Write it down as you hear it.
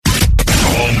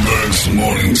Holmberg's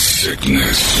morning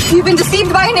sickness. You've been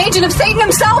deceived by an agent of Satan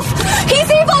himself.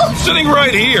 He's evil. Sitting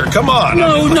right here. Come on.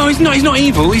 No, he's not. He's not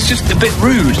evil. He's just a bit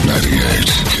rude. 98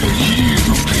 KUPD.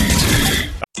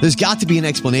 There's got to be an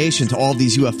explanation to all of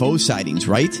these UFO sightings,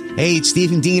 right? Hey, it's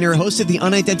Stephen Diener, host of the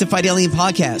Unidentified Alien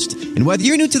Podcast. And whether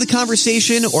you're new to the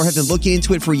conversation or have been looking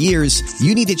into it for years,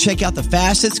 you need to check out the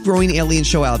fastest growing alien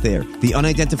show out there, the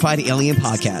Unidentified Alien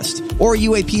Podcast, or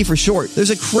UAP for short. There's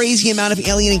a crazy amount of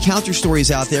alien encounter stories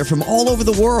out there from all over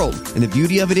the world. And the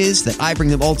beauty of it is that I bring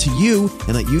them all to you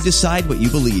and let you decide what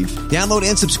you believe. Download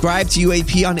and subscribe to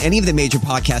UAP on any of the major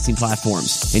podcasting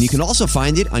platforms. And you can also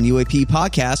find it on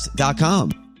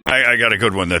UAPpodcast.com. I got a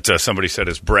good one that somebody said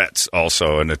is Brett's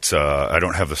also, and it's I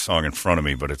don't have the song in front of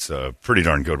me, but it's a pretty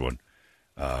darn good one.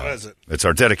 What is it? It's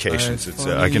our dedications. It's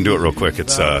I can do it real quick.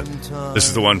 It's this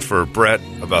is the one for Brett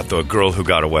about the girl who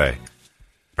got away.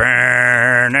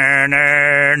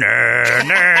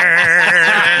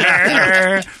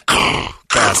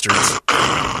 Bastards.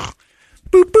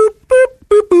 Boop, boop, boop,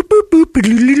 boop, boop, boop, boop,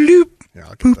 boop. Yeah,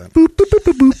 I'll get that.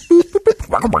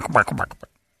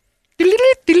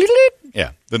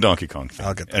 Yeah, the Donkey Kong thing.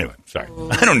 I'll get that. Anyway, sorry.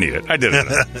 I don't need it. I did it.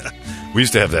 We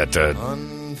used to have that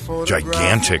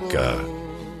gigantic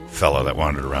fellow that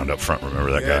wandered around up front.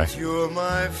 Remember that guy?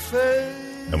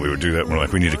 And we would do that. We're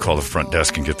like, we need to call the front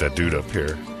desk and get that dude up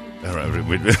here.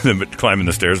 We'd climbing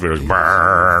the stairs. We'd go,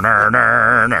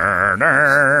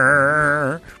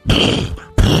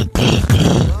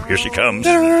 here she comes.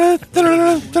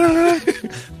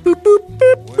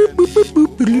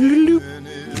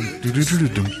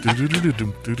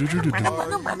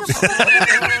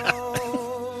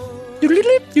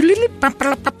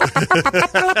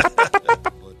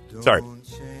 Sorry.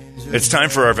 It's time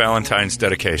for our Valentine's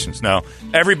dedications. Now,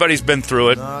 everybody's been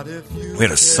through it. We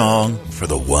had a song for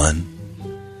the one.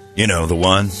 You know, the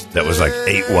one that was like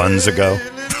 8 ones ago.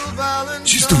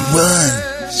 She's the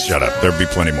one. Shut up. There'll be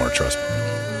plenty more, trust me.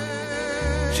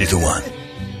 She's the one.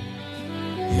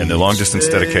 And the long-distance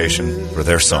dedication for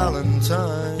their song.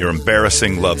 Your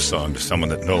embarrassing love song to someone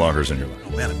that no longer is in your life.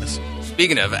 Oh, man, I miss it.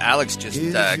 Speaking of, Alex just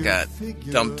got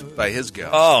dumped by his girl.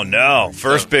 Oh, no.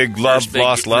 First big love,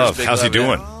 lost love. How's he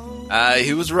doing?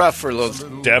 He was rough for a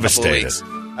little Devastated.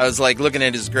 couple weeks. I was like looking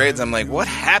at his grades. I'm like, what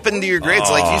happened to your grades?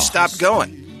 Like, you stopped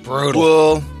going. Brutal.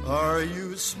 Well,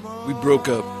 we broke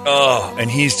up. Oh, and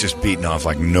he's just beating off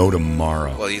like no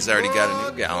tomorrow. Well, he's already got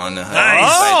a new gal on the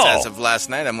Nice. as of last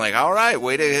night. I'm like, all right,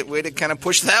 way to kind of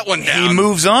push that one down. He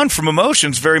moves on from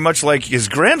emotions very much like his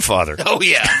grandfather. Oh,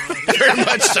 yeah. Very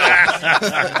much so.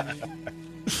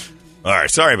 All right,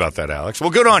 sorry about that, Alex. Well,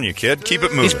 good on you, kid. Keep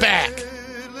it moving. He's back.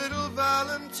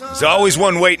 There's always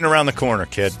one waiting around the corner,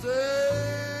 kid.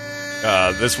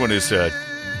 This one is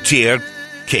Dear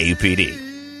KUPD.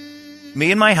 Me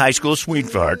and my high school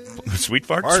sweetheart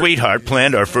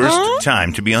planned our first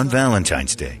time to be on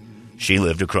Valentine's Day. She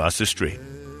lived across the street.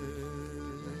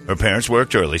 Her parents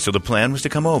worked early, so the plan was to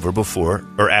come over before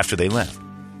or after they left.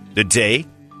 The day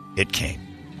it came,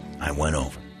 I went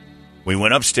over. We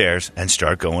went upstairs and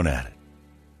start going at it.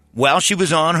 While she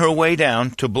was on her way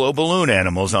down to blow balloon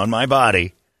animals on my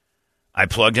body, I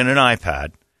plugged in an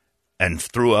iPad and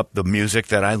threw up the music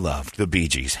that I loved, the Bee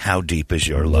Gees, How Deep Is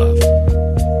Your Love?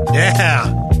 Yeah.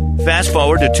 Fast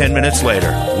forward to 10 minutes later.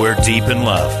 We're deep in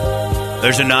love.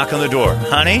 There's a knock on the door.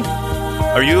 Honey,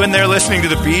 are you in there listening to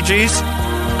the Bee Gees?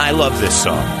 I love this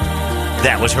song.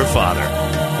 That was her father,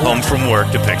 home from work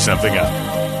to pick something up.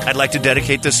 I'd like to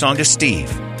dedicate this song to Steve,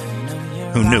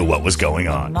 who knew what was going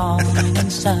on.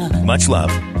 Much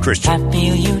love, Christian. I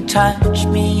feel you touch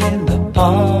me in the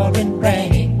pouring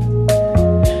rain.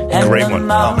 Great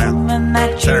one. Oh,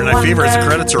 man. Saturday Night Fever as the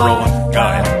credits are rolling. Oh,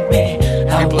 yeah.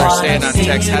 People are saying on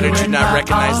text, how did you not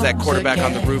recognize that quarterback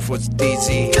on the roof was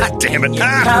DZ? God damn it.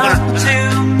 I'd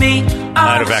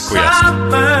have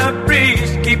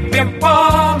acquiesced. Keep me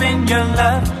warm in your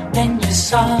love, then you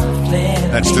softly.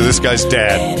 That's to this guy's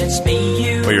dad.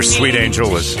 Well, your sweet angel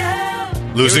was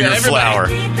losing her flower.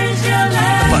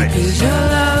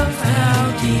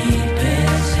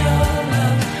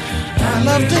 I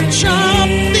love to chop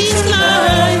these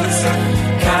lines.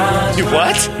 You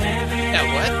what? Yeah,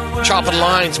 what? Chopping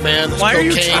lines, man. Why are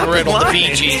you cocaine chopping riddled the lines?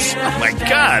 Bee Gees. Oh, my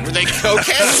God. Were they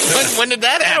cocaine? when did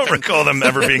that I happen? don't recall them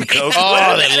ever being coke.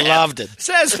 Oh, they loved it.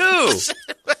 Says who?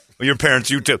 Well, your parents,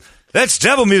 you too. That's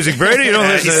devil music, Brady. You don't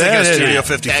listen He's to thinking that. of Studio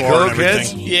 54 Cool, and everything.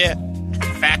 kids? Yeah.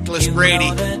 Factless Brady.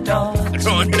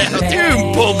 Throwing down there.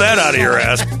 You pulled that out of your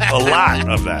ass. A lot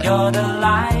of that.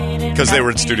 Because they were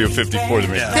in Studio 54.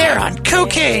 They're on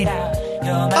cocaine.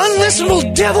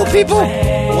 Unlistenable devil people.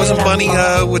 Wasn't Bunny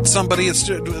with somebody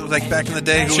like back in the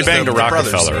day who She was banged the a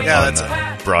Rockefeller brothers? Yeah, on that's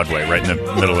it. Broadway right in the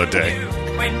middle of the day.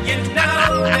 When you know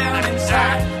down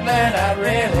inside that I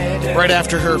really do. Right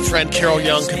after her friend Carol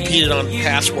Young competed on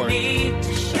Password.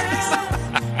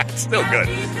 Still good.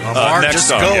 Mark, next just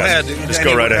song, go yes. ahead. Just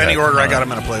go right ahead. Any order, I got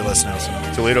them in a playlist now. So.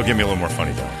 Toledo, give me a little more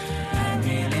funny bone.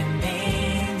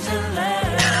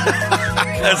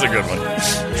 That's a good one.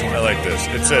 I like this.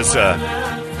 It says,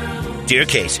 Dear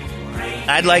Casey,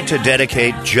 I'd like to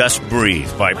dedicate Just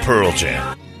Breathe by Pearl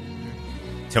Jam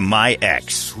to my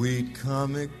ex. Sweet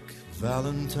comic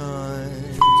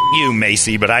Valentine. You,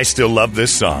 Macy, but I still love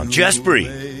this song. Just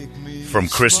Breathe. From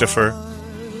Christopher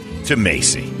to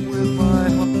Macy.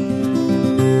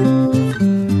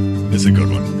 It's a good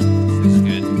one.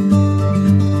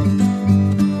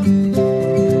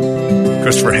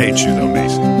 Christopher hates you, though,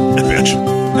 Macy. Bitch.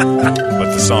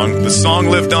 But the song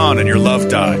lived on and your love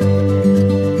died.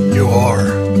 You are.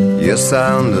 Yes,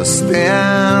 I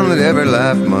understand that every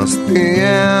life must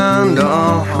end.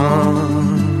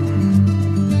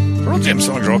 Pearl Jam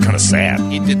songs are all kind of sad.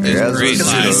 He did this great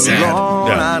live.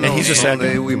 Yeah, and he's a sad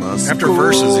guy. After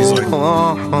verses, he's like,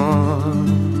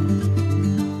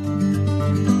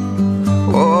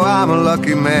 oh, I'm a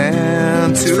lucky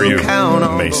man It's for you, to count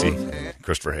on. Macy.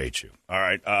 Christopher hates you. All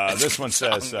right. This one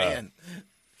says, man.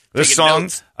 this Taking song,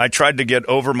 notes. I tried to get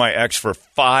over my ex for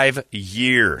 5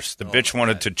 years. The bitch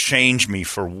wanted to change me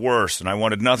for worse, and I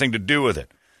wanted nothing to do with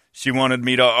it. She wanted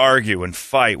me to argue and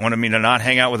fight, wanted me to not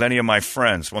hang out with any of my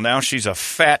friends. Well, now she's a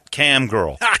fat cam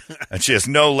girl, and she has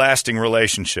no lasting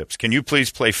relationships. Can you please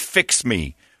play Fix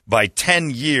Me by 10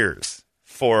 Years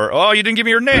for... Oh, you didn't give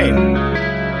me your name.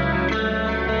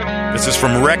 This is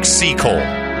from Rex Seacole.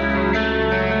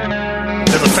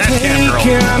 they're the fat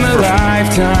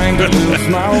cam girl.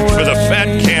 For the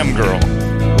fat cam girl.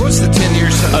 What was the 10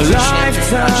 years of champagne?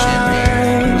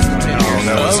 What was the 10 years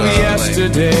that was,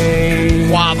 yesterday.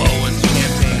 Guavo and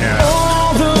champagne.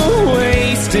 All the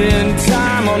wasted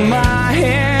time on my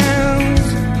hands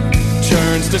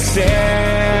turns to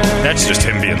sand. That's just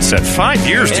him being sad. 5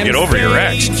 years to get over your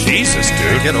ex. Jesus,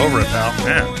 dude. Get over it, pal.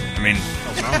 Yeah. I mean,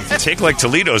 take like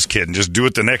Toledo's kid and just do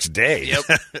it the next day. Yep.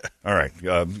 All right.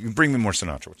 Bring me more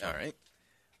Sinatra. All right.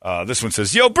 This one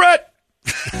says, Yo, Brett!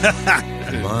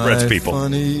 Brett's people. I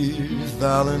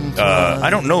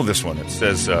don't know this one. It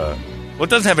says, well, it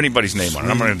doesn't have anybody's name on it.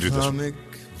 I'm going to do this one.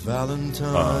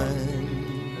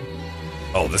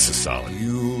 Oh, this is solid.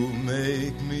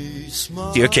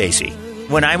 Dear Casey,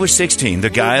 when I was 16, the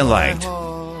guy I liked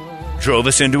drove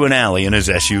us into an alley in his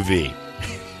SUV.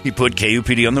 He put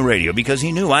KUPD on the radio because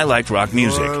he knew I liked rock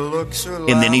music.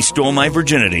 And then he stole my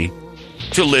virginity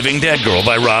to Living Dead Girl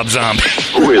by Rob Zombie.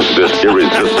 Who is this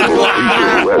irresistible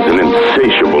creature who has an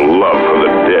insatiable love for the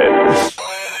dead?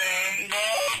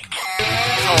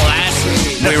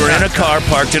 We were in a car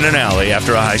parked in an alley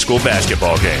after a high school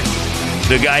basketball game.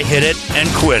 The guy hit it and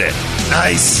quit it.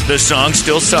 Nice. The song's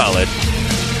still solid.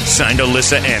 Signed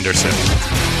Alyssa Anderson.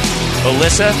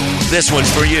 Alyssa, this one's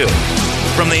for you.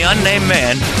 From the unnamed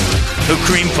man who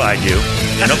cream pied you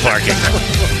in a parking lot.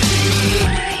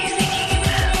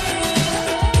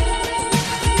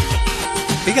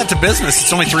 He got to business.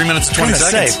 It's only 3 minutes and 20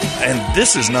 seconds. And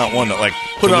this is not one that, like...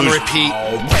 Put it on repeat.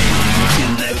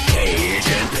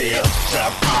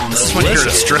 This is when you're at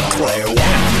a strip club.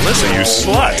 Listen, you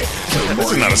slut.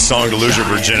 This is not a song to lose your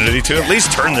virginity to. At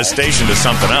least turn this station to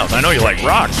something else. I know you like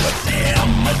rock, but...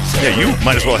 Yeah, you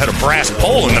might as well have had a brass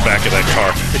pole in the back of that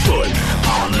car.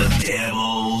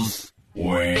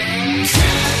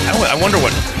 I wonder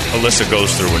what Alyssa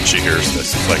goes through when she hears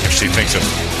this. Like, if she thinks of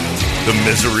the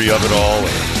misery of it all,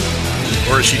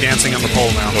 Or is she dancing on the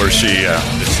pole now? or she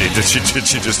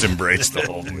just embrace the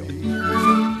whole deal.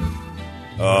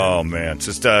 Oh, man.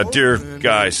 Just, dear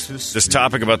guys, this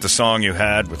topic about the song you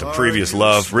had with the previous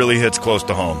love really hits close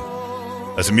to home.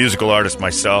 As a musical artist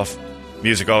myself,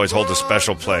 music always holds a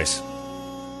special place.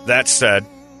 That said,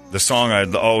 the song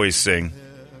I'd always sing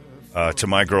to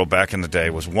my girl back in the day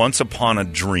was Once Upon a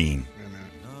Dream.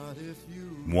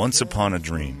 Once Upon a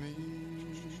Dream.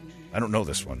 I don't know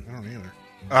this one. I don't either.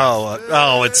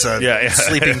 Oh, it's a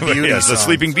Sleeping Beauty Yeah, it's song. a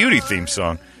Sleeping Beauty theme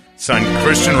song. Signed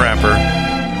Christian rapper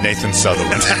Nathan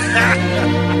Sutherland.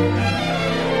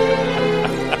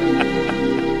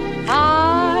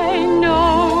 I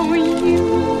know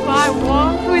you. I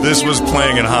walk with This was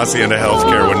playing in Hacienda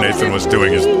Healthcare when Nathan was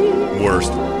doing his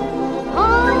worst.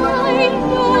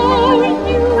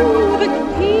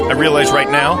 I realize right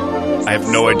now, I have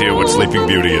no idea what Sleeping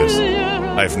Beauty is.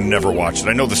 I've never watched it.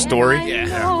 I know the story.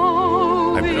 Yeah.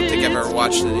 I don't think I've ever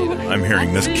watched it either. I'm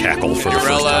hearing this cackle for the first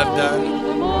Gorilla time. I've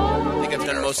done. I think I've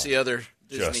done most of the other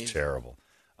Disney. Just terrible.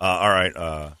 All right.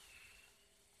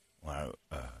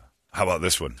 How about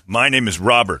this one? My name is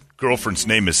Robert. Girlfriend's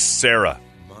name is Sarah.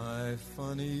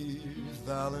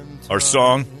 Our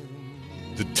song,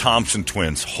 the Thompson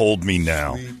Twins, Hold Me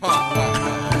Now.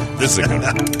 This is a good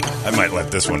one. I might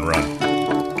let this one run.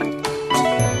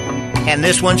 And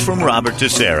this one's from Robert to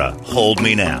Sarah, Hold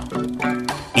Me Now.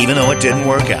 Even though it didn't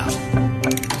work out.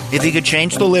 If he could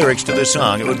change the lyrics to the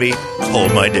song, it would be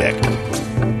Hold My Dick.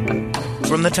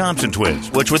 From the Thompson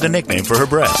Twins, which were the nickname for her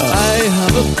breasts. I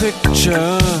have a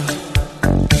picture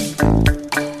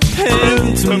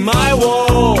pinned to my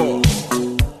wall.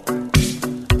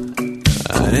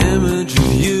 An image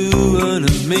of you and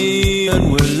of me,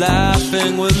 and we're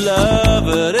laughing with love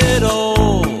at it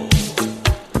all.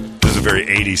 This is a very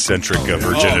 80s-centric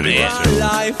virginity.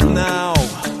 Life now.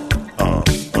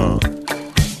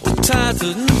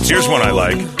 Here's one I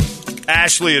like.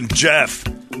 Ashley and Jeff,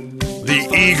 the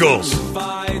Eagles.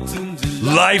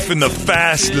 Life in the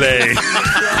Fast Lane.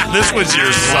 This was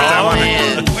your song?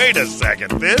 Wait a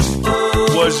second. This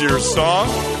was your song?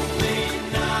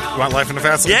 You want Life in the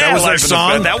Fast Lane? Yeah, that was their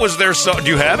song? That was their song.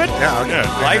 Do you have it? Yeah. Okay.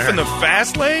 Life in the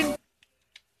Fast Lane?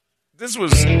 This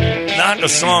was not a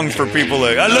song for people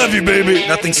like, I love you, baby.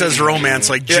 Nothing says romance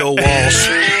like Joe Walsh.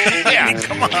 Yeah, I mean,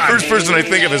 come on. First person I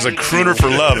think of as a crooner for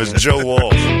love is Joe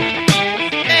Walsh.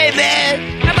 Hey,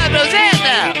 man, how about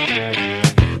Rosanna?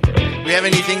 We have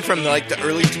anything from the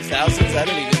early 2000s? I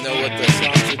don't even know what the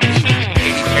songs would be.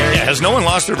 Katy Perry. Yeah, has no one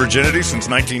lost their virginity since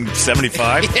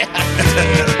 1975? Yeah.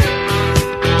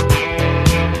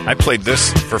 I played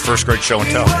this for first grade show and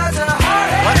tell.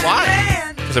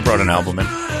 Why? Because I brought an album in.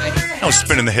 I was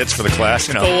spinning the hits for the class,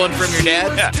 you know. Stole one from your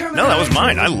dad? Yeah. No, that was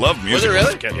mine. I love music. Was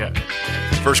it really? Yeah.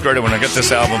 First grader, when I got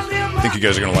this album, I think you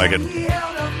guys are going to like it.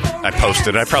 I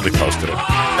posted it. I probably posted it.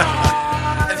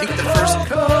 I think the first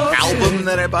album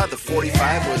that I bought, the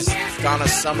 45, was Donna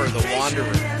Summer, The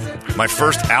Wanderer. My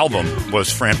first album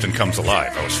was Frampton Comes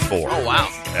Alive. I was 4. Oh, wow.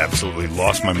 Absolutely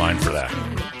lost my mind for that.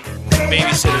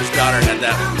 Babysitter's daughter had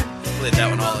that one. Played that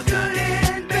one all the time.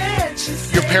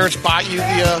 Your parents bought you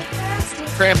the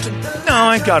Frampton? No,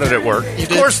 I got it at work. Of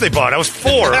course they bought it. I was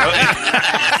 4.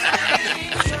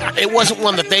 It wasn't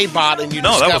one that they bought and you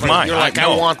discovered. That was mine. You're like, I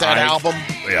want that album.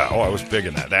 Yeah, I was big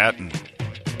in that. That and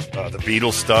the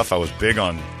Beatles stuff. I was big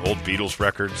on old Beatles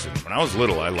records. And when I was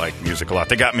little, I liked music a lot.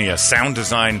 They got me a sound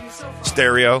design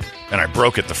stereo, and I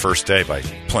broke it the first day by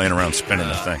playing around spinning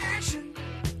the thing.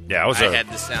 Yeah, I had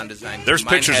the sound design. There's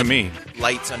pictures of me.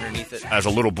 Lights underneath it. As a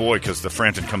little boy, because the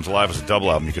Frampton Comes Alive was a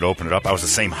double album. You could open it up. I was the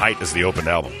same height as the opened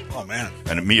album. Oh, man.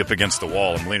 And me up against the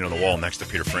wall. I'm leaning on the wall next to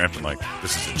Peter Frampton like,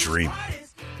 this is a dream.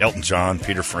 Elton John,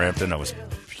 Peter Frampton. I was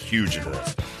huge into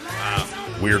this. Wow.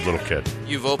 Weird little kid.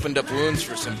 You've opened up wounds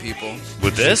for some people.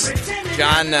 With this?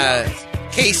 John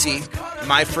Casey,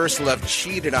 my first love,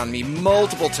 cheated on me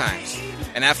multiple times.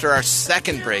 And after our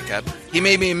second breakup, he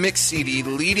made me a mix CD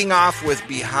leading off with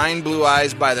Behind Blue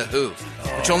Eyes by The Who,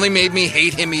 which only made me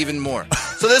hate him even more.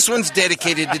 So this one's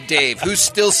dedicated to Dave, who's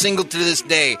still single to this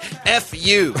day. F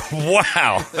you.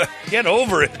 Wow. Get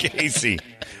over it, Casey.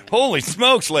 Holy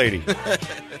smokes, lady.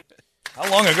 How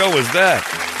long ago was that?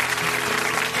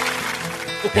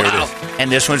 Here it is.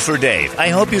 And this one's for Dave. I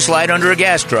hope you slide under a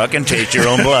gas truck and taste your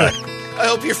own blood. I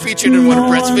hope you're featured in one of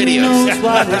Brett's videos.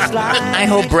 I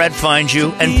hope Brett finds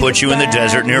you and puts you in the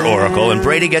desert near Oracle, and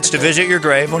Brady gets to visit your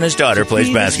grave when his daughter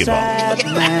plays basketball.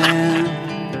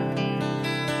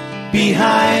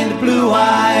 Behind blue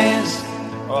eyes.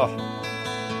 Oh.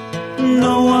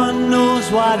 No one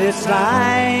knows what it's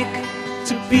like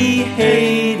to be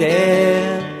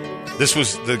hated. This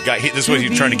was the guy. This is what he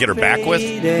was trying to get her back with.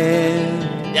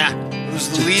 Yeah, it was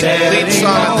the lead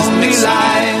song of this mix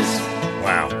CD.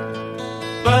 Wow.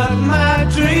 But my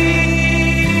dreams,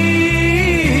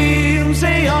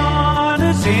 they aren't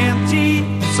as empty.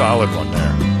 Solid one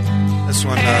there. This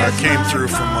one came through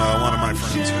from one of my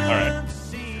friends. All right.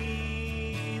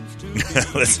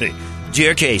 Let's see.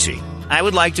 Dear Casey, I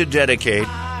would like to dedicate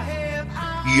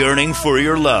Yearning for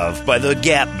Your Love by the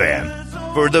Gap Band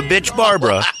for the bitch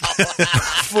Barbara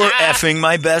for effing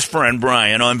my best friend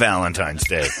Brian on Valentine's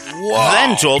Day. Whoa.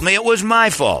 Then told me it was my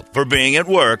fault for being at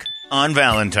work on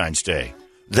Valentine's Day.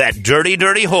 That dirty,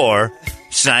 dirty whore,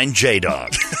 signed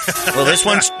J-Dog. Well, this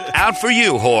one's out for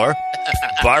you, whore.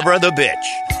 Barbara the bitch.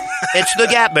 It's the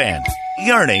Gap Band,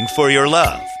 Yearning for Your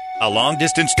Love. A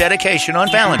long-distance dedication on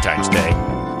Valentine's Day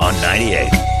on 98.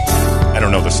 I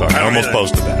don't know the song. I almost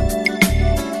posted that.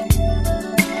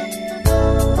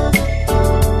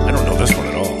 I don't know this one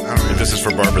at all. This is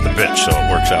for Barbara the bitch, so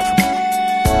it works out for me.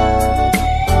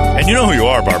 And you know who you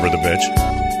are, Barbara the bitch.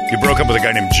 You broke up with a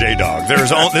guy named J-Dog.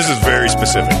 This is very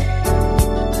specific.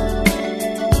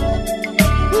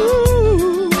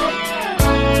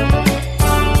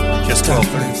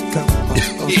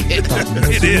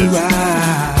 12:30. It is.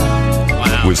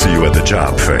 Wow. We'll see you at the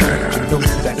job fair.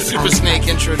 Super Snake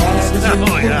introduced.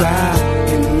 Oh, yeah.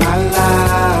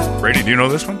 Brady, do you know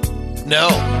this one? No.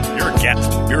 You're a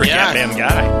Catman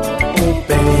guy.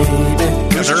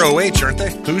 They're OH, aren't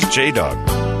they? Who's J-Dog?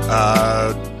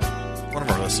 One of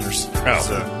our listeners.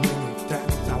 Oh.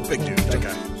 Big dude, that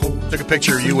guy. Took a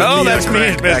picture of you with Oh, me that's and me.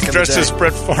 Grant back in the Dressed day. as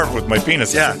Brett Favre with my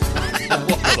penis. Yeah. That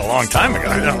was a long time ago.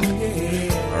 I know.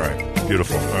 All right.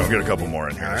 Beautiful. I'll get a couple more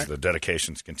in here All as right. the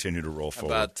dedications continue to roll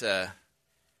forward. About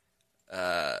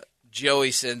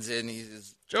Joey sends in. He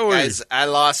says, Joey. Guys, I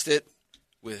lost it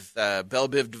with Belle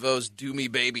Biv DeVoe's "Do Me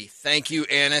Baby." Thank you,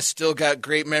 Anna. Still got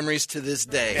great memories to this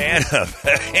day.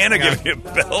 Anna giving you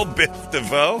Belle Biv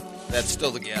DeVoe? That's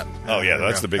still the gap. Oh, yeah,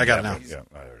 that's the big I got it gap. now. Yeah,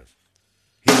 there it is.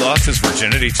 He lost his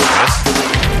virginity to this.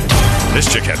 This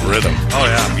chick had rhythm. Oh,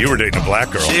 yeah. You were dating a black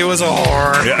girl. She was a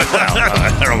whore. Yeah, I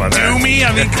don't know about that. Do me?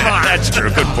 I mean, come on. That's true.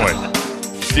 Good point.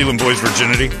 Stealing boys'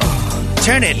 virginity.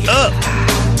 Turn it up.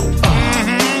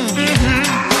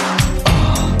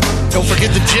 Don't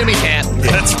forget the Jimmy hat.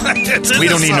 That's right. It's in We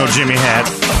the don't need no song. Jimmy hat.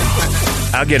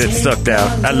 I'll get it sucked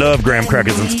out. I love graham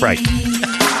crackers and Sprite.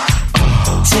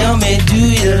 Tell me, do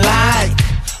you like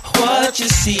what you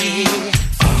see?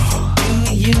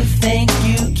 Do you think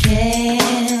you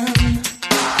can?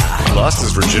 He lost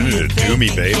his virginity to Do Me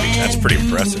Baby. That's pretty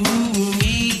impressive.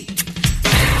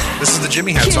 This is the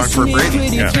Jimmy Hat song for Brady.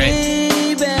 Yeah.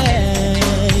 Baby,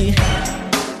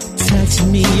 touch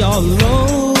me all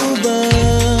over.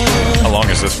 How long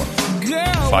is this one?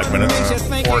 5 minutes?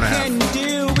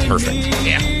 4.5. Perfect.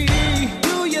 Yeah.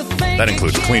 That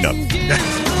includes cleanup.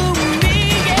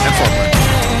 And foreplay.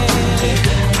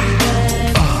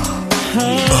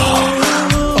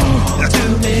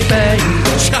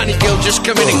 Johnny Gill just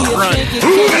come in and grunt.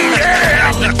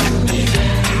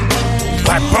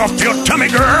 Wipe off your tummy,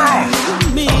 girl.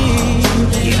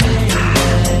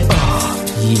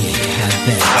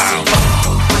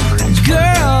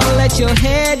 Girl, let your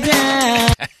head down.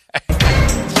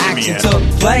 Action took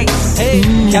place. Hey,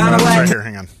 kind of Right like here,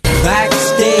 hang on.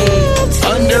 backstage,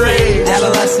 underage,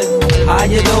 adolescent. How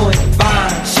you doing?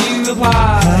 Fine. She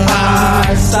replied,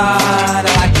 high side.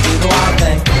 I like to do the wild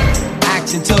thing.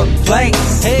 Action took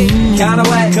place. Hey, kind of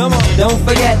way. Come on. Don't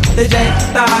forget the J,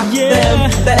 the I, the M,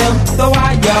 the M, the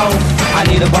Y. Yo, I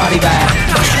need a body bag.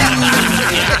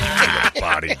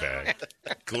 Body bag.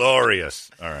 Glorious.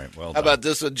 All right, well done. How about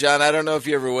this one, John? I don't know if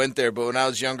you ever went there, but when I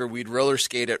was younger, we'd roller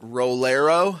skate at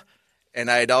Rolero, and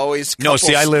I'd always No,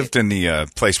 see, I lived in the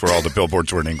place where all the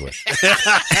billboards were in English.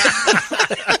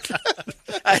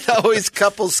 I'd always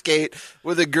couple skate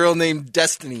with a girl named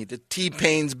Destiny to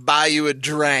T-Pain's Buy You a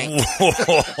Drink.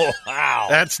 Wow.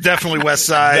 That's definitely West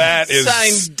Side. That is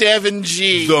Signed Devin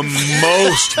G. the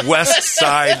most West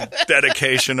Side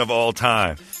dedication of all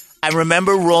time. I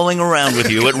remember rolling around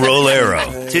with you at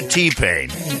Rolero to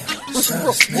T-Pain.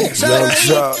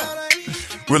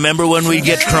 Remember when we'd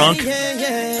get crunk?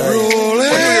 When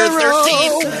we were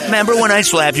 13. Remember when I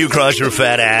slapped you across your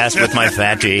fat ass with my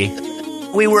fat tee?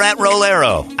 We were at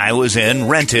Rolero. I was in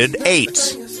rented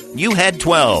 8s. You had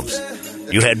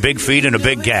 12s. You had big feet and a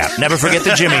big gap. Never forget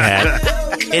the Jimmy hat.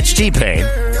 It's T-Pain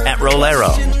at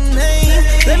Rolero.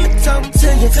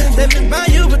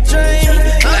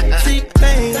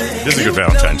 This is a good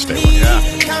Valentine's Day one. Yeah.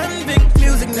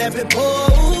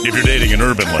 If you're dating an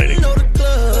urban lady.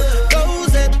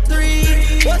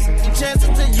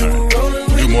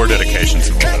 Do more dedications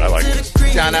in a minute. I like this.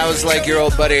 John, I was like your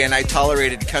old buddy, and I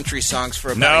tolerated country songs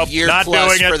for about a year not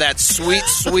plus doing it. for that sweet,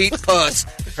 sweet puss.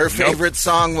 Her favorite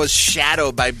song was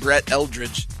Shadow by Brett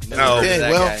Eldridge. No. Okay,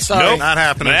 That well, guy. sorry. Nope. Not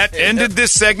happening. That ended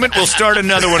this segment. We'll start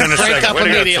another one in a Break second. up Way to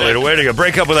go, immediately. Toledo. Way to go.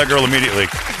 Break up with that girl immediately.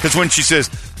 Because when she says,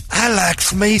 I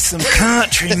like me some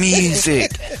country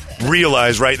music,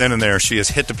 realize right then and there she has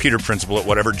hit the Peter principle at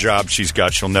whatever job she's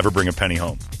got. She'll never bring a penny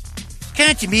home.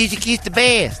 Country music is the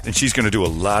best. And she's going to do a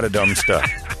lot of dumb stuff.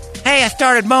 Hey, I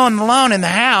started mowing the lawn in the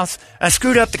house. I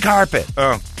screwed up the carpet.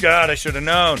 Oh, God, I should have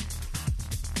known.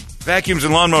 Vacuums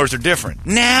and lawnmowers are different.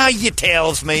 Now you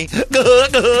tells me.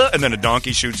 And then a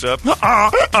donkey shoots up. You're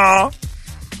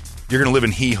going to live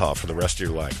in hee-haw for the rest of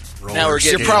your life. Now we're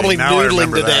You're getting probably Now I noodling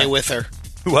remember today that. with her.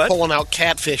 What? Pulling out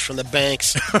catfish from the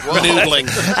banks. Noodling.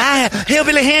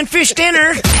 Hillbilly handfish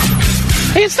dinner.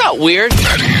 Hey, it's not weird.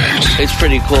 It's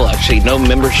pretty cool, actually. No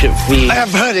membership fee. I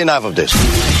have heard enough of this.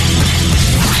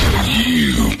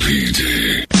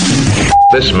 KUPD.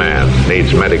 This man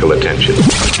needs medical attention.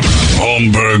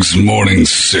 Holmbergs morning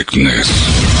sickness.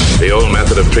 The old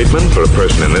method of treatment for a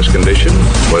person in this condition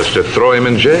was to throw him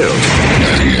in jail.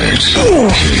 98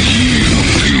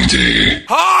 KUPD.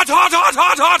 Hot, hot, hot,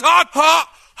 hot,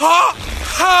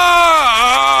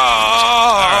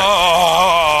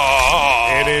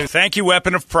 It is. Thank you,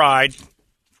 Weapon of Pride,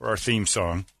 for our theme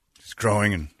song. It's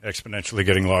growing and exponentially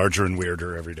getting larger and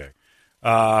weirder every day.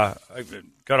 I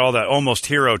got all that almost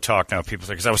hero talk now. People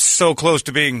say, because I was so close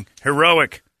to being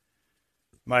heroic.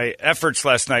 My efforts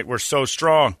last night were so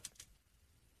strong.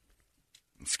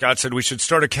 Scott said we should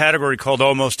start a category called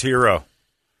Almost Hero.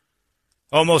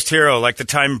 Almost hero, like the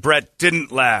time Brett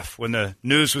didn't laugh when the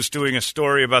news was doing a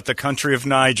story about the country of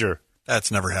Niger.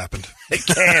 That's never happened. It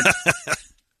can't.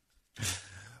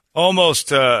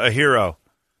 Almost a hero,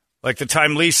 like the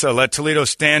time Lisa let Toledo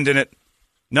stand in at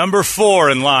number 4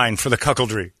 in line for the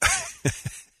cuckoldry.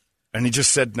 And he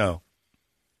just said no.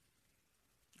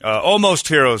 Almost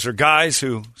heroes are guys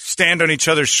who stand on each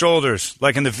other's shoulders,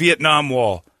 like in the Vietnam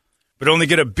Wall, but only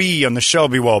get a B on the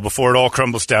Shelby Wall before it all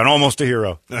crumbles down. Almost a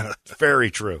hero.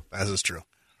 Very true. That is true.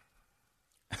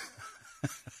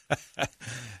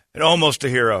 And almost a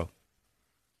hero.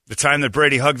 The time that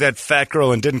Brady hugged that fat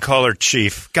girl and didn't call her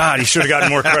chief. God, he should have gotten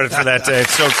more credit for that day.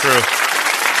 It's so true.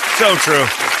 So true.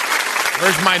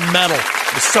 Where's my medal?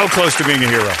 He's so close to being a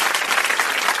hero.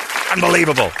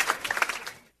 Unbelievable.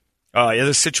 Yeah,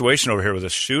 this situation over here with a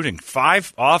shooting.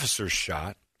 5 officers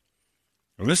shot.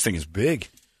 Well, this thing is big.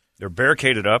 They're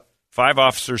barricaded up. 5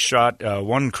 officers shot,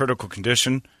 1 in critical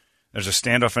condition. There's a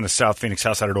standoff in a South Phoenix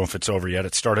house. I don't know if it's over yet.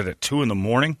 It started at 2 in the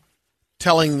morning.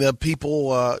 Telling the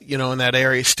people, in that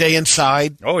area, stay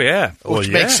inside. Oh, yeah. Which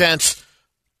makes sense.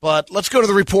 But let's go to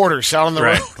the reporters out on the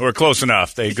road. We're close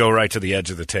enough. They go right to the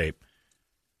edge of the tape.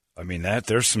 I mean,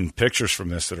 there's some pictures from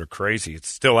this that are crazy. It's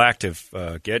still active.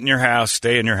 Get in your house.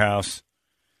 Stay in your house.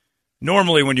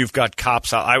 Normally, when you've got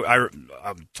cops out,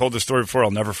 I've told this story before. I'll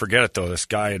never forget it, though. This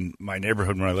guy in my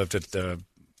neighborhood when I lived at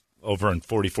over on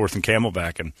 44th and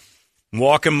Camelback, and I'm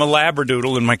walking my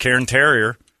Labradoodle and my Cairn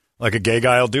Terrier, like a gay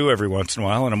guy will do every once in a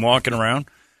while, and I'm walking around,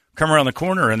 come around the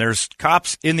corner, and there's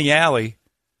cops in the alley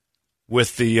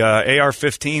with the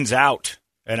AR-15s out.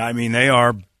 And, I mean, they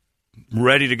are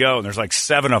ready to go, and there's like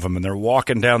 7 of them, and they're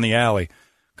walking down the alley.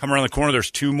 Come around the corner,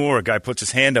 there's 2 more. A guy puts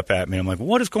his hand up at me. I'm like,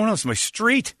 what is going on? It's my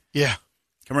street. Yeah.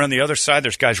 Come around the other side,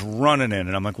 there's guys running in,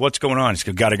 and I'm like, what's going on? He's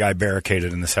got a guy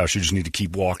barricaded in this house. You just need to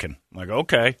keep walking. I'm like,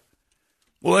 okay.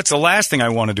 Well, that's the last thing I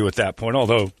want to do at that point,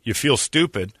 although you feel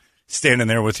stupid standing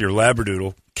there with your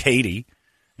Labradoodle, Katie,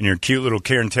 and your cute little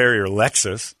Cairn Terrier,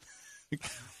 Lexus.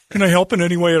 Can I help in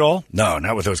any way at all? No,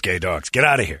 not with those gay dogs. Get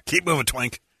out of here. Keep moving,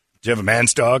 Twink. Do you have a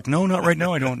man's dog? No, not right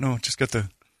now. I don't know. Just got the...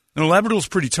 And the Labradoodle's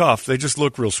pretty tough. They just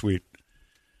look real sweet.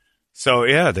 So,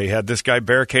 yeah, they had this guy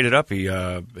barricaded up. He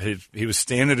was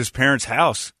staying at his parents'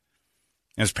 house.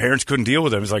 And his parents couldn't deal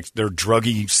with him. It was like their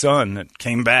druggy son that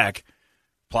came back,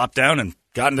 plopped down and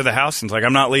got into the house and was like,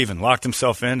 I'm not leaving. Locked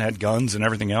himself in, had guns and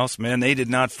everything else. Man, they did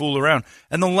not fool around.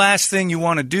 And the last thing you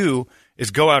want to do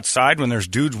is go outside when there's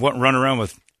dudes run around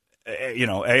with,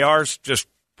 ARs just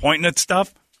pointing at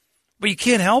stuff. But you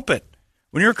can't help it.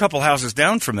 When you're a couple houses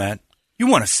down from that, you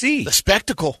want to see. The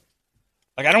spectacle.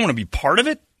 Like, I don't want to be part of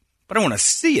it, but I want to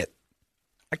see it.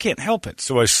 I can't help it.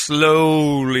 So I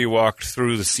slowly walked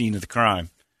through the scene of the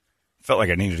crime. Felt like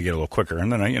I needed to get a little quicker.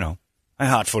 And then I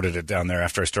hot-footed it down there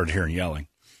after I started hearing yelling.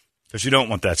 Because you don't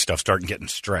want that stuff starting getting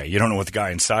stray. You don't know what the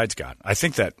guy inside's got. I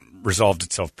think that resolved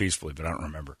itself peacefully, but I don't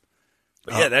remember.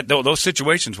 But yeah, those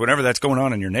situations, whenever that's going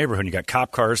on in your neighborhood, you got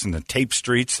cop cars and the tape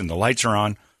streets and the lights are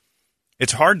on.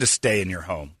 It's hard to stay in your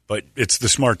home, but it's the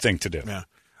smart thing to do. Yeah.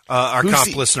 Our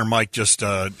cop listener, Mike, just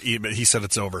he said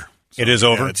it's over. So, it is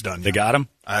over? Yeah, it's done. They got him?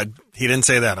 He didn't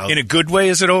say that. In a good way,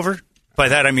 is it over? By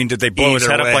that, I mean, did they blow his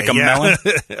head up like a melon?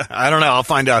 I don't know. I'll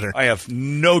find out here. I have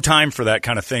no time for that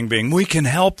kind of thing being, we can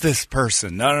help this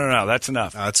person. No. That's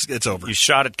enough. It's over. You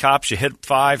shot at cops. You hit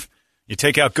 5. You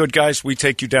take out good guys. We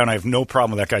take you down. I have no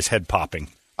problem with that guy's head popping.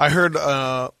 I heard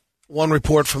one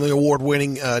report from the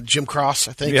award-winning Jim Cross,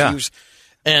 I think. Yeah.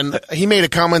 And he made a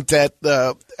comment that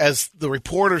as the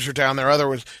reporters are down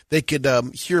there, they could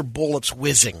hear bullets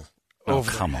whizzing over.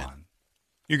 Oh, come on.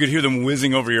 You could hear them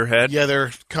whizzing over your head? Yeah, there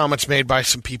are comments made by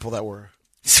some people that were.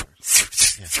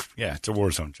 Yeah, it's a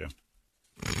war zone, Jim.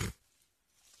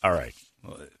 All right.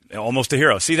 Almost a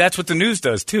hero. See, that's what the news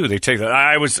does, too. They take that.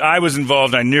 I was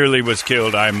involved. I nearly was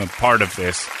killed. I'm a part of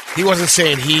this. He wasn't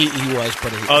saying he was,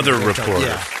 but other reporters.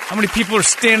 Yeah. How many people are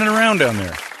standing around down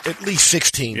there? At least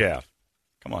 16. Yeah.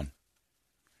 Come on.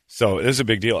 So it is a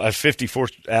big deal. At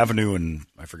 54th Avenue, and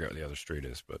I forget what the other street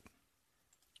is, but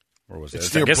where was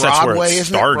it? I guess Broadway, that's where it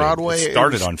started. Broadway, it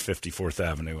started on 54th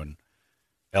Avenue in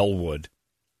Elwood.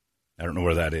 I don't know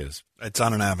where that is. It's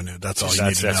on an avenue. That's all you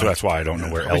need to know. That's why I don't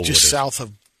know where Elwood just is. South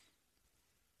of.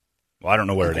 Well, I don't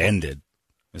know where it ended.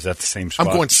 Is that the same spot?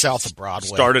 I'm going south of Broadway.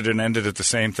 Started and ended at the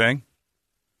same thing?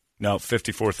 No,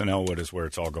 54th and Elwood is where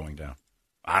it's all going down.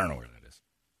 I don't know where that is.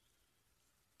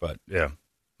 But, yeah.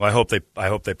 Well, I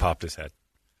hope they popped his head.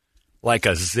 Like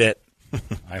a zit.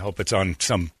 I hope it's on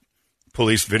some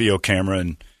police video camera,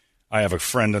 and I have a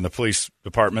friend in the police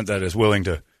department that is willing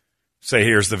to say,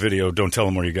 here's the video, don't tell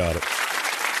them where you got it.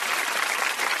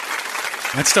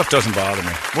 That stuff doesn't bother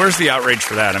me. Where's the outrage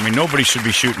for that? I mean, nobody should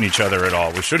be shooting each other at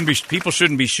all. People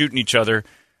shouldn't be shooting each other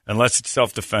unless it's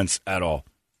self-defense at all.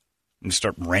 And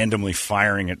start randomly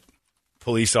firing at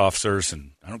police officers,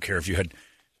 and I don't care if you had,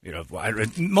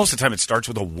 most of the time it starts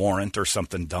with a warrant or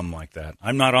something dumb like that.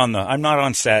 I'm not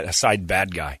on side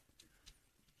bad guy.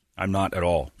 I'm not at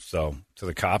all. So to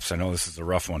the cops, I know this is a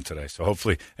rough one today. So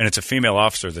hopefully, and it's a female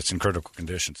officer that's in critical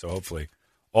condition. So hopefully,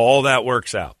 all that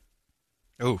works out.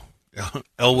 Oh,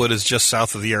 Elwood is just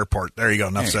south of the airport. There you go.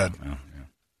 Enough said. Well,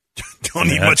 yeah. Don't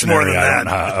need much more than that.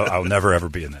 I'll never ever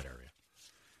be in that area.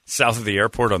 South of the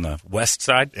airport on the west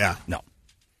side? Yeah. No.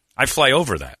 I fly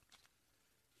over that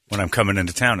when I'm coming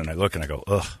into town, and I look and I go,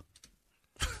 ugh.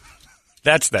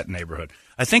 That's that neighborhood.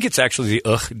 I think it's actually the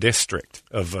ugh district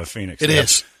of Phoenix. It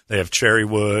is. They have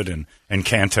Cherrywood and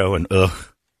Canto and ugh.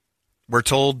 We're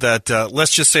told that,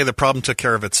 let's just say the problem took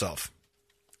care of itself.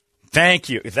 Thank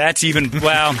you. That's even,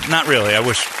 well, not really. I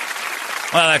wish,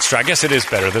 well, that's true. I guess it is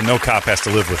better than no cop has to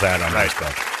live with that on his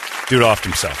back. Dude offed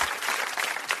himself.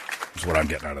 Is what I'm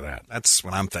getting out of that. That's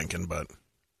what I'm thinking, but.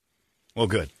 Well,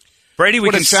 good. Brady,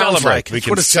 we can celebrate. Like. We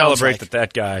can celebrate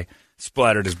that guy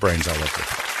splattered his brains all over.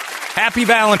 Happy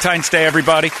Valentine's Day,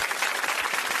 everybody. Is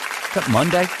that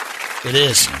Monday? It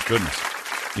is. Oh, goodness.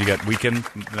 You got weekend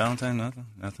Valentine?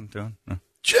 Nothing doing? No.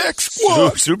 Check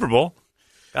squad. Super Bowl.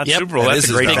 Got Yep. Super Bowl. That's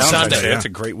a great big Valentine's Sunday. Day. That's a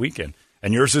great weekend.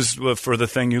 And yours is for the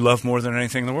thing you love more than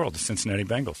anything in the world, the Cincinnati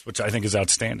Bengals, which I think is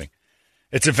outstanding.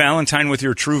 It's a Valentine with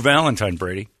your true Valentine,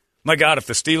 Brady. My God, if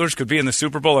the Steelers could be in the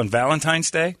Super Bowl on Valentine's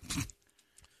Day,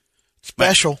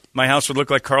 special. My house would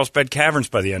look like Carlsbad Caverns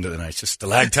by the end of the night. Just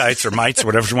stalactites or mites or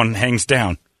whatever one hangs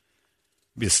down.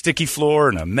 It'd be a sticky floor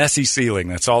and a messy ceiling.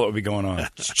 That's all that would be going on.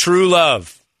 It's true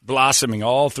love blossoming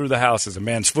all through the house as a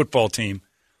man's football team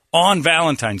on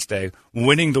Valentine's Day,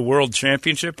 winning the world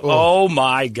championship. Oh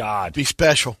my God. Be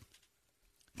special.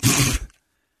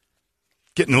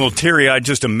 Getting a little teary-eyed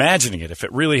just imagining it. If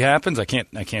it really happens, I can't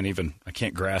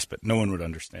grasp it. No one would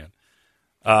understand.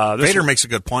 Vader makes a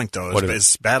good point, though.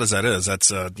 As bad as that is, that's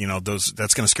that's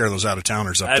going to scare those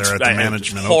out-of-towners up there at the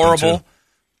management. Horrible, Open too.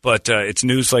 But it's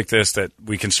news like this that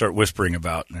we can start whispering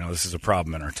about. This is a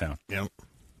problem in our town.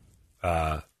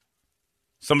 Yep.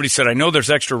 Somebody said, I know there's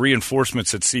extra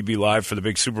reinforcements at CB Live for the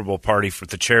big Super Bowl party for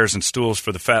the chairs and stools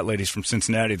for the fat ladies from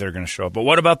Cincinnati that are going to show up. But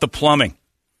what about the plumbing?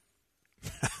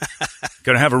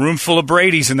 Going to have a room full of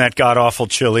Brady's in that god-awful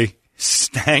chili,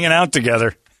 hanging out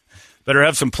together. Better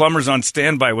have some plumbers on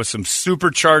standby with some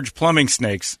supercharged plumbing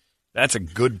snakes. That's a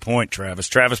good point, Travis.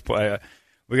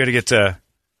 We got to get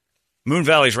Moon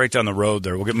Valley's right down the road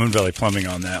there. We'll get Moon Valley Plumbing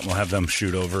on that. We'll have them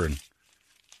shoot over. And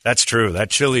that's true. That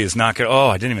chili is not good. Oh,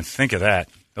 I didn't even think of that.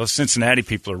 Those Cincinnati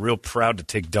people are real proud to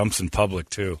take dumps in public,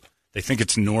 too. They think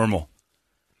it's normal.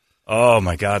 Oh,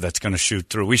 my God, that's going to shoot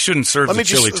through. We shouldn't serve the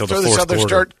chili till the fourth quarter.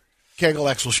 Start Kegel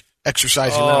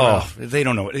exercising. Oh, they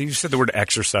don't know it. You said the word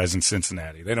exercise in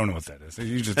Cincinnati. They don't know what that is.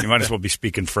 You might as well be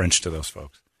speaking French to those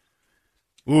folks.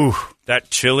 Ooh, that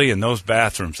chili in those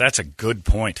bathrooms. That's a good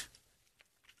point.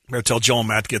 I'm going to tell Joe and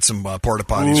Matt to get some porta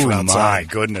potties for outside.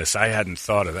 My goodness, I hadn't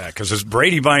thought of that. Because as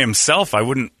Brady by himself, I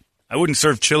wouldn't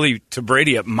serve chili to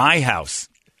Brady at my house,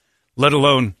 let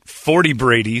alone 40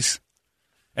 Bradys,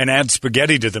 and add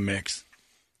spaghetti to the mix.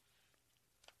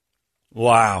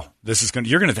 Wow, this is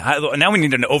now we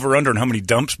need an over-under on how many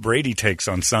dumps Brady takes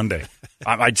on Sunday.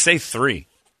 I'd say 3.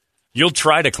 You'll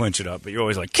try to clinch it up, but you're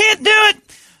always like, can't do it.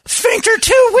 Sphincter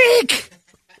too weak.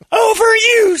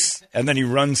 Overuse. And then he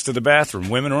runs to the bathroom,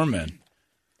 women or men.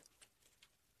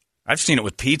 I've seen it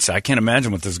with pizza. I can't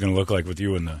imagine what this is going to look like with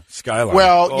you in the skyline.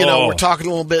 Well, we're talking a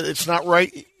little bit. It's not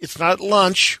right. It's not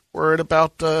lunch. We're at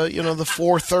about the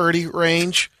 4:30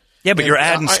 range. Yeah, but you're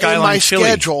adding skyline chili.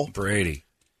 Schedule, Brady.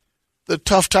 The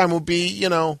tough time will be,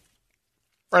 right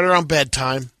around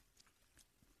bedtime.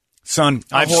 Son,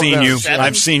 I've seen you.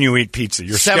 I've seen you eat pizza.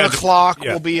 Your 7 o'clock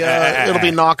will be. It'll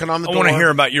be knocking on the door. I want to hear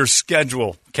about your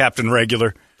schedule, Captain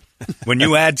Regular. When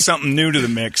you add something new to the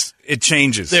mix, it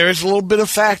changes. There's a little bit of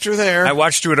factor there. I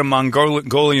watched you at a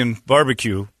Mongolian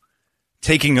barbecue,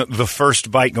 taking the first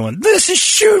bite, going, "This is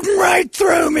shooting right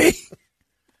through me."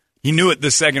 You knew it the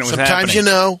second it was happening.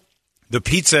 Sometimes the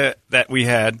pizza that we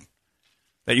had.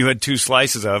 That you had 2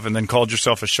 slices of, and then called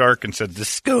yourself a shark and said,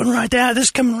 "This is going right out. This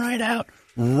is coming right out."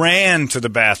 ran to the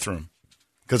bathroom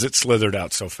because it slithered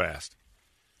out so fast.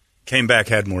 Came back,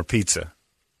 had more pizza.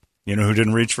 You know who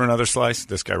didn't reach for another slice?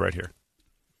 This guy right here.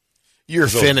 You're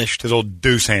finished. His old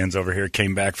deuce hands over here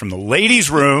came back from the ladies'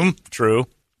 room. True.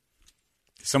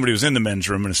 Somebody was in the men's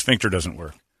room and his sphincter doesn't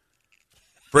work.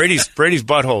 Brady's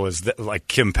butthole is like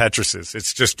Kim Petrus's.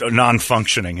 It's just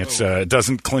non-functioning. It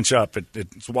doesn't clinch up.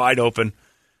 It's wide open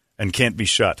and can't be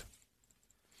shut.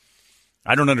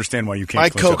 I don't understand why you can't. My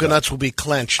clinch up coconuts will be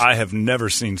clenched. I have never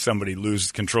seen somebody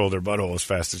lose control of their butthole as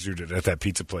fast as you did at that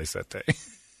pizza place that day.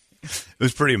 It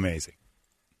was pretty amazing.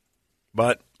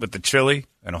 But with the chili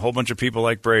and a whole bunch of people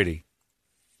like Brady,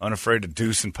 unafraid to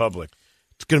deuce in public.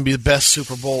 It's going to be the best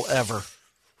Super Bowl ever.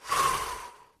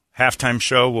 Halftime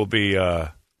show will be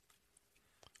a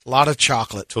lot of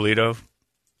chocolate. Toledo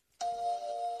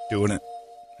doing it.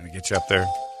 Gonna get you up there.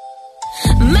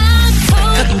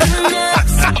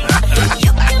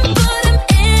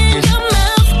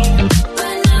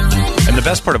 And the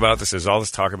best part about this is all this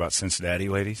talk about Cincinnati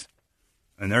ladies,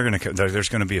 and there's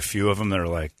gonna be a few of them that are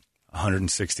like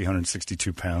 160,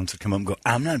 162 pounds that come up and go,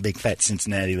 I'm not a big fat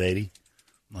Cincinnati lady.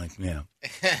 I'm like, yeah.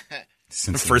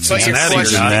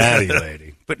 Cincinnati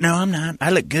lady. But no, I'm not. I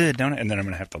look good, don't I? And then I'm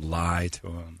going to have to lie to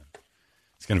them.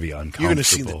 It's going to be uncomfortable. You're going to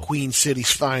see the Queen City's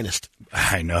finest.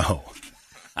 I know.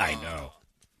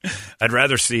 I'd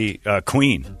rather see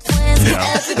Queen.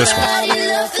 This one.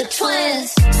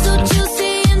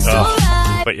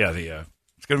 But yeah,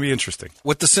 it's going to be interesting.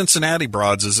 With the Cincinnati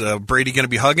broads, is Brady going to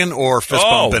be hugging or fist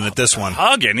bumping at this one?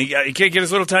 Hugging. He can't get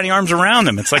his little tiny arms around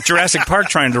them. It's like Jurassic Park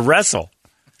trying to wrestle.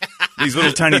 These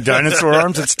little tiny dinosaur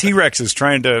arms, it's T-Rexes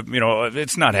trying to,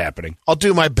 it's not happening. I'll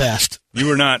do my best.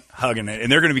 You are not hugging it.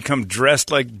 And they're going to become dressed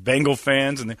like Bengal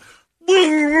fans. And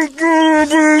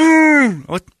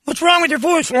what's wrong with your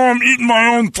voice? Oh, I'm eating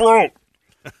my own throat.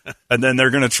 And then they're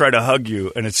going to try to hug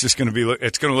you. And it's just going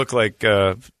to look like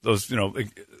those, inflatable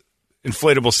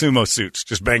sumo suits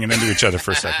just banging into each other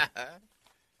for a second.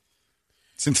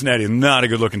 Cincinnati is not a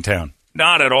good-looking town.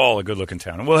 Not at all a good-looking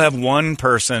town. And we'll have one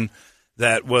person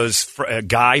that was a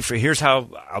guy. Here's how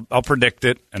I'll predict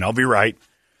it, and I'll be right.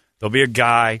 There'll be a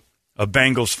guy, a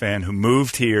Bengals fan, who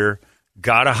moved here,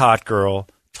 got a hot girl,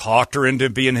 talked her into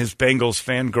being his Bengals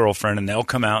fan girlfriend, and they'll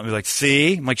come out and be like,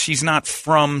 see? I'm like, she's not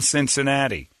from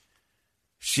Cincinnati.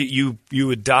 You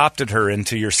adopted her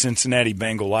into your Cincinnati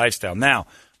Bengal lifestyle. Now,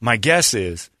 my guess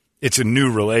is it's a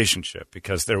new relationship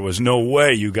because there was no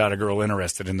way you got a girl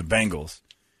interested in the Bengals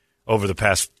over the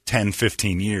past 10,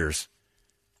 15 years.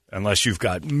 Unless you've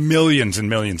got millions and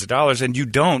millions of dollars, and you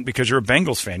don't because you're a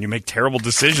Bengals fan. You make terrible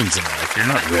decisions in life. You're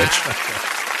not rich.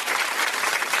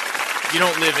 You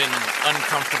don't live in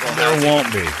uncomfortable There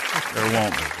won't be.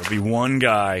 There'll be one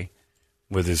guy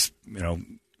with his,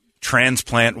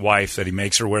 transplant wife that he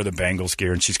makes her wear the Bengals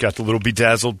gear, and she's got the little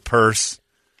bedazzled purse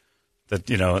that,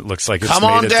 it looks like it's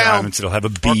made of diamonds. It'll have a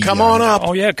B. Come on up.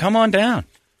 Oh, yeah, come on down.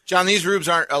 John, these rubes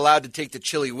aren't allowed to take the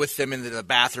chili with them into the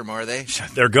bathroom, are they?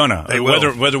 They're gonna. They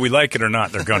will. Whether we like it or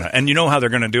not, they're gonna. And you know how they're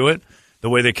gonna do it? The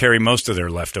way they carry most of their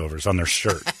leftovers on their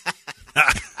shirt.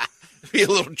 Be a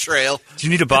little trail. Do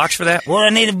you need a box for that? What I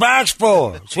need a box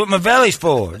for? It's what my belly's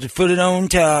for. Just put it on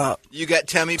top. You got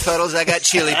tummy puddles, I got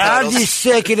chili I'll puddles. just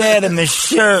suck it out of my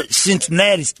shirt,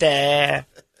 Cincinnati style.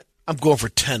 I'm going for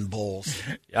 10 bowls.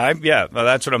 Well,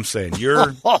 that's what I'm saying.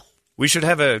 We should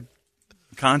have a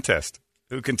contest.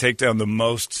 Who can take down the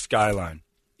most skyline?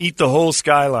 Eat the whole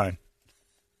skyline.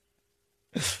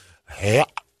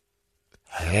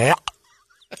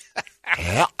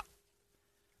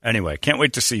 Anyway, can't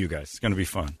wait to see you guys. It's going to be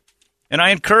fun. And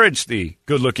I encourage the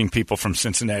good-looking people from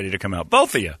Cincinnati to come out.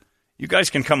 Both of you. You guys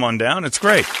can come on down. It's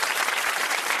great.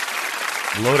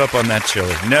 Load up on that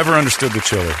chili. Never understood the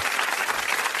chili.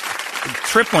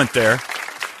 Tripp went there,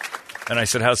 and I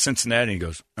said, how's Cincinnati? He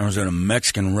goes, I was at a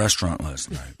Mexican restaurant last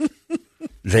night.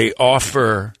 They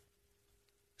offer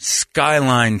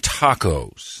Skyline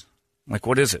tacos. I'm like,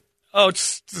 what is it? Oh,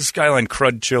 it's the Skyline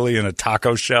crud chili in a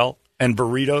taco shell and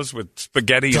burritos with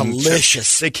spaghetti.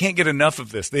 Delicious. They can't get enough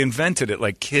of this. They invented it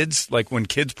like kids, like when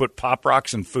kids put Pop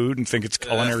Rocks in food and think it's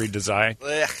culinary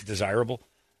desirable.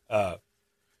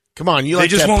 Come on, you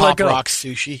like that Pop Rocks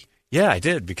sushi? Yeah, I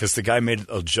did, because the guy made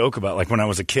a joke about, like, when I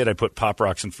was a kid, I put Pop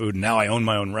Rocks in food, and now I own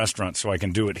my own restaurant, so I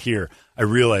can do it here. I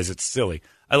realize it's silly.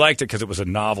 I liked it because it was a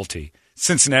novelty.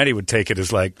 Cincinnati would take it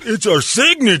as like, it's our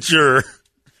signature.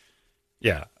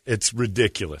 Yeah, it's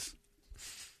ridiculous.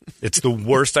 It's the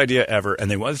worst idea ever, and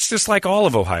it's just like all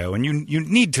of Ohio, and you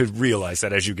need to realize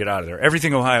that as you get out of there.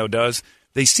 Everything Ohio does,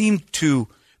 they seem to...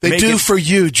 They do for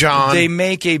you, John. They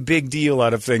make a big deal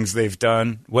out of things they've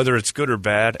done, whether it's good or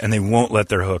bad, and they won't let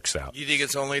their hooks out. You think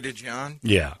it's only to John?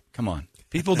 Yeah, come on.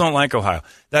 People don't like Ohio.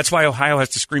 That's why Ohio has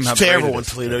to scream how It's to great everyone, it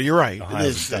is. Toledo. You're right. Ohio It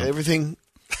is. Everything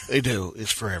they do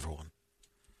is for everyone.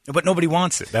 But nobody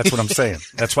wants it. That's what I'm saying.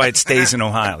 That's why it stays in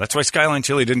Ohio. That's why Skyline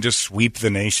Chili didn't just sweep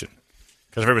the nation.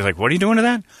 Because everybody's like, what are you doing to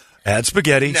that? Add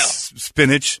spaghetti,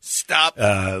 spinach,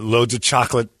 loads of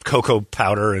chocolate, cocoa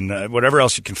powder, and whatever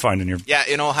else you can find in your... Yeah,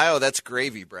 in Ohio, that's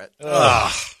gravy, Brett.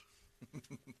 God.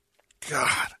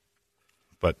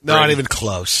 But not even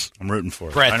close. I'm rooting for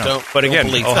it. Brett, I know. don't. But again,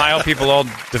 don't Ohio people all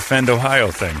defend Ohio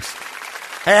things.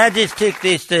 Hey, I just took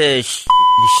this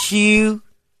shoe.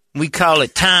 We call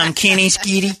it Tom Kenny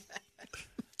Skitty.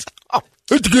 Oh,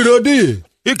 that's a good idea.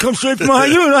 It comes straight from Ohio.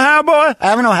 You an Ohio boy?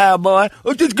 I'm an Ohio boy.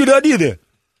 Oh, that's a good idea there.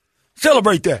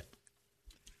 Celebrate that.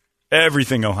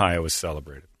 Everything Ohio is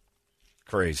celebrated.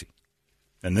 Crazy.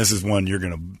 And this is one you're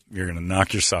gonna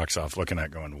knock your socks off looking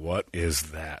at going, what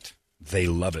is that? They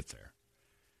love it there.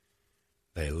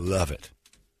 They love it.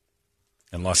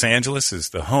 And Los Angeles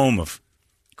is the home of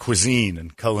cuisine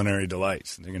and culinary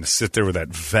delights. And they're going to sit there with that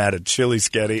vat of chili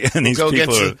sketty, and these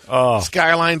people are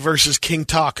Skyline versus King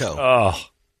Taco. Oh,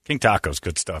 King Taco's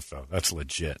good stuff, though. That's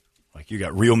legit. Like, you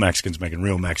got real Mexicans making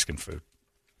real Mexican food.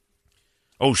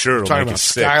 Oh, sure, it'll make you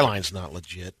sick. Skyline's not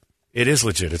legit. It is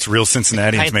legit. It's real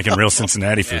Cincinnatians making real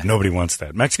Cincinnati food. Yeah. Nobody wants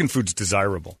that. Mexican food's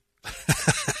desirable.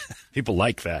 People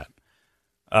like that.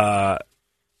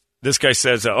 This guy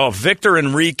says, Victor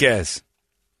Enriquez.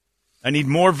 I need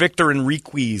more Victor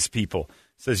Enriquez people.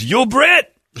 Says, yo,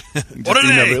 Brett.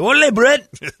 Orale, Brett.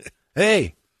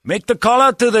 Hey, make the call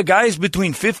out to the guys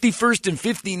between 51st and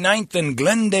 59th and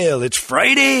Glendale. It's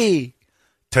Friday.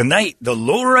 Tonight, the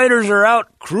lowriders are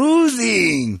out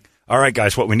cruising. All right,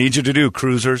 guys, what we need you to do,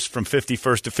 cruisers from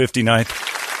 51st to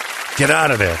 59th, get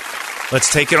out of there.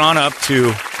 Let's take it on up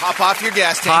to hop off your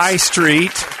gas tanks. High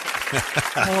Street.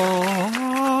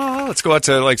 Let's go out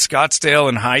to like Scottsdale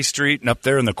and High Street and up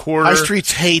there in the quarter. High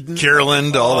Street's Hayden.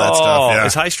 Kierland, all that stuff. Yeah.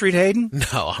 Is High Street Hayden?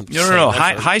 No, I'm No.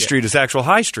 High Street is actual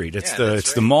High Street. It's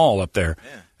the mall up there.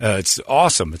 Yeah. It's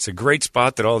awesome. It's a great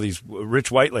spot that all these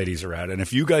rich white ladies are at. And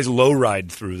if you guys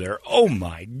lowride through there, oh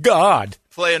my God.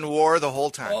 Playing war the whole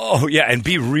time. Oh, yeah, and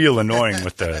be real annoying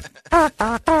with the...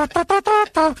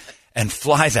 and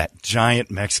fly that giant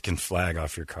Mexican flag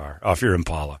off your car, off your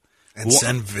Impala. And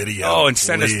send video. Oh, and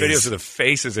send us videos of the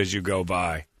faces as you go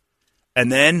by.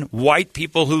 And then white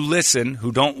people who listen,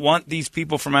 who don't want these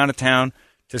people from out of town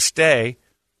to stay,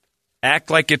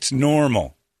 act like it's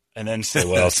normal. And then say,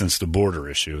 well, since the border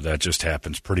issue, that just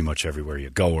happens pretty much everywhere you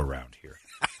go around here.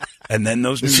 And then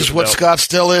those... This is what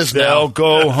Scottsdale is now. They'll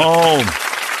go home.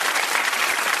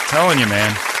 Telling you,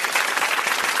 man.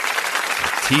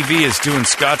 TV is doing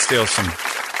Scottsdale some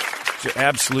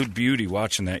absolute beauty.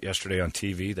 Watching that yesterday on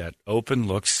TV, that open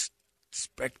looks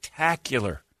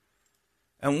spectacular.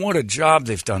 And what a job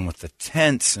they've done with the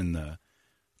tents and the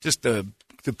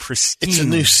pristine... It's a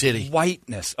new city.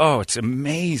 Whiteness. Oh, it's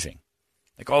amazing.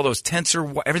 Like all those tents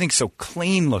are, everything's so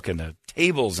clean looking. The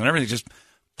tables and everything just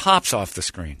pops off the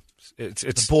screen. It's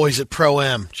the boys at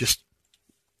Pro-Am just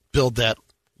build that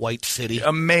white city.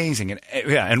 Amazing.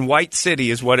 And white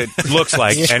city is what it looks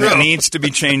like. And it needs to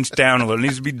be changed down a little. It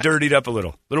needs to be dirtied up a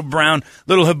little. Little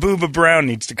Habuba Brown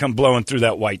needs to come blowing through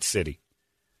that white city.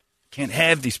 Can't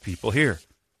have these people here.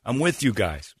 I'm with you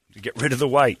guys to get rid of the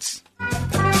whites.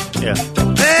 Yeah.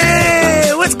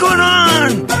 Hey, what's going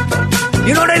on?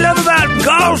 You know what I love about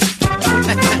golf?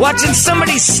 Watching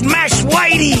somebody smash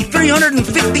Whitey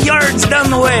 350 yards down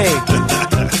the way.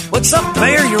 What's up,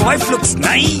 Bear? Your wife looks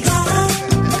nice.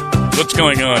 What's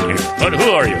going on here?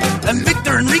 Who are you? I'm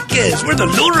Victor Enriquez. We're the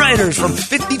lowriders from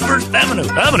 51st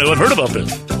Avenue. I've heard about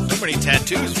this. So many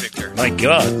tattoos, Victor. My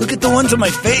God. Look at the ones on my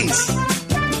face.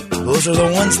 Those are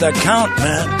the ones that count,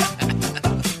 man.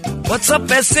 What's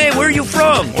up, S.A.? Where are you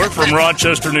from? We're from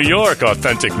Rochester, New York,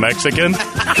 authentic Mexican.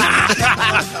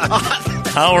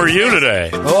 How are you today?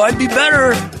 Oh, I'd be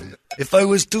better if I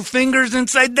was 2 fingers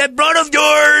inside that broad of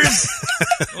yours.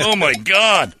 Oh, my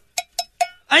God.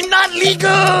 I'm not legal.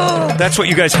 That's what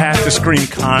you guys have to scream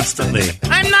constantly.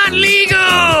 I'm not legal.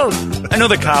 I know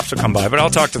the cops will come by, but I'll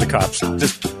talk to the cops.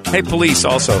 Just, hey, police,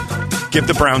 also, give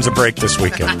the Browns a break this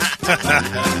weekend.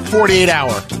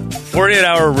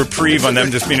 48-hour reprieve on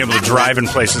them just being able to drive in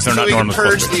places they're not normally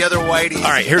purge supposed to. The other whiteys.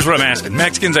 All right, here's what I'm asking.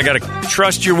 Mexicans, I got to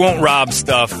trust you won't rob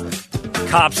stuff.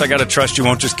 Cops, I got to trust you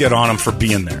won't just get on them for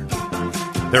being there.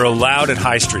 They're allowed at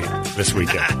High Street this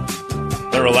weekend.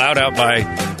 They're allowed out by,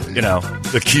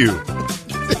 the Q.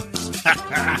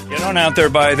 Get on out there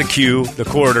by the Q, the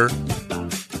quarter,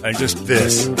 and just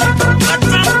this. What's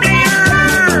up,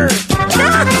 dear?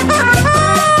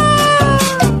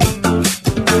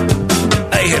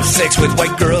 I have sex with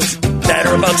white girls that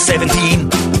are about 17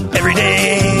 every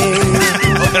day.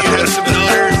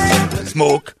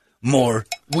 Smoke more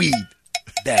weed.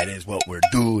 That is what we're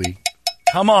doing.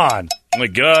 Come on. Oh, my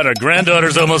God, our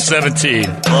granddaughter's almost 17.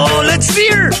 Oh, let's see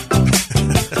her.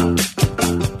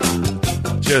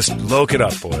 Just loke it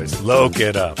up, boys. Loke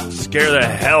it up. Scare the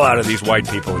hell out of these white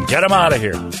people and get them out of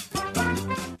here.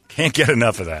 Can't get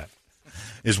enough of that.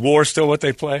 Is war still what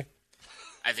they play?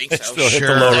 I think so. Still hit the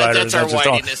lowriders. That's our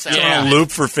whitiness. It's on a loop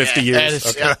for 50 years.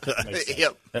 Okay.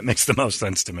 That makes the most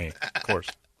sense to me, of course.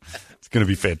 It's going to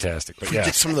be fantastic. But yeah.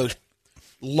 Get some of those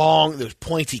those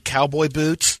pointy cowboy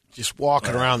boots, just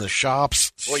walking around the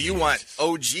shops. Well, you want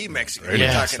OG Mexican.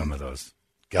 Yeah, talking some of those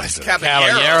guys.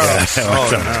 Caballeros. No.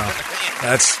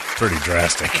 That's pretty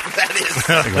drastic. That is.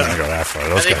 I think we're going to go that far.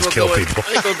 Those guys kill people.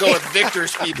 I think we'll go with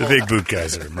Victor's people. The big boot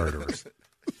guys are murderers.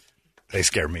 They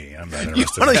scare me. I'm not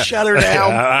interested. You want to shut her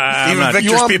down? Even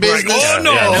Victor's people are like, oh,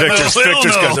 no. Yeah, Victor's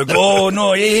guys are like, oh,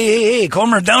 no. Hey, calm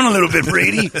her down a little bit,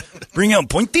 Brady. Bring out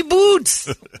pointy boots.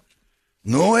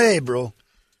 No way, bro.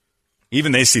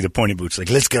 Even they see the pointy boots. Like,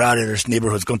 let's get out of here. This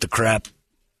neighborhood's going to crap.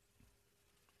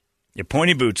 Yeah,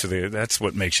 pointy boots, that's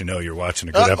what makes you know you're watching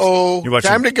a good episode. You're watching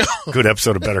time to go. Good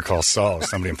episode of Better Call Saul.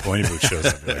 Somebody in pointy boots shows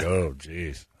up. You're like, oh,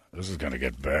 geez, this is going to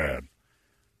get bad.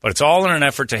 But it's all in an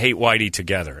effort to hate Whitey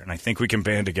together. And I think we can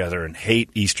band together and hate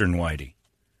Eastern Whitey.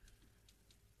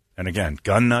 And again,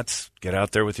 gun nuts, get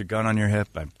out there with your gun on your hip.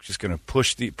 I'm just going to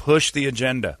push the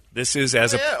agenda. This is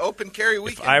open carry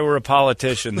weekend. If I were a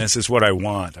politician, this is what I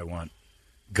want. I want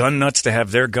gun nuts to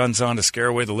have their guns on to scare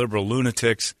away the liberal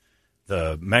lunatics,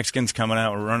 the Mexicans coming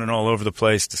out and running all over the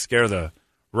place to scare the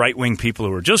right-wing people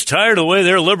who are just tired of the way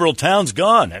their liberal town's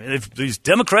gone. I mean, these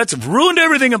Democrats have ruined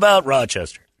everything about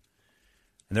Rochester.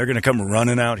 And they're going to come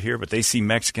running out here, but they see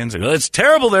Mexicans. Like, it's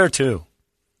terrible there, too.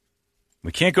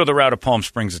 We can't go the route of Palm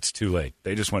Springs. It's too late.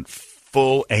 They just went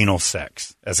full anal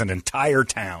sex as an entire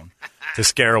town to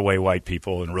scare away white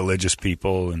people and religious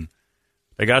people. And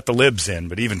they got the libs in,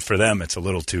 but even for them, it's a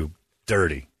little too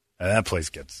dirty. And that place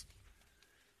gets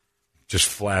just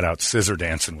flat out scissor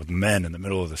dancing with men in the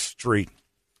middle of the street.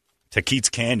 Taquitos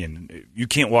Canyon. You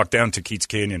can't walk down Taquitos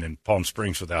Canyon in Palm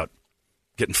Springs without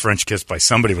getting French kissed by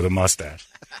somebody with a mustache.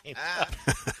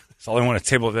 That's all I want, a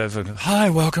table that's like, hi,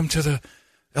 welcome to the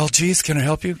LG's. Can I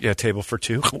help you? Yeah, table for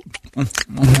two.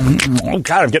 Oh,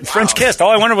 God, I'm getting French kissed. All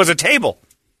I wanted was a table.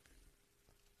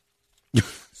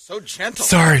 So gentle.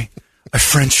 Sorry, I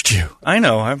Frenched you. I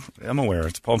know. I'm aware.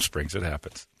 It's Palm Springs. It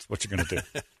happens. It's what you're going to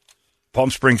do. Palm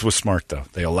Springs was smart, though.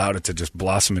 They allowed it to just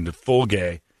blossom into full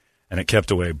gay, and it kept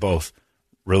away both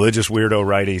religious weirdo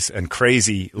righties and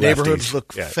crazy lefties. Neighborhoods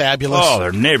look fabulous. Oh,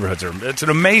 their neighborhoods it's an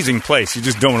amazing place. You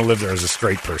just don't want to live there as a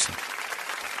straight person.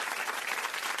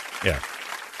 Yeah.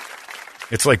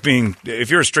 It's like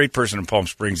if you're a straight person in Palm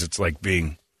Springs, it's like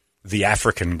being the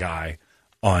African guy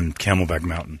on Camelback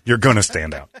Mountain. You're going to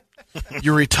stand out.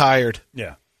 You're retired.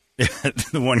 Yeah.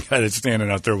 The one guy that's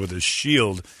standing out there with a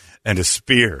shield and a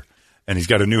spear, and he's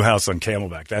got a new house on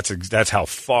Camelback. That's how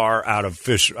far out of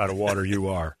water you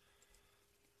are.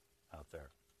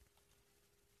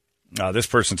 This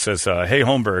person says, hey,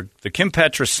 Holmberg, the Kim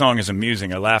Petras song is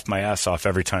amusing. I laugh my ass off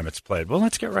every time it's played. Well,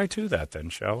 let's get right to that then,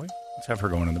 shall we? Let's have her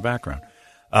going in the background.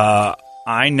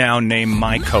 I now name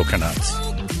my coconuts.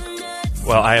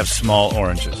 Well, I have small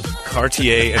oranges,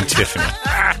 Cartier and Tiffany.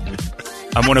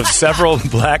 I'm one of several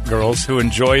black girls who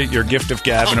enjoy your gift of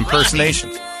gab and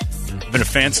impersonations. I've been a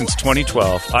fan since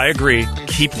 2012. I agree.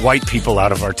 Keep white people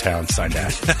out of our town, signed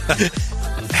Ash.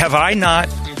 Have I not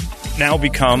now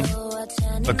become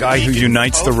a guy who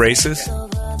unites the races?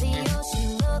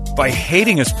 By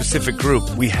hating a specific group,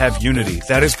 we have unity.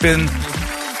 That has been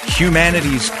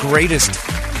humanity's greatest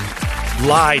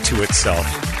lie to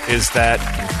itself, is that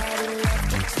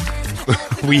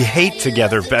we hate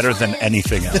together better than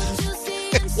anything else.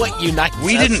 What unites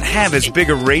We us? didn't have as big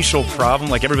a racial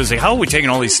problem. Like everybody's like, how are we taking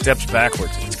all these steps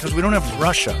backwards? It's because we don't have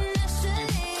Russia.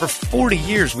 For 40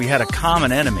 years, we had a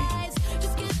common enemy.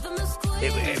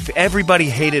 If everybody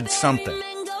hated something.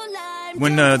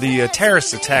 When the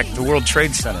terrorists attacked the World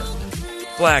Trade Center,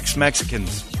 blacks,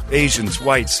 Mexicans, Asians,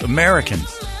 whites, Americans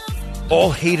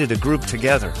all hated a group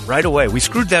together right away. We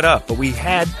screwed that up, but we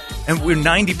had, and we're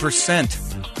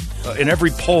 90% in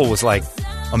every poll was like,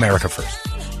 America first.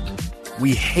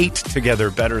 We hate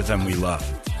together better than we love.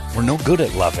 We're no good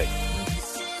at loving.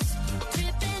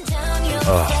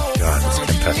 Oh, God, it's Kim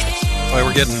Petras. Well,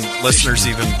 we're getting listeners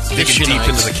even digging deep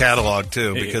into the catalog,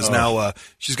 too, because now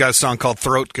she's got a song called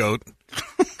Throat Goat.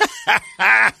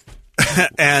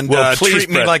 And Treat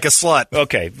Me Like a Slut.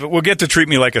 Okay, but we'll get to Treat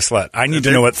Me Like a Slut. I need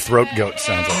to know what Throat Goat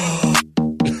sounds like.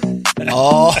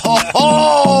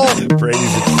 Oh,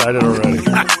 Brady's excited already.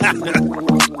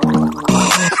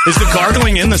 Is the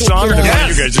gargling in the song, or did you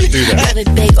guys just do that? Have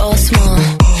it big or small,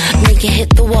 make it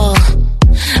hit the wall.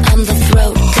 I'm the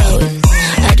throat goat.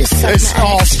 I just suck it's my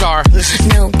all-star. This is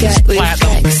no gut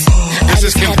reflex. This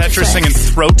is Kim Petras singing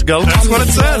Throat Goat? That's what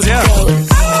it says, yeah.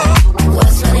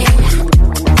 What's my name?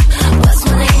 What's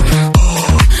my name?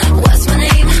 What's my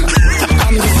name?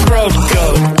 I'm the Throat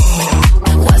Goat.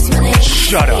 What's my name?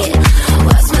 Shut up.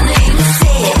 What's my name?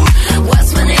 Say it.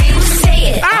 What's my name? Say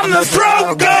it. I'm the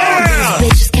Throat Goat!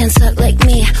 Bitches can't suck like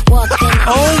me. Walking.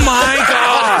 Oh, my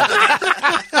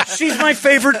God. She's my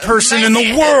favorite person in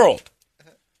the world.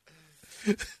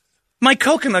 My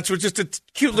coconuts were just a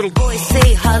cute little... Boys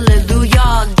say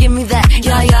hallelujah. Give me that.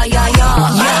 Yeah, yeah, yeah,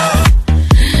 yeah.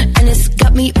 And it's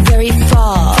got me very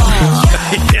far.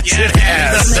 Yes, it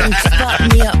has. Bought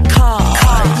me a car.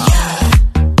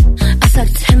 I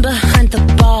sucked him behind the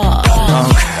bar.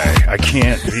 Okay, I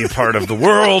can't be a part of the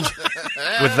world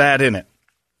with that in it.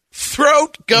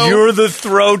 Throat Goat. You're the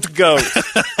Throat Goat.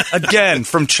 Again,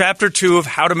 from Chapter 2 of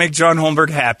How to Make John Holmberg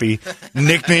Happy,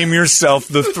 nickname yourself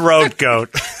the Throat Goat.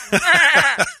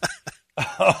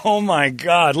 Oh, my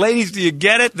God. Ladies, do you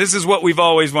get it? This is what we've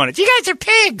always wanted. You guys are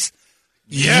pigs.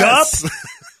 Yes. Yup.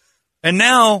 And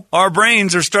now our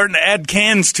brains are starting to add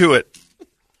cans to it.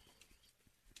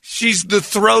 She's the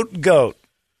Throat Goat.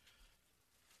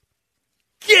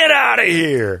 Get out of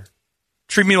here.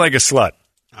 Treat me like a slut.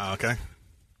 Oh, okay.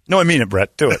 No, I mean it,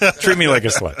 Brett. Do it. Treat me like a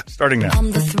slut. Starting now.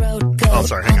 I'm the throat goat. Oh,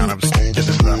 sorry. Hang on. I was getting into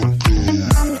that one.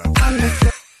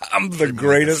 I'm the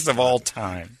greatest of all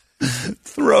time.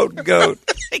 Throat Goat.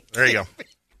 There you go.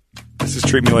 This is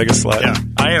Treat Me Like a Slut. Yeah.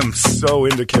 I am so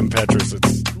into Kim Petras.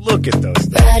 Look at those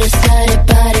things. Body, side,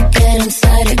 body, get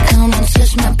inside it. Come on,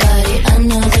 touch my body. I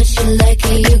know that you like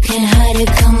it. You can't hide it.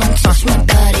 Come on, touch my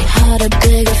body. Harder,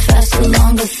 bigger, faster,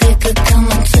 longer, thicker. Come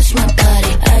on, touch my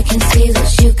body. I can see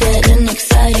that you getting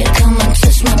excited. Come on,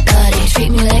 touch my body. Treat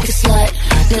me like a slut.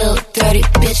 Little dirty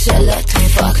bitch, I love to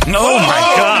fuck. Oh, my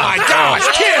God. my gosh,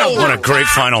 Kim. What a great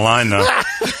final line, though.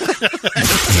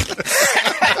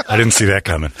 I didn't see that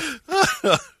coming.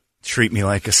 Treat me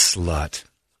like a slut.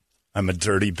 I'm a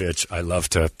dirty bitch. I love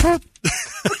to...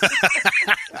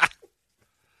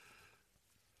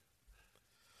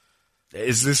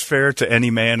 Is this fair to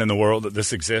any man in the world that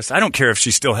this exists? I don't care if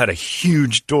she still had a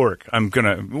huge dork. I'm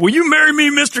gonna... Will you marry me,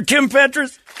 Mr. Kim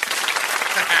Petras?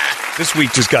 This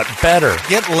week just got better.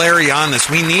 Get Larry on this.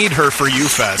 We need her for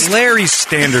U-Fest. Larry's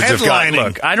standards have got... Headlining.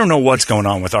 Look, I don't know what's going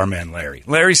on with our man Larry.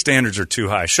 Larry's standards are too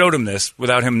high. Showed him this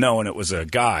without him knowing it was a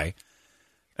guy.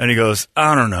 And he goes,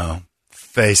 I don't know.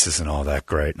 Face isn't all that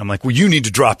great. And I'm like, well, you need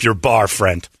to drop your bar,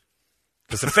 friend.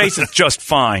 Because the face is just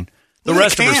fine. The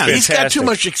rest of her's fantastic. He's got too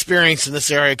much experience in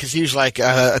this area because he's like,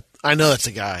 I know that's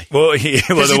a guy. Well, he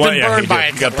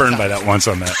got burned by that once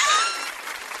on that.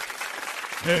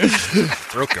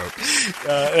 Throat goat.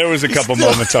 There was a couple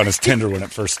moments on his Tinder when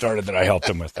it first started that I helped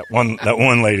him with. That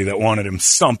one lady that wanted him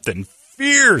something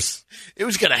fierce. It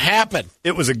was going to happen.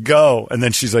 It was a go. And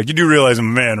then she's like, you do realize I'm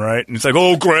a man, right? And it's like,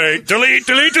 oh, great.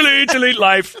 Delete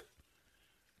life.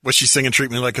 Was she singing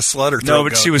Treat Me Like a Slut or Throat No,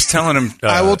 but Goat? she was telling him...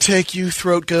 I will take you,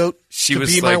 Throat Goat, she to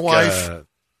was be like, my wife.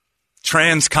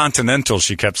 Transcontinental.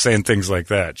 She kept saying things like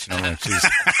that. You know, like she's...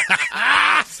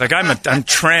 It's like, I'm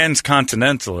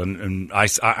transcontinental, and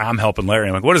I'm helping Larry.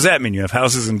 I'm like, what does that mean? You have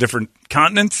houses in different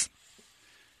continents?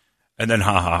 And then,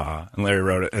 ha. And Larry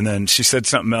wrote it. And then she said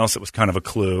something else that was kind of a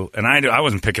clue. And I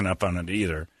wasn't picking up on it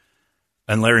either.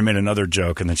 And Larry made another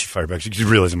joke, and then she fired back. You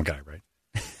realize I'm a guy, right?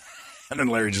 And then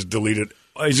Larry just deleted.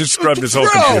 He just scrubbed his whole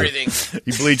computer. Everything.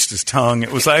 He bleached his tongue.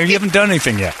 It was like, you haven't done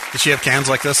anything yet. Did she have cans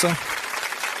like this, though?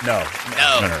 No.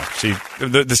 She,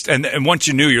 and once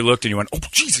you knew, you looked and you went, oh,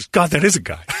 Jesus, God, that is a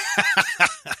guy.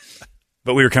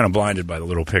 But we were kind of blinded by the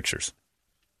little pictures.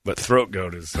 But Throat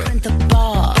Goat is... I'm a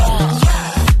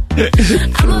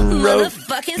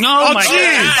motherfucking... Oh, my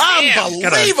God.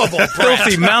 Unbelievable, Brett.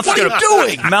 Filthy mouth. What are you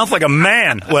doing? Mouth like a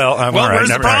man. Well, all right, where's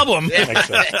the problem?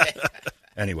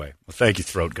 Anyway, well, thank you,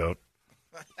 Throat Goat.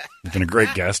 You've been a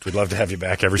great guest. We'd love to have you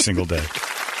back every single day.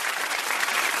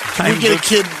 Can we get a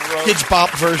Kids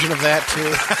Bop version of that,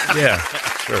 too? Yeah,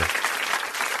 sure.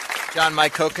 John, my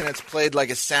coconuts played like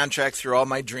a soundtrack through all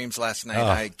my dreams last night.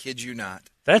 I kid you not.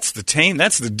 That's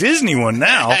the Disney one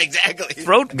now. Exactly.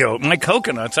 Throat Goat, my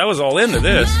coconuts. I was all into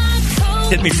this.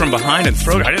 Hit me from behind and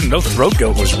Throat. I didn't know Throat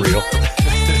Goat was real.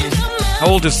 How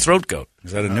old is Throat Goat?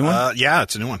 Is that a new one? Yeah,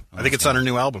 it's a new one. I think it's on her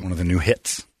new album. One of the new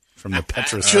hits from the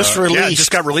Petras. Just released. Yeah, it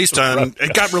just got released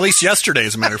it got released yesterday,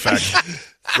 as a matter of fact.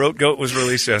 Throat Goat was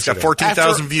released yesterday. It's got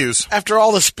 14,000 views. After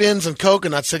all the spins and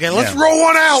coconuts again, let's roll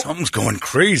one out. Something's going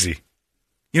crazy.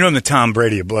 You know I'm the Tom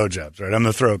Brady of blowjobs, right? I'm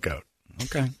the throat goat.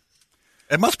 Okay.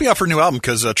 It must be off her new album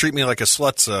because Treat Me Like a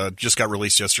Slut's just got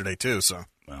released yesterday, too. So,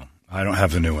 well, I don't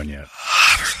have the new one yet.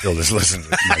 Still just listen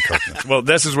to my coconuts. Well,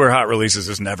 this is where Hot Releases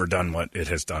has never done what it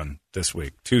has done this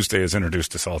week. Tuesday has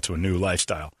introduced us all to a new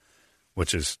lifestyle,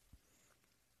 which is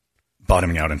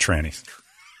bottoming out in trannies.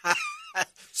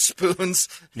 Spoons.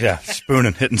 Yeah,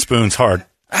 spooning, hitting spoons hard.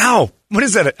 Ow! What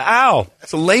is that? Ow!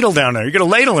 It's a ladle down there. You got a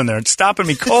ladle in there. It's stopping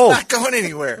me cold. It's not going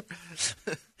anywhere.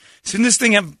 Shouldn't this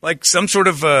thing have like some sort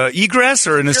of egress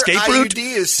or an escape route? Your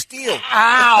IUD is steel.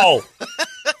 Ow!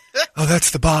 Oh,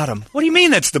 that's the bottom. What do you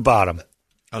mean that's the bottom?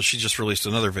 Oh, she just released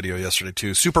another video yesterday,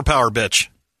 too. Superpower bitch.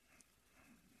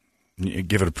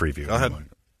 Give it a preview. Go ahead.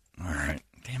 All right.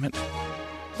 Damn it.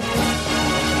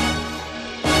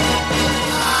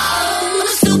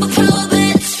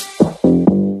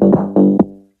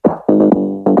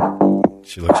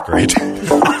 She looks great. This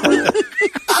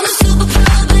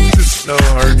is so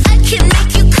hard.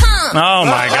 Oh,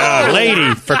 my God.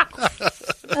 Lady, for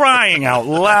crying out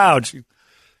loud. She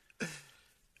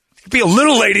could be a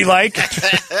little ladylike.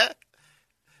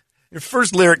 Your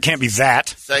first lyric can't be that.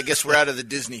 So I guess we're out of the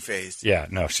Disney phase. Yeah,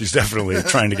 no, she's definitely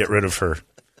trying to get rid of her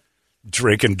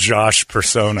Drake and Josh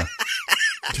persona.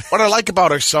 What I like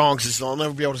about her songs is they'll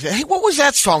never be able to say, hey, what was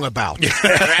that song about?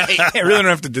 Right? I really don't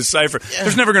have to decipher. Yeah.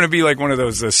 There's never going to be like one of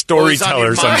those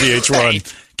storytellers on VH1.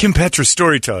 Right. Kim Petras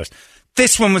storytellers.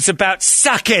 This one was about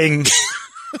sucking.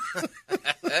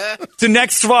 The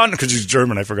next one, because she's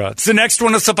German, I forgot. The next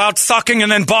one is about sucking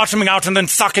and then bottoming out and then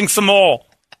sucking some more.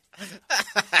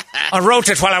 I wrote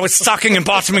it while I was sucking and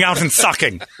bottoming out and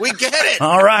sucking. We get it.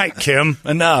 All right, Kim,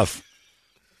 enough.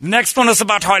 Next one is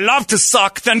about how I love to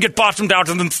suck, then get bottomed out,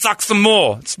 and then suck some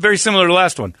more. It's very similar to the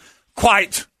last one.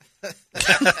 Quite.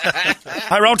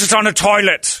 I wrote it on a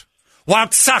toilet while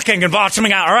sucking and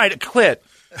bottoming out. All right, quit.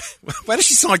 Why does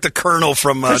she sound like the Colonel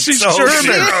from... she's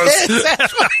German.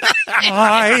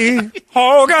 Hi,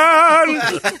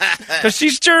 Hogan. Because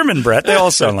she's German, Brett. They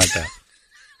all sound like that.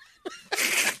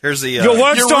 Here's the... Your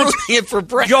words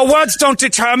Your words don't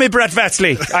deter me, Brett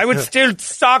Wesley. I would still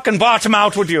suck and bottom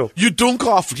out with you. You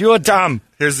dunk-off. You're dumb.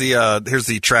 Here's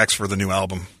the tracks for the new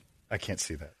album. I can't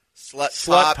see that.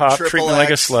 Slut Pop, Triple Treat Me X. Like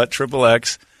a Slut, Triple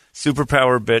X,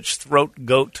 Superpower Bitch, Throat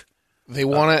Goat. They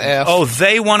want to F. Oh,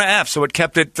 they want to F. So it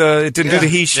kept it, it didn't do the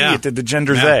he, she, it did the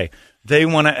gender they. They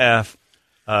want to F.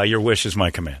 Your wish is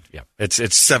my command. Yeah, it's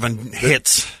 7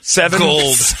 hits, 7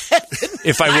 gold.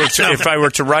 If I were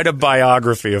to write a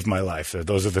biography of my life,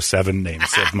 those are the 7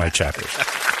 names of my chapters.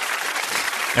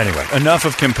 Anyway, enough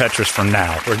of Kim Petras for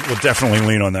now. We'll definitely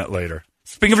lean on that later.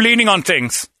 Speaking of leaning on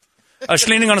things, I was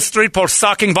leaning on a street pole,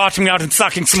 sucking, bottoming out, and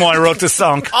sucking some more. I wrote this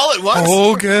song. All at once.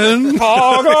 Hogan.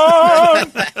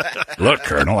 Look,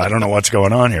 Colonel, I don't know what's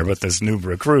going on here, but this new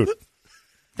recruit.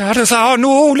 That is our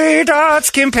new leader.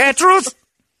 It's Kim Petras.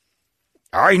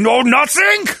 I know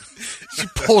nothing. She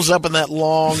pulls up in that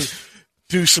long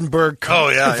Duesenberg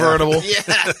convertible.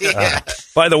 Yeah.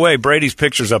 By the way, Brady's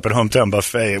picture's up at Hometown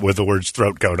Buffet with the words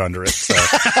throat coat under it. So.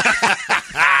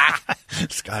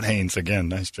 Scott Haynes, again,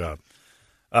 nice job.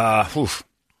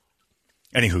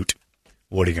 Any hoot.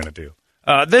 What are you going to do?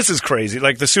 This is crazy.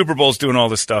 Like, the Super Bowl's doing all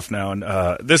this stuff now, and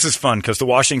this is fun because the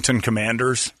Washington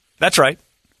Commanders, that's right,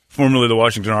 formerly the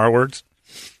Washington R-Words,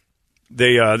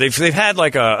 they've had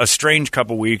like a strange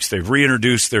couple weeks. They've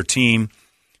reintroduced their team.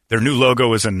 Their new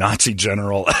logo is a Nazi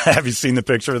general. Have you seen the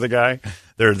picture of the guy?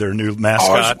 Their new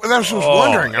mascot. I was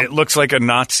wondering. It looks like a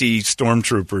Nazi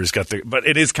stormtrooper. But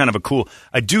it is kind of a cool.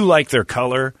 I do like their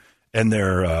color and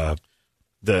their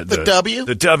the W.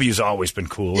 The W's always been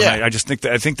cool. Yeah. And I just think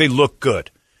I think they look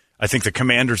good. I think the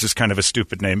Commanders is kind of a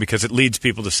stupid name because it leads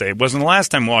people to say it wasn't the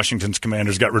last time Washington's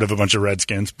Commanders got rid of a bunch of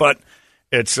Redskins, but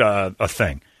it's a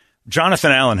thing.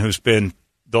 Jonathan Allen, who's been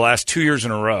the last 2 years in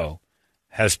a row,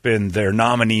 has been their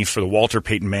nominee for the Walter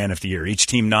Payton Man of the Year. Each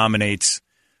team nominates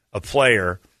a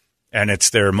player, and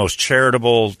it's their most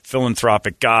charitable,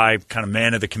 philanthropic guy, kind of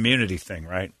man of the community thing,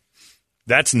 right?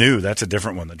 That's new. That's a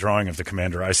different one. The drawing of the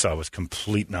commander I saw was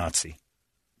complete Nazi.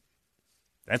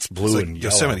 That's blue and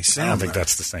yellow. Yosemite Sam, I don't think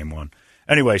that's the same one.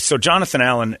 Anyway, so Jonathan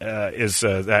Allen is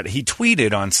that he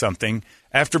tweeted on something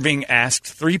after being asked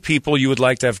 3 people you would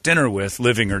like to have dinner with,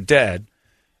 living or dead.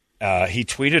 He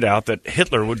tweeted out that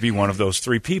Hitler would be one of those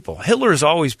 3 people. Hitler has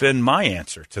always been my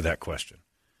answer to that question.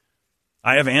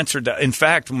 I have answered that. In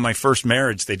fact, in my first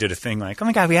marriage, they did a thing like, oh,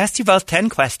 my God, we asked you both 10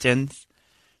 questions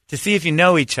to see if you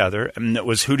know each other. And it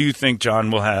was, who do you think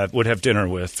John would have dinner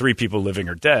with, 3 people living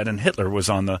or dead? And Hitler was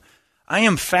on the – I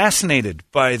am fascinated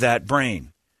by that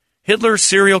brain. Hitler,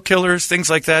 serial killers, things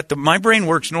like that. My brain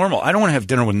works normal. I don't want to have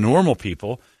dinner with normal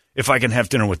people if I can have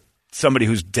dinner with somebody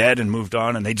who's dead and moved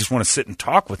on and they just want to sit and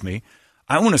talk with me.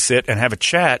 I want to sit and have a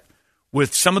chat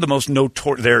with some of the most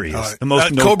notorious. There he is. The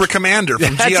most Cobra Commander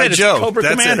from G.I. Joe. Cobra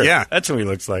Commander. It, yeah. That's what he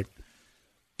looks like.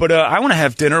 But I want to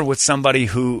have dinner with somebody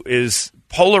who is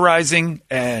polarizing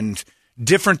and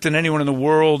different than anyone in the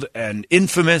world and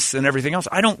infamous and everything else.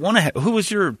 I don't want to have. Who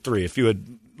was your 3? If you had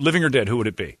living or dead, who would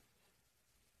it be?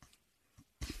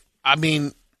 I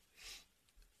mean,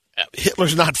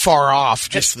 Hitler's not far off,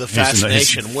 just the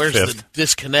fascination. Where's the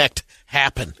disconnect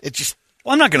happen? It just.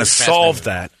 Well, I'm not going to solve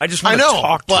that. I just want to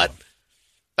talk to him.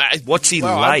 What's he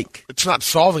like? It's not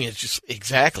solving it. It's just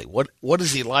exactly what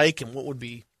is he like and what would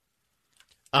be.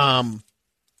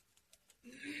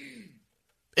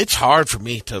 It's hard for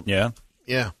me to.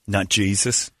 Yeah. Not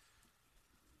Jesus.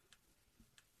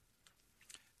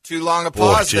 Too long a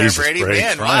pause there, Brady.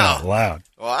 Man, wow. Loud.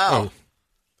 Wow.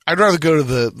 I'd rather go to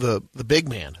the big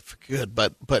man if I could,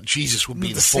 but Jesus would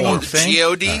be the same form. thing.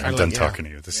 G.O.D. I'm done talking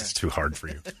to you. This is too hard for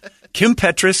you. Kim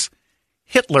Petras,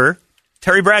 Hitler,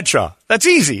 Terry Bradshaw. That's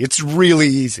easy. It's really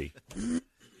easy.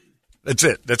 That's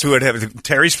it. That's who I'd have.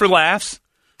 Terry's for laughs.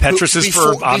 Petras is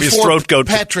for obvious throat goat.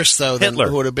 Petras, though, Hitler.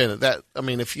 Who would have been that? I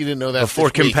mean, if you didn't know that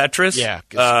before Kim Petras,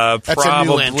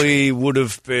 probably would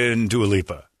have been Dua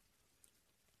Lipa.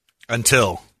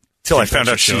 Until I found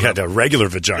out she had a regular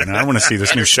vagina. I want to see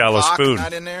this new shallow spoon.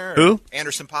 Not in there? Who?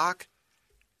 Anderson .Paak?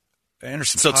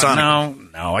 Anderson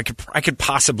 .Paak. No. I could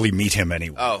possibly meet him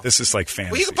anyway. Oh. This is like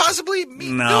fantasy. Well, you could possibly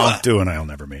meet Dua and I'll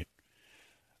never meet.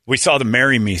 We saw the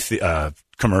Marry Me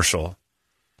commercial.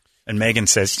 And Megan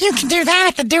says, "You can do that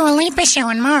at the Dua Lipa show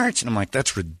in March." And I'm like,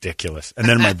 that's ridiculous. And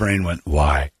then my brain went,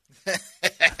 why?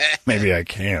 Maybe I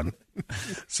can.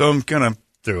 So I'm going to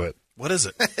do it. What is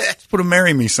it? Let's put a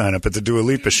Marry Me sign up at the Dua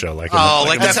Lipa show. Like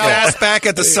that pass back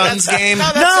at the Suns game?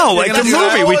 No, like the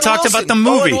movie. We talked about the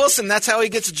movie. Owen Wilson, that's how he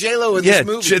gets J-Lo in this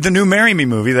movie. The new Marry Me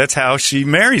movie, that's how she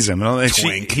marries him.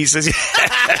 He says,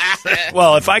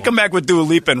 well, if I come back with Dua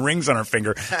Lipa and rings on her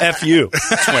finger, F you,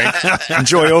 twink.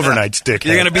 Enjoy overnights, dick.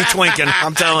 You're going to be twinking,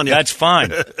 I'm telling you. That's fine.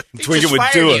 Twinking with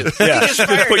Dua. Yeah,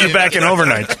 just put you back in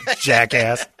overnights,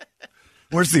 jackass.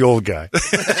 Where's the old guy?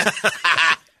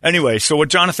 Anyway, so what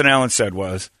Jonathan Allen said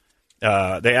was,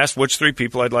 they asked which 3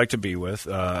 people I'd like to be with,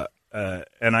 and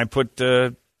I put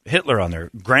Hitler on there.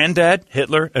 Granddad,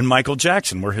 Hitler, and Michael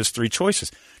Jackson were his 3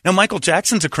 choices. Now, Michael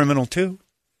Jackson's a criminal, too.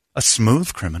 A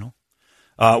smooth criminal.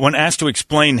 When asked to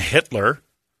explain Hitler,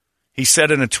 he said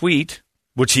in a tweet,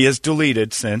 which he has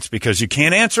deleted since because you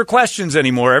can't answer questions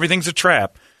anymore. Everything's a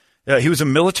trap. He was a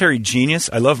military genius.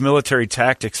 I love military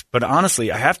tactics, but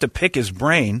honestly, I have to pick his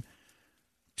brain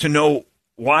to know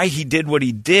why he did what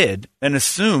he did and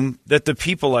assume that the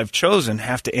people I've chosen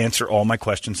have to answer all my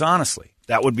questions honestly.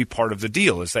 That would be part of the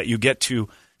deal, is that you get to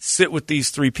sit with these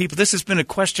 3 people. This has been a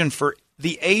question for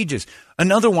the ages.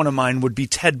 Another one of mine would be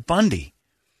Ted Bundy.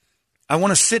 I want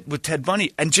to sit with Ted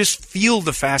Bundy and just feel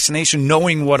the fascination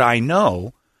knowing what I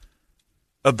know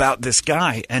about this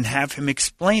guy and have him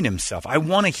explain himself. I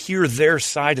want to hear their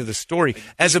side of the story,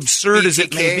 as absurd as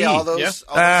it may be. All those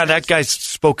that guy's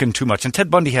spoken too much, and Ted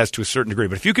Bundy has to a certain degree.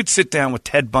 But if you could sit down with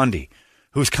Ted Bundy,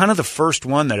 who's kind of the first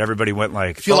one that everybody went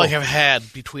like, I feel like I've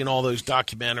had between all those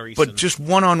documentaries. But just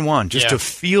one-on-one, just to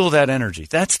feel that energy.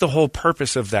 That's the whole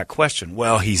purpose of that question.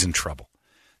 Well, he's in trouble.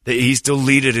 He's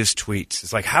deleted his tweets.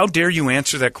 It's like, how dare you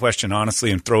answer that question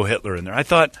honestly and throw Hitler in there? I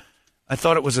thought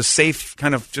it was a safe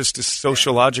kind of just a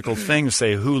sociological thing to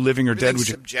say who, living or dead, would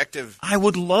you? Subjective. I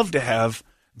would love to have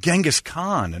Genghis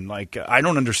Khan, and I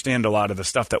don't understand a lot of the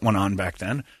stuff that went on back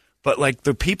then, but like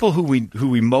the people who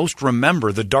we most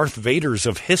remember, the Darth Vaders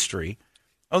of history,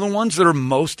 are the ones that are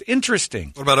most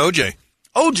interesting. What about OJ?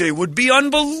 OJ would be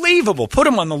unbelievable. Put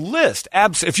him on the list.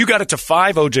 If you got it to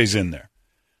 5, OJ's in there.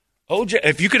 OJ,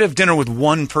 if you could have dinner with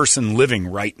one person living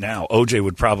right now, OJ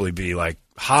would probably be like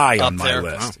high on my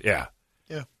list. Oh. Yeah.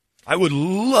 I would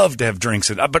love to have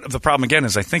drinks. But the problem, again,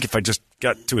 is I think if I just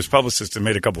got to his publicist and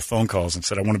made a couple phone calls and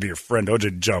said, I want to be your friend, OJ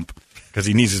would jump because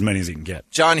he needs as many as he can get.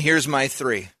 John, here's my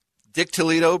 3. Dick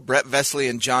Toledo, Brett Vesley,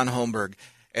 and John Holmberg.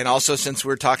 And also, since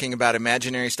we're talking about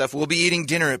imaginary stuff, we'll be eating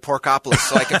dinner at Porkopolis,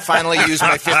 so I can finally use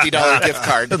my $50 gift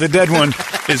card. The dead one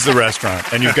is the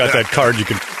restaurant, and you've got that card you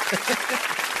can...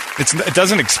 It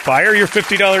doesn't expire, your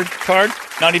 $50 card?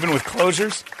 Not even with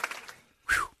closures?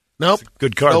 Nope.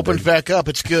 Good card. Opens back up.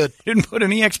 It's good. Didn't put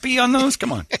an EXP on those?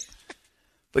 Come on.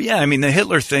 But yeah, I mean, the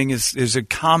Hitler thing is a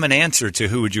common answer to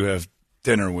who would you have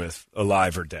dinner with,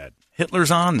 alive or dead.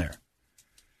 Hitler's on there.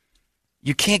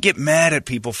 You can't get mad at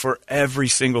people for every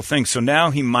single thing. So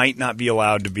now he might not be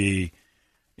allowed to be,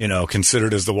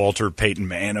 considered as the Walter Payton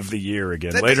Man of the Year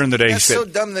again. Later in the day, he said, so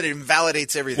dumb that it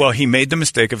invalidates everything. Well, he made the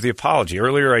mistake of the apology.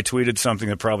 Earlier, I tweeted something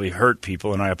that probably hurt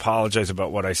people, and I apologize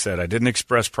about what I said. I didn't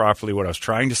express properly what I was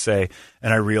trying to say,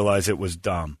 and I realized it was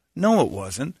dumb. No, it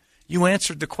wasn't. You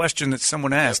answered the question that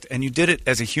someone asked, and you did it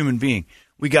as a human being.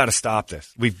 We got to stop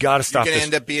this. We've got to stop this. You're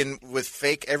going to end up being with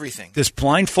fake everything. This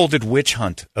blindfolded witch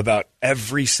hunt about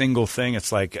every single thing.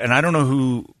 It's like, and I don't know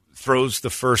who throws the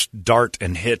first dart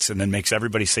and hits and then makes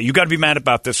everybody say, you got to be mad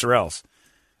about this or else.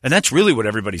 And that's really what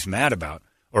everybody's mad about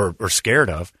or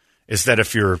scared of, is that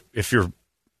if you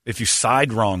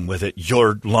side wrong with it,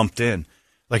 you're lumped in.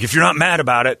 Like if you're not mad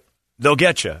about it, they'll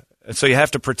get you. And so you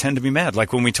have to pretend to be mad.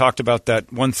 Like when we talked about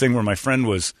that one thing where my friend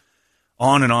was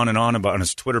on and on and on about on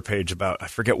his Twitter page about, I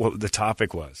forget what the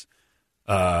topic was.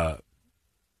 Was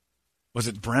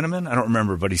it Brenneman? I don't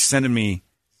remember, but he's sending me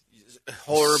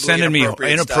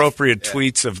inappropriate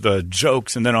tweets of the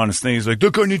jokes, and then on his thing he's like,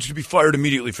 that guy needs to be fired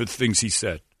immediately for the things he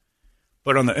said.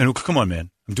 But come on,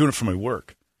 man, I'm doing it for my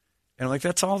work. And like,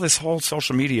 that's all this whole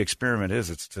social media experiment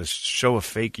is. It's to show a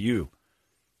fake you.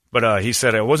 But he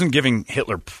said, I wasn't giving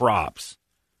Hitler props.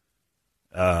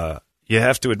 You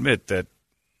have to admit that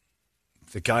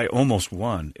the guy almost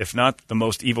won, if not the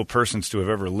most evil persons to have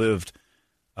ever lived.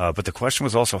 But the question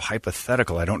was also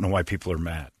hypothetical. I don't know why people are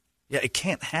mad. Yeah, it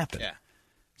can't happen. Yeah.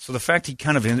 So the fact he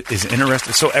kind of is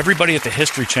interested. So everybody at the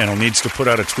History Channel needs to put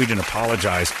out a tweet and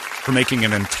apologize for making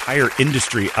an entire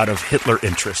industry out of Hitler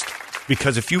interest.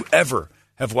 Because if you ever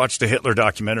have watched a Hitler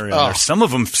documentary on there, some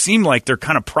of them seem like they're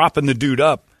kind of propping the dude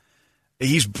up.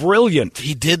 He's brilliant.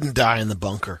 He didn't die in the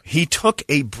bunker. He took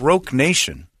a broke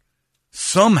nation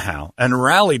somehow and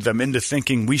rallied them into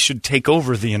thinking we should take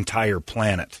over the entire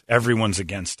planet. Everyone's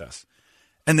against us.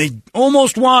 And they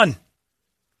almost won.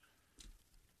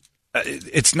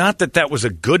 It's not that was a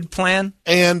good plan.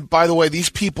 And by the way, these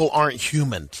people aren't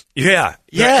humans. Yeah.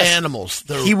 They're animals.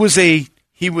 He was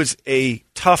a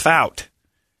tough out.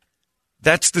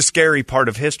 That's the scary part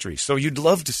of history. So you'd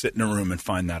love to sit in a room and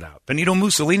find that out. Benito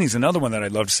Mussolini's another one that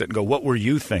I'd love to sit and go, what were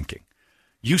you thinking?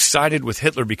 You sided with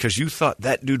Hitler because you thought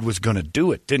that dude was going to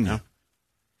do it, didn't you?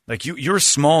 Like you're a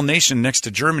small nation next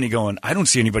to Germany going, I don't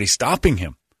see anybody stopping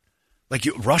him. Like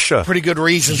Russia. Pretty good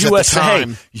reasons USA, at the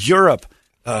time. Europe,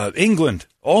 England,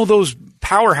 all those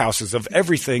powerhouses of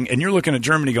everything. And you're looking at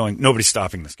Germany going, nobody's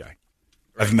stopping this guy.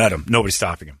 Right. I've met him. Nobody's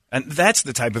stopping him. And that's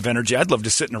the type of energy I'd love to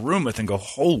sit in a room with and go,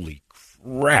 holy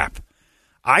crap.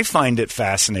 I find it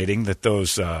fascinating that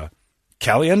those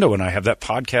Caliendo and I have that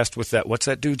podcast with that, what's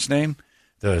that dude's name?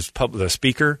 The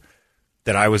speaker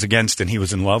that I was against and he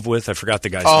was in love with. I forgot the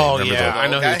guy's name. Oh, yeah, I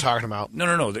know who you're talking about. No.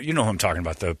 You know who I'm talking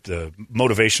about, the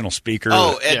motivational speaker.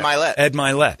 Oh, Ed Milet. Ed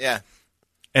Milet. Yeah.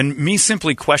 And me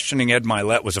simply questioning Ed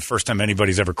Milet was the first time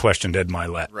anybody's ever questioned Ed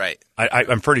Milet. Right.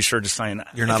 I'm pretty sure just saying.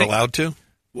 You're not allowed to?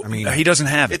 I mean, he doesn't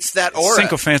have it. It's that aura.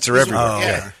 Sycophants are everywhere. Oh,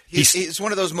 yeah. He's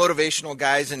one of those motivational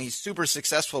guys, and he's super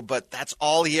successful, but that's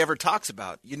all he ever talks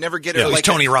about. You never get it. Like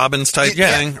Tony Robbins type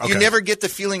thing. You never get the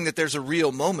feeling that there's a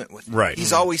real moment with him. Right.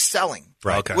 He's always selling.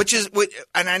 Right. Okay. Which is,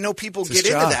 and I know people get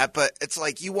into that, but it's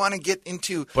like you want to get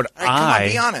into. But come on,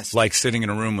 be honest. Like sitting in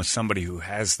a room with somebody who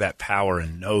has that power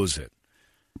and knows it.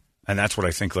 And that's what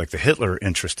I think like the Hitler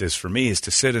interest is for me, is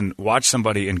to sit and watch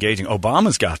somebody engaging.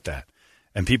 Obama's got that.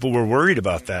 And people were worried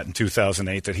about that in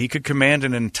 2008, that he could command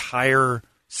an entire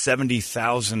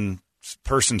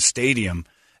 70,000-person stadium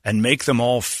and make them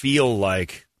all feel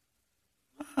like,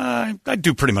 I'd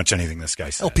do pretty much anything this guy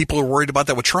said. Oh, people are worried about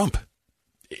that with Trump.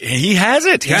 He has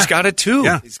it. Yeah. He's got it, too.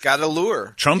 Yeah. He's got a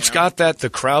lure. Trump's got that the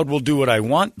crowd will do what I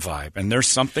want vibe, and there's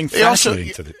something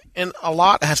fascinating to it. And a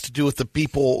lot has to do with the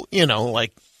people,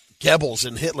 like Goebbels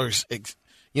and Hitler's,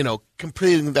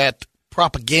 completing that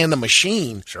propaganda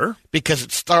machine. Sure. Because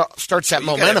it starts that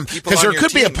momentum. Because there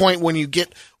could be a point when you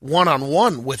get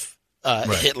one-on-one with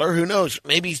Hitler. Who knows?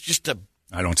 Maybe he's just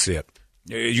I don't see it.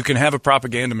 You can have a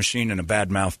propaganda machine and a bad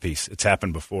mouthpiece. It's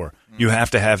happened before. You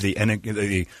have to have the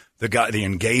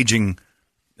engaging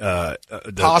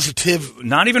positive.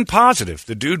 Not even positive.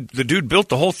 The dude built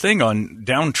the whole thing on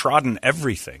downtrodden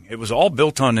everything. It was all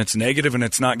built on it's negative and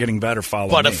it's not getting better.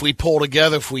 But if we pull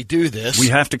together, if we do this, we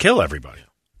have to kill everybody.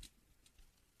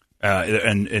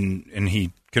 And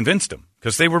he convinced them,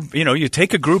 because they were, you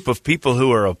take a group of people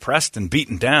who are oppressed and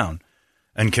beaten down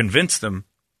and convince them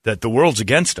that the world's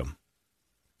against them.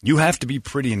 You have to be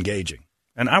pretty engaging.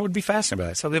 And I would be fascinated by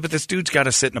that. So, but this dude's got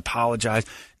to sit and apologize,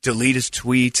 delete his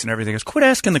tweets and everything else. Quit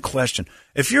asking the question.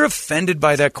 If you're offended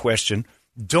by that question,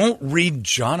 don't read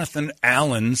Jonathan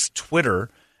Allen's Twitter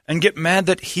and get mad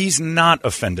that he's not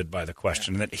offended by the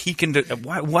question, that he can do.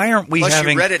 Why aren't we Plus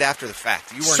having? You read it after the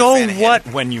fact. You weren't so a fan of what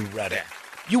him. When you read it?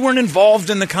 You weren't involved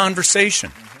in the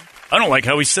conversation. I don't like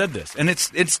how he said this. And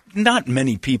it's not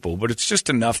many people, but it's just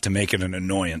enough to make it an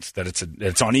annoyance that it's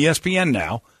on ESPN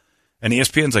now. And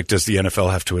ESPN's like, does the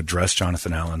NFL have to address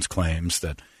Jonathan Allen's claims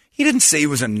that he didn't say he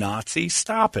was a Nazi?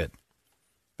 Stop it.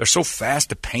 They're so fast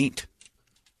to paint.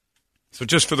 So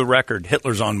just for the record,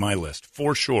 Hitler's on my list,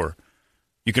 for sure.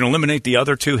 You can eliminate the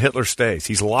other two, Hitler stays.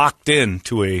 He's locked in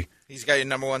to a... He's got your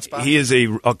number one spot? He is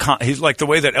he's like the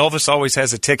way that Elvis always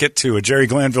has a ticket to a Jerry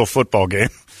Glanville football game.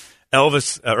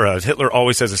 Hitler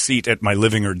always has a seat at my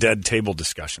living or dead table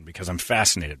discussion because I'm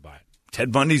fascinated by it.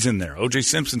 Ted Bundy's in there. O.J.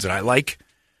 Simpson's and I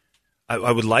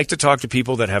would like to talk to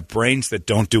people that have brains that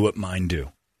don't do what mine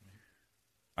do.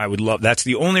 I would love. That's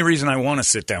the only reason I want to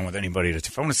sit down with anybody.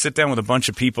 If I want to sit down with a bunch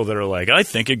of people that are like, I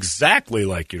think exactly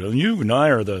like you. You and I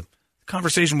are the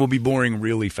conversation will be boring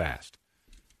really fast.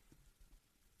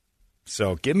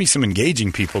 So give me some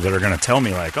engaging people that are going to tell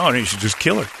me like, oh, you should just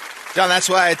kill her. John, that's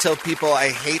why I tell people I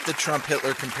hate the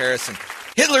Trump-Hitler comparison.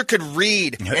 Hitler could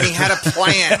read, and he had a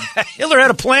plan. Hitler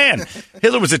had a plan.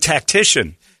 Hitler was a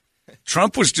tactician.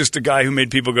 Trump was just a guy who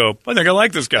made people go, I think I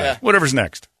like this guy. Yeah. Whatever's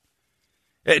next.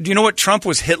 Do you know what? Trump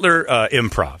was Hitler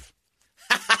improv.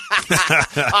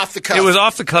 Off the cuff. It was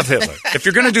off the cuff Hitler. If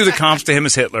you're going to do the comps to him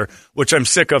as Hitler, which I'm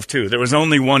sick of too, there was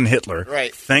only one Hitler.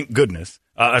 Right. Thank goodness.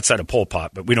 Outside of Pol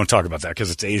Pot, but we don't talk about that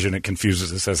because it's Asian. It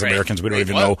confuses us as Americans. We don't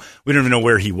even know. We don't even know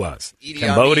where he was.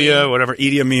 Cambodia, whatever.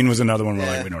 Idi Amin was another one. We're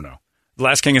like, we don't know. The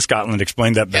Last King of Scotland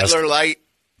explained that best. Hitler light.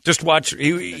 Just watch.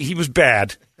 He was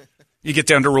bad. You get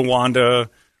down to Rwanda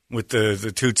with the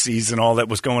Tutsis and all that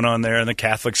was going on there, and the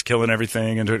Catholics killing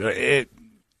everything, and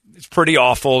it's pretty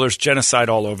awful. There's genocide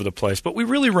all over the place, but we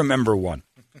really remember one,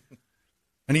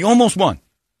 and he almost won.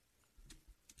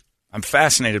 I'm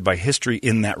fascinated by history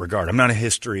in that regard. I'm not a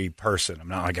history person. I'm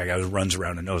not like a guy who runs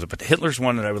around and knows it. But Hitler's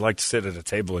one that I would like to sit at a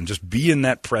table and just be in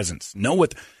that presence. Know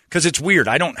what? Because it's weird.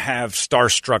 I don't have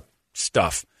starstruck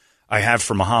stuff. I have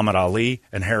for Muhammad Ali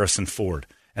and Harrison Ford.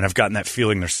 And I've gotten that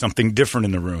feeling there's something different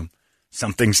in the room.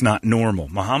 Something's not normal.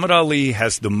 Muhammad Ali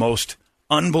has the most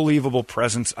unbelievable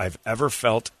presence I've ever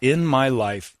felt in my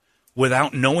life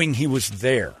without knowing he was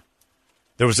there.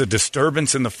 There was a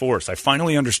disturbance in the force. I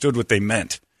finally understood what they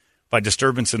meant by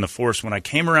disturbance in the force when I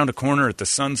came around a corner at the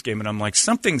Suns game, and I'm like,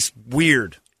 something's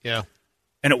weird. Yeah.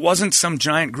 And it wasn't some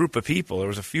giant group of people. There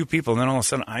was a few people, and then all of a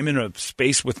sudden I'm in a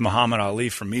space with Muhammad Ali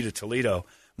from me to Toledo.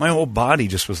 My whole body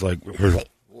just was like,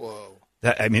 whoa.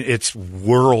 It's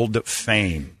world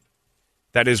fame.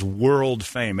 That is world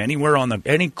fame. Anywhere on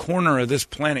any corner of this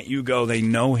planet you go, they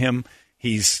know him.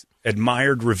 He's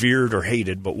admired, revered, or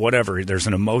hated, but whatever. There's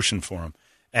an emotion for him.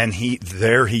 And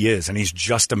there he is, and he's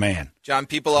just a man. John,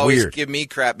 people always give me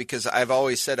crap because I've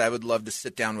always said I would love to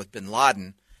sit down with Bin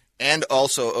Laden and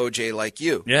also OJ like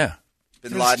you. Yeah.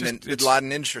 Bin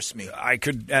Laden interests me. I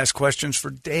could ask questions for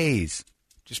days.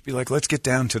 Just be like, let's get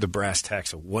down to the brass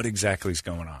tacks of what exactly is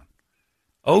going on.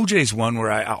 OJ's one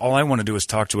where all I want to do is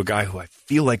talk to a guy who I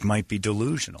feel like might be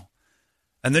delusional.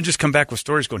 And then just come back with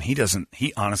stories going,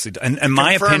 he honestly, and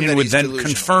my opinion would then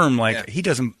confirm, he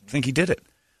doesn't think he did it.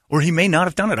 Or he may not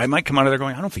have done it. I might come out of there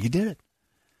going, I don't think he did it.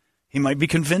 He might be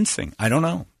convincing. I don't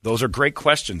know. Those are great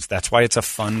questions. That's why it's a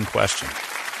fun question.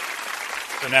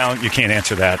 So now you can't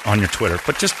answer that on your Twitter,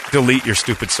 but just delete your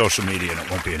stupid social media and it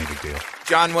won't be any big deal.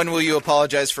 John, when will you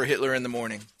apologize for Hitler in the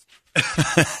morning?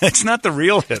 It's not the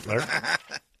real Hitler.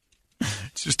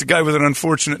 It's just a guy with an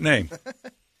unfortunate name.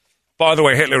 By the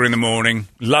way, Hitler in the morning,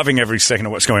 loving every second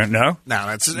of what's going on.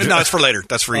 No, it's for later.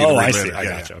 That's for you to read later. See. I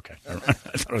gotcha. Okay. I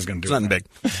thought I was going to do nothing big.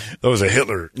 That was a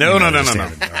Hitler. No.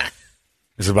 Right.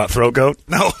 Is it about throat goat?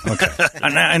 No. Okay.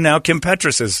 And now Kim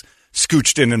Petras has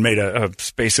scooched in and made a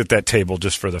space at that table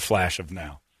just for the flash of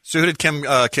now. So who did Kim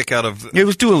kick out of? It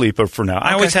was Dua Lipa for now. Okay.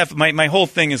 I always have my whole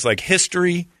thing is like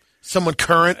history. Someone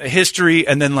current. History,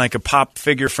 and then like a pop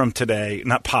figure from today.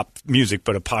 Not pop music,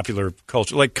 but a popular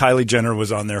culture. Like Kylie Jenner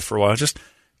was on there for a while. Just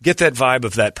get that vibe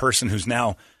of that person who's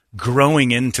now growing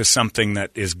into something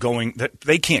that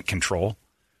they can't control,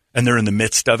 and they're in the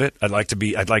midst of it. I'd like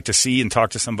to see and talk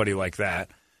to somebody like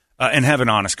that, and have an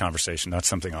honest conversation. Not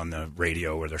something on the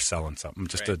radio where they're selling something,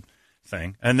 just a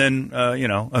thing. And then,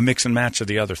 a mix and match of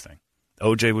the other thing.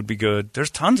 OJ would be good. There's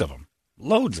tons of them.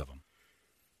 Loads of them.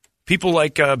 People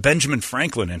like Benjamin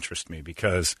Franklin interest me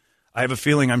because I have a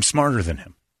feeling I'm smarter than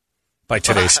him by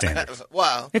today's standards.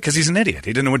 Wow. Yeah, because he's an idiot.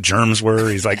 He didn't know what germs were.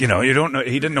 He's like, you don't know.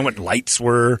 He didn't know what lights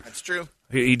were. That's true.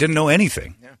 He didn't know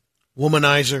anything. Yeah.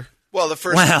 Womanizer. Well,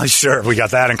 sure, we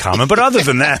got that in common. But other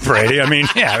than that, Brady,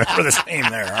 we're the same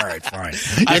there. All right, fine.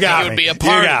 I think it would be a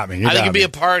party. You got me. I think it'd be a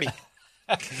party.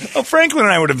 Well, Franklin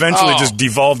and I would eventually just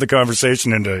devolve the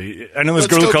conversation into. I know this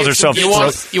girl who calls herself. You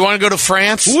want to go to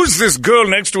France? Who's this girl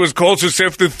next to us calls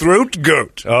herself the throat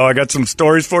goat? Oh, I got some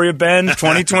stories for you, Ben.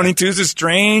 2022 is a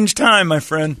strange time, my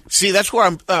friend. See, that's where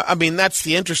I'm. I mean, that's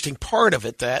the interesting part of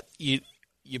it. That you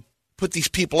put these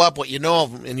people up, what you know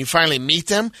of them, and you finally meet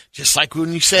them. Just like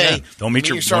when you say, "Don't meet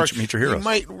your heroes." You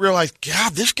might realize,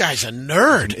 God, this guy's a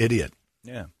nerd, an idiot.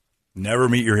 Yeah, never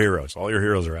meet your heroes. All your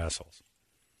heroes are assholes.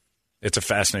 It's a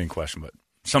fascinating question, but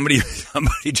somebody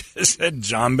just said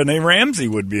John Benet Ramsey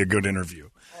would be a good interview.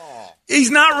 Oh.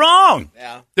 He's not wrong.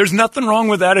 Yeah. There's nothing wrong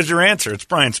with that as your answer. It's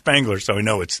Brian Spangler, so we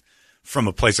know it's from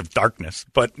a place of darkness.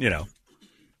 But,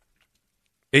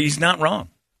 he's not wrong.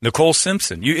 Nicole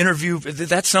Simpson, you interview,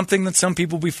 that's something that some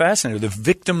people will be fascinated with, the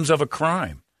victims of a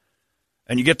crime.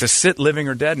 And you get to sit living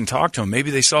or dead and talk to them. Maybe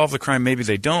they solve the crime, maybe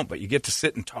they don't, but you get to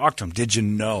sit and talk to them. Did you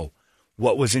know?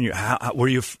 What was in your?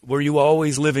 Were you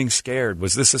always living scared?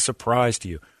 Was this a surprise to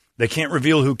you? They can't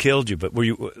reveal who killed you, but were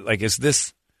you like? Is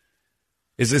this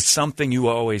something you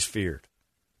always feared?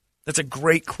 That's a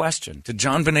great question. Did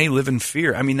John Benet live in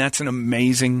fear? I mean, that's an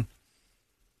amazing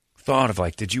thought of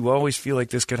like, did you always feel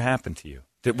like this could happen to you?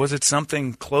 Was it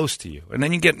something close to you? And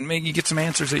then you get some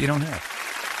answers that you don't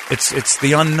have. It's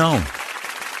the unknown.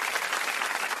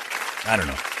 I don't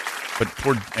know. But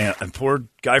poor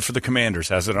guy for the Commanders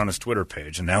has it on his Twitter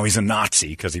page, and now he's a Nazi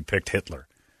because he picked Hitler.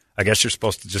 I guess you're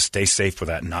supposed to just stay safe with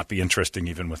that and not be interesting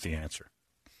even with the answer.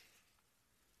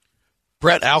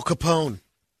 Brett Al Capone.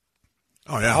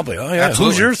 Oh, yeah. Probably. Oh, yeah.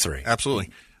 Absolutely. Who's your three? Absolutely.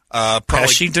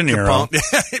 Pesci, De Niro.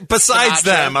 Besides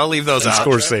them, I'll leave those out.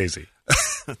 Scorsese.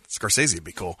 Scorsese would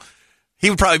be cool.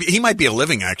 He might be a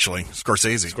living, actually,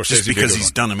 Scorsese just because he's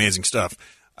done amazing stuff.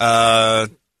 But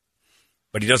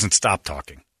he doesn't stop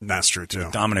talking. That's true, too.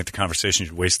 You dominate the conversation,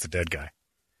 you waste the dead guy.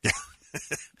 Yeah.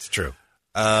 It's true.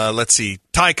 Let's see.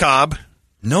 Ty Cobb.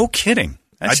 No kidding.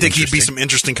 I think he'd be some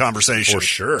interesting conversation. For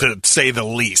sure. To say the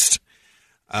least.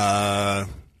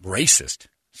 Racist.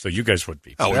 So you guys would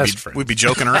be we'd be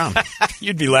joking around.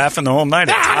 You'd be laughing the whole night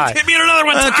at Ty. Hit me another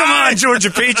one, Ty. Come on, Georgia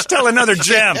Peach. Tell another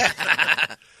gem.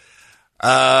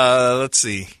 Let's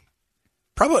see.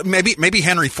 Probably maybe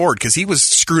Henry Ford, because he was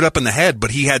screwed up in the head, but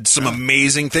he had some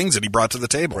amazing things that he brought to the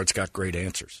table. Or it's got great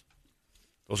answers.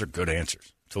 Those are good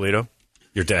answers. Toledo,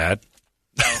 your dad,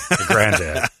 your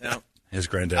granddad, his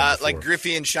granddad. Like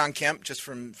Griffey and Sean Kemp, just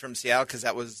from Seattle, because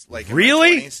that was like in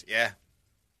really, my 20s. Yeah.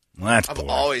 Well, I've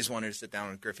always wanted to sit down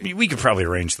with Griffey. We could probably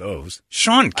arrange those.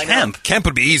 Sean Kemp. Kemp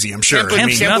would be easy, I'm sure.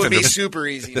 Kemp would be super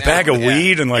easy. A bag of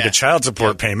weed and like a child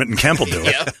support payment, and Kemp will do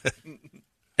it.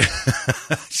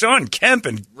 Sean Kemp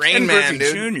and Rain Ken Man,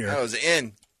 Griffey dude. Jr. I was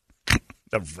in.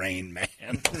 The Rain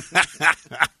Man.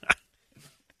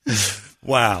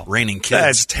 Wow. Raining kids.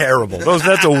 That's terrible.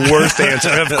 That's the worst answer.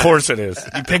 Of course it is.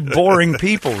 You pick boring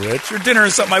people, Rich. Your dinner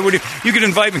is something I would do. You could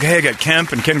invite me. Hey, I got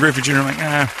Kemp and Ken Griffey Jr. I'm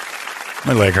like,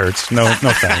 my leg hurts. No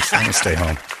thanks. I'm going to stay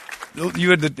home.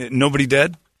 You had nobody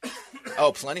dead?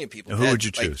 Oh, plenty of people. Who would you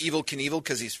choose? Like Evil Knievel,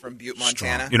 because he's from Butte,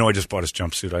 Montana. Strong. I just bought his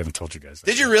jumpsuit. I haven't told you guys that.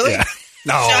 Did you really? Yeah.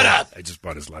 No. Shut up. I just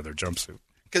bought his leather jumpsuit.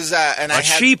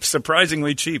 Cheap,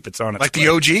 surprisingly cheap. It's on it. Like the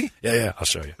OG? Yeah. I'll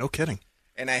show you. No kidding.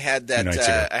 And I had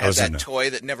that toy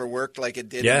that never worked like it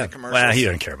did in the commercials. Well, he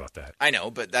doesn't care about that. I know,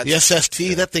 but that's the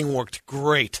SST. That thing worked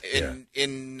great.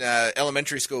 In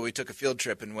elementary school, we took a field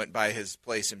trip and went by his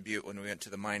place in Butte when we went to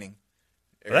the mining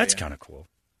area. Well, that's kind of cool.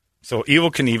 So Evil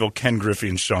Knievel, Ken Griffey,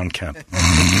 and Sean Kemp.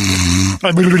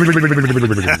 I'm not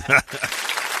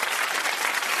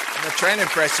trying to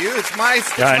impress you. It's my.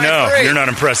 I know free. You're not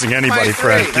impressing anybody,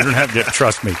 Fred. You don't have to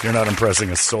trust me. You're not impressing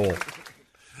a soul.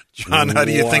 John, how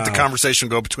do you think the conversation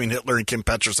go between Hitler and Kim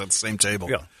Petras at the same table?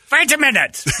 Yeah. Wait a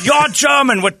minute. You're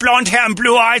German with blonde hair and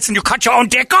blue eyes, and you cut your own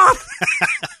dick off?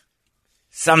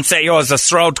 Some say you're the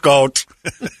throat goat.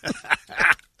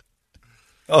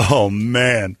 Oh,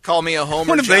 man. Call me a homer.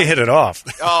 What if they hit it off?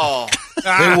 Oh.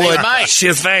 They would. She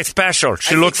is very special.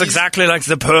 She looks exactly like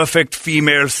the perfect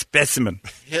female specimen.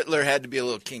 Hitler had to be a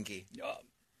little kinky.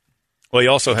 Well, he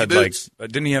also had,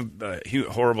 didn't he have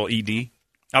horrible ED?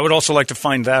 I would also like to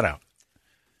find that out.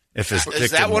 If his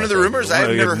is that one of the rumors?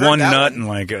 I've never heard one that nut one. and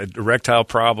like erectile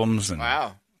problems, and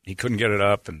wow, he couldn't get it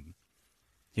up, and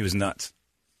he was nuts.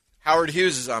 Howard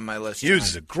Hughes is on my list. Hughes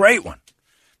is a great one.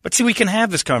 But see, we can have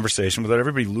this conversation without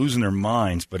everybody losing their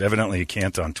minds, but evidently you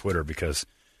can't on Twitter because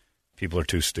people are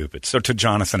too stupid. So to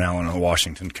Jonathan Allen and the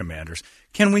Washington Commanders,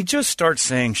 can we just start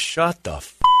saying, shut the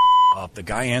up? The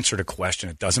guy answered a question.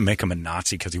 It doesn't make him a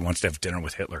Nazi because he wants to have dinner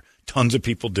with Hitler. Tons of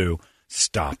people do.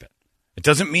 Stop it. It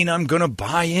doesn't mean I'm going to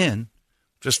buy in.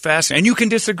 Just fascinating. And you can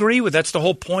disagree with. That's the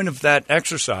whole point of that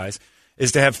exercise,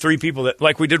 is to have three people that,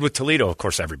 like we did with Toledo, of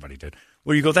course everybody did,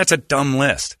 where you go, that's a dumb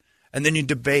list. And then you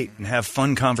debate and have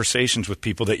fun conversations with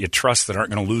people that you trust that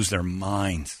aren't going to lose their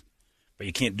minds. But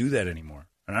you can't do that anymore.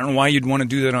 And I don't know why you'd want to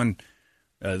do that on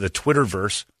the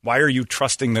Twitterverse. Why are you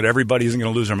trusting that everybody isn't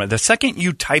going to lose their mind? The second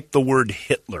you type the word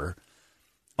Hitler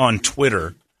on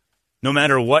Twitter, no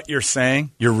matter what you're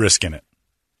saying, you're risking it.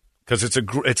 Because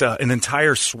it's an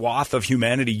entire swath of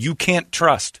humanity you can't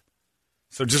trust.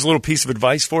 So just a little piece of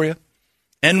advice for you.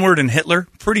 N-word and Hitler,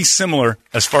 pretty similar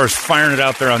as far as firing it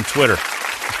out there on Twitter.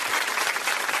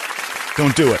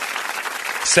 Don't do it.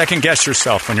 Second guess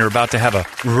yourself when you're about to have a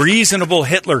reasonable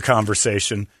Hitler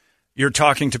conversation. You're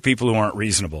talking to people who aren't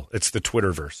reasonable. It's the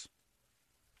Twitterverse.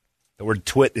 The word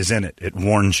twit is in it. It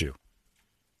warns you.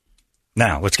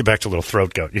 Now, let's get back to little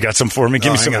throat goat. You got some for me?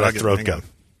 Give me some of that throat goat.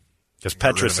 Because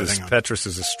Petrus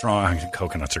is a strong...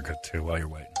 Coconuts are good, too, while you're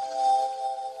waiting.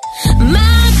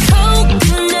 My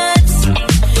coconuts.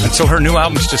 And so her new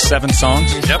album's just 7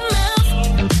 songs? Yep.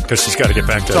 Because she's got to get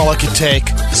back to... That's all I could take.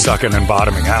 Sucking and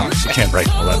bottoming out. She can't write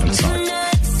 11 songs.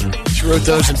 She wrote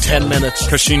those in 10 minutes.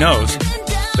 Because she knows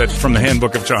that from the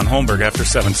handbook of John Holmberg, after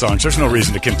 7 songs, there's no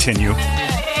reason to continue.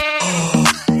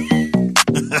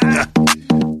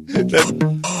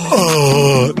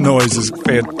 That noise is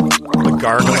the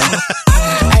gargling.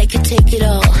 I could take it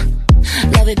all.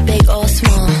 Love it big or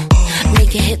small.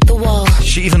 Make it hit the wall.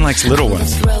 She even likes little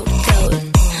ones. Throat goat.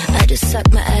 I just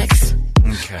suck my ex.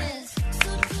 Okay.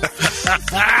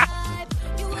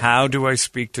 How do I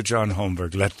speak to John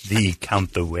Holmberg? Let thee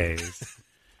count the ways.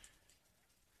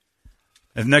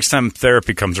 And next time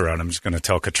therapy comes around, I'm just going to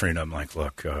tell Katrina, I'm like,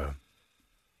 look,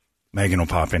 Megan will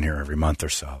pop in here every month or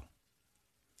so.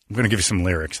 I'm going to give you some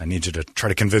lyrics. I need you to try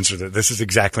to convince her that this is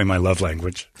exactly my love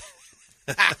language.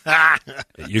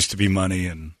 It used to be money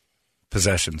and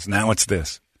possessions. Now it's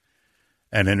this.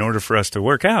 And in order for us to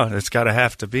work out, it's got to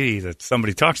have to be that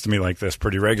somebody talks to me like this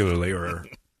pretty regularly or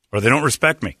they don't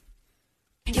respect me.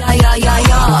 Yeah.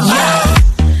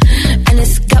 And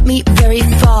it's got me very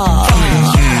far.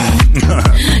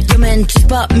 Your man just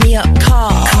bought me a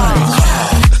car.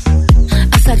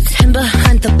 I sucked him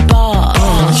behind the bar.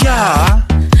 Yeah.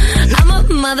 I'm a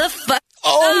motherfucker.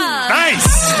 Oh,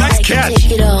 nice. Nice catch.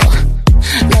 Take it all.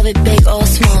 Love it big or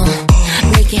small.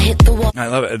 Make it hit the wall. I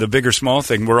love it. The big or small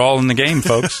thing. We're all in the game,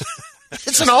 folks.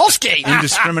 It's an all skate.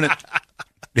 Indiscriminate.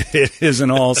 It is an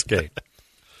all skate.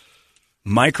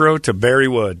 Micro to Barry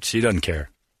Wood. She doesn't care.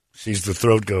 She's the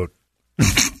throat goat.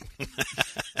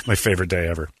 My favorite day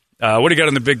ever. What do you got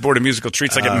on the big board of musical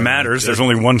treats like it matters? There's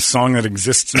only one song that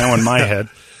exists now in my head.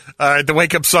 All right, the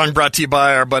wake-up song brought to you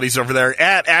by our buddies over there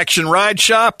at Action Ride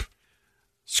Shop.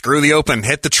 Screw the open.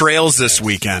 Hit the trails this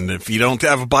weekend. If you don't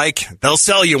have a bike, they'll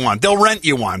sell you one. They'll rent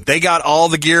you one. They got all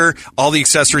the gear, all the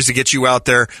accessories to get you out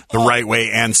there the right way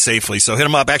and safely. So hit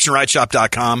them up,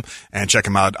 actionrideshop.com, and check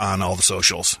them out on all the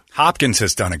socials. Hopkins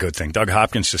has done a good thing. Doug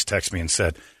Hopkins just texted me and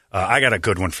said, I got a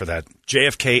good one for that.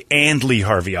 JFK and Lee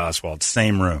Harvey Oswald,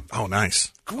 same room. Oh,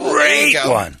 nice. Great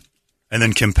one. And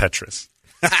then Kim Petras.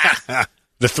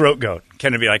 The throat goat.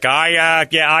 Can it be like,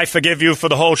 I forgive you for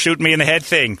the whole shoot me in the head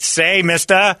thing. Say,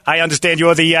 mister, I understand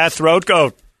you're the throat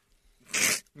goat.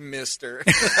 Mister.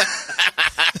 Ich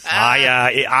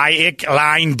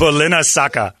line Berliner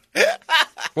sucker.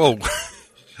 Whoa.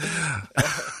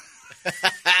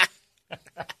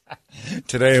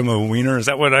 Today I'm a wiener. Is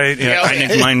that what I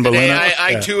mine Berliner?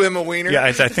 I too am a wiener. Yeah,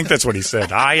 I think that's what he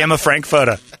said. I am a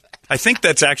Frankfurter. I think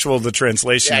that's the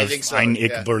translation of think so. Ein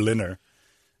ich Berliner.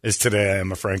 Is today I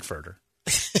am a Frankfurter.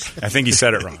 I think he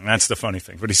said it wrong. That's the funny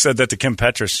thing. But he said that to Kim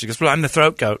Petras. She goes, well, I'm the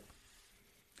throat goat.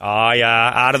 Oh,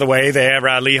 yeah, out of the way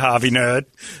there, Lee Harvey nerd.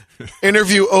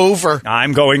 Interview over.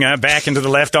 I'm going back into the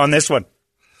left on this one.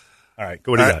 All right,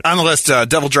 what do you got? On the list,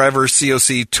 Devil Driver,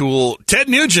 COC, Tool, Ted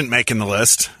Nugent making the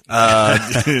list.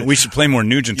 We should play more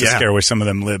Nugent to scare away some of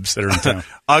them libs that are in town.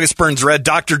 August Burns Red,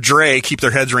 Dr. Dre, keep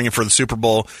their heads ringing for the Super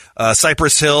Bowl.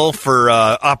 Cypress Hill for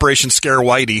Operation Scare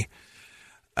Whitey.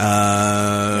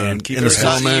 And keep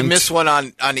their You missed one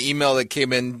on email that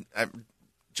came in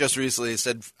just recently. It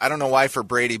said, I don't know why for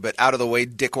Brady, but out of the way,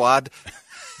 dickwad.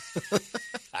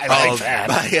 I like that.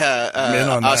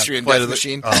 By Austrian Death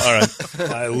Machine. Oh, all right.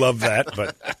 I love that,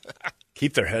 but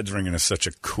Keep Their Heads Ringing is such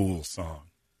a cool song.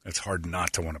 It's hard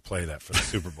not to want to play that for the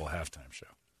Super Bowl halftime show.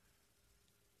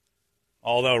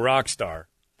 Although Rockstar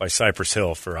by Cypress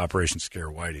Hill for Operation Scare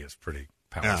Whitey is pretty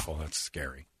powerful. Yeah. That's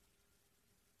scary.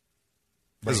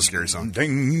 That's a scary song.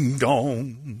 Ding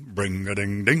dong, bring a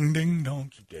ding ding ding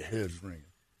dong. Keep their heads ringing.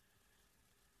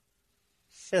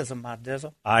 Sizzle my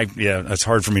dizzle. It's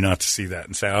hard for me not to see that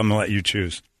and say I'm gonna let you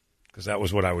choose because that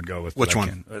was what I would go with. Which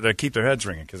one? They Keep Their Heads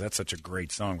Ringing because that's such a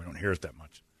great song. We don't hear it that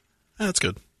much. That's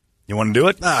good. You want to do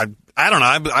it? I don't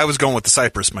know. I was going with the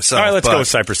Cypress myself. All right, let's go with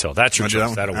Cypress Hill. That's your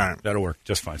choice. That'll That'll work. work. That'll work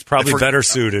just fine. It's probably better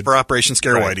suited. For Operation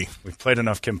Scare Whitey. We've played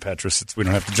enough Kim Petras. We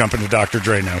don't have to jump into Dr.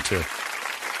 Dre now, too.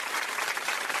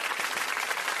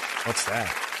 What's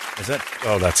that? Is that?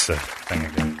 Oh, that's the thing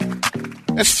again.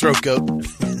 That's throat goat.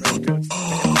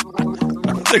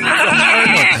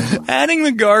 Adding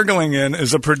the gargling in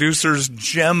is a producer's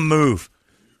gem move.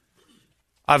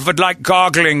 I would like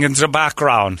gargling in the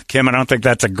background. Kim, I don't think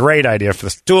that's a great idea for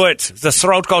this. Do it. The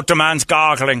throat goat demands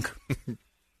gargling.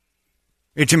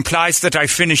 It implies that I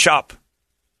finish up.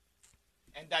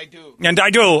 And I do. And I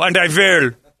do, and I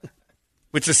will.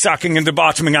 With the sucking and the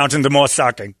bottoming out and the more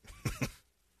sucking.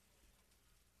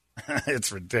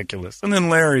 It's ridiculous. And then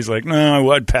Larry's like, no, I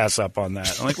would pass up on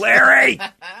that. I'm like, Larry!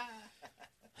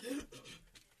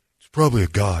 It's probably a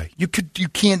guy. You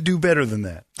can't do better than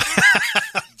that.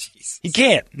 You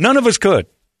can't. None of us could.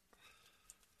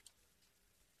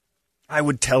 I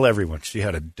would tell everyone she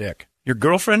had a dick. Your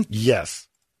girlfriend? Yes.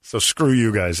 So screw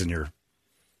you guys and your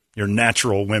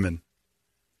natural women.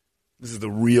 This is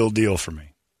the real deal for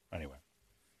me. Anyway.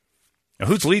 Now,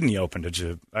 who's leading the Open? I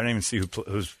didn't even see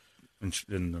who's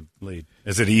in the lead.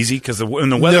 Is it easy? Because when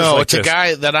the weather's like it's this, a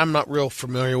guy that I'm not real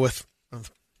familiar with.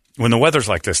 When the weather's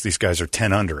like this, these guys are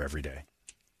 10 under every day.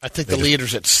 I think the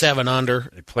leader's at 7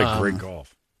 under. They play great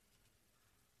golf.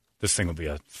 This thing will be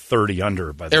a 30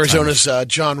 under by the Arizona's time.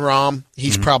 John Rahm.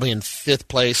 He's probably in 5th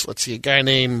place. Let's see, a guy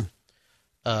named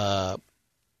last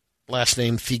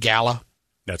name Thigala.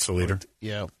 That's the leader?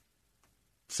 Yeah.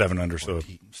 7 under, so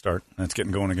start. That's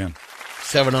getting going again.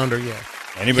 7 under, yeah.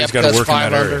 Anybody's got to work in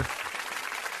that area. Under.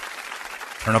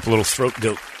 Turn up a little throat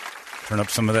goat. Turn up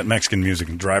some of that Mexican music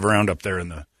and drive around up there in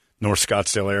the North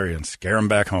Scottsdale area and scare them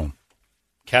back home.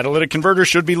 Catalytic converters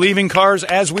should be leaving cars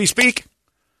as we speak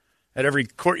at every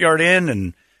Courtyard Inn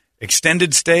and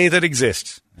extended stay that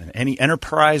exists. And any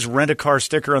Enterprise rent-a-car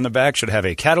sticker on the back should have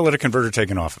a catalytic converter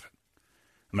taken off of it.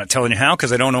 I'm not telling you how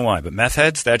because I don't know why, but meth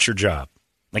heads, that's your job.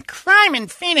 Like, crime in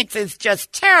Phoenix is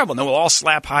just terrible. And then we'll all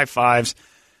slap high fives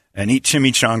and eat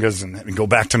chimichangas and go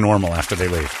back to normal after they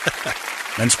leave.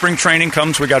 Then spring training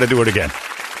comes, we got to do it again.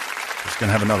 Just going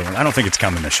to have another one. I don't think it's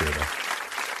coming this year, though.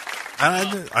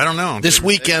 I don't know. This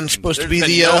weekend's supposed to be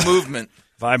the no movement.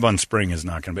 Vibe on spring is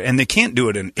not going to be. And they can't do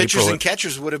it in Pitchers April. and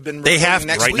catchers would have been They have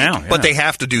next right week. now. Yeah. But they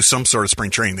have to do some sort of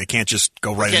spring training. They can't just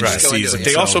go right into the season.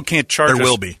 They also can't charge there us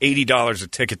will be. $80 a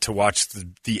ticket to watch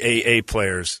the AA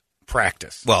players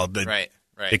practice. Well, right.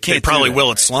 They can't. They probably do that.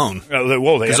 will at Sloan.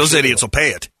 Because those idiots will pay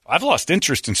it. I've lost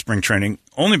interest in spring training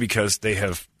only because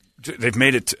they've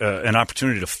made it an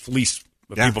opportunity to fleece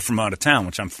people from out of town,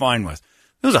 which I'm fine with.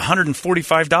 It was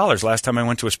 $145 last time I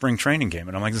went to a spring training game,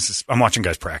 and I'm like, I'm watching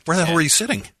guys practice. Where the hell were you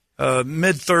sitting?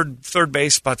 Mid third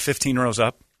base, about 15 rows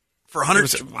up. For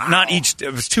 $100? Wow. Not each.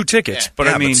 It was 2 tickets, but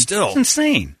I mean, but still, it's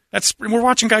insane. We're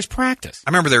watching guys practice. I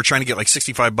remember they were trying to get like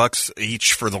 $65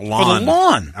 each for the lawn. For the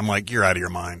lawn, I'm like, you're out of your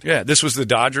mind. Yeah, this was the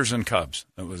Dodgers and Cubs.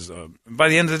 It was by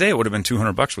the end of the day, it would have been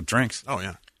 $200 with drinks. Oh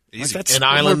yeah, easy. Like and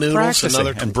island noodles,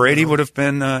 and Brady would have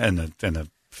been and the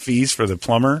fees for the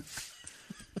plumber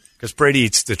because Brady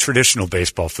eats the traditional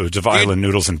baseball foods of island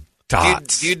noodles and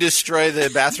dots. Do you destroy the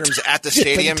bathrooms at the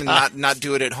stadium and not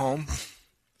do it at home?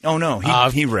 Oh no,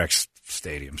 he wrecks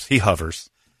stadiums. He hovers.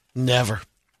 Never.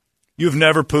 You've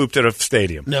never pooped at a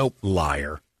stadium? Nope.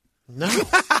 Liar. No,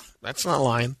 that's not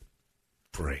lying.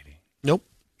 Brady. Nope.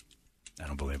 I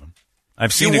don't believe him.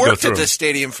 I've seen you it go worked through. at the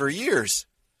stadium for years.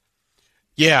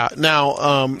 Yeah.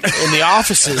 Now, in the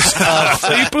offices.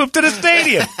 So you pooped at a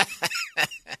stadium.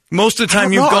 Most of the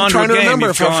time you've gone to a game,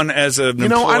 you've gone as an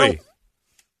employee.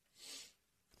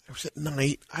 It was at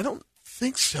night. I don't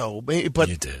think so. Maybe, but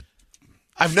you did.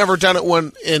 I've never done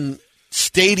it in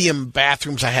stadium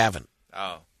bathrooms. I haven't.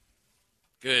 Oh.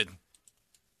 Good.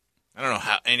 I don't know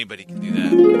how anybody can do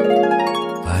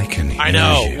that. I can hear I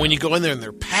know. you. When you go in there and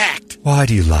they're packed. Why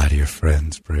do you lie to your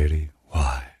friends, Brady?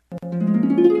 Why?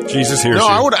 Jesus hears you. No,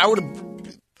 I would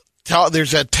have.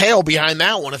 There's a tail behind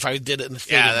that one if I did it in the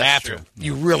stadium bathroom. True.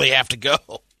 You really have to go.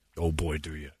 Oh, boy,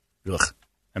 do you. Ugh.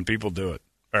 And people do it.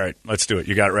 All right, let's do it.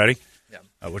 You got it ready?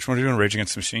 Yeah. Which one are you doing? Rage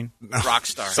Against the Machine?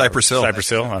 Rockstar. Cypress Hill. Cypress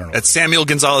Hill? I don't know. And Samuel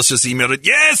Gonzalez just emailed it.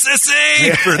 Yes,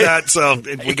 SA for that. So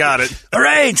we got it. All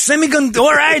right,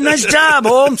 all right, nice job,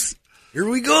 Holmes. Here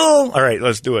we go. All right,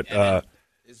 let's do it.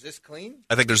 Is this clean?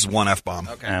 I think there's one F-bomb.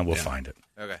 Okay. And we'll find it.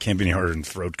 Okay. Can't be any harder than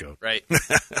throat goat. Right. All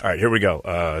right, here we go.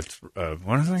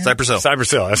 What is it? Cypress Hill.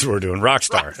 Cypress Hill. That's what we're doing.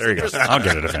 Rockstar. There you go. I'll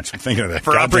get it eventually. I'm thinking of that.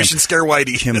 For Operation Scare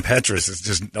Whitey. Kim Petras is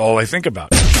just all I think about.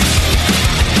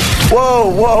 Whoa,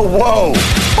 whoa, whoa.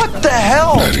 What the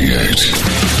hell? 98.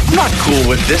 I'm not cool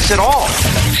with this at all.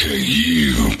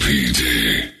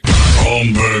 KUPD.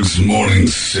 Holmberg's morning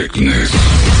sickness.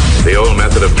 The old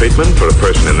method of treatment for a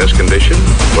person in this condition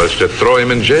was to throw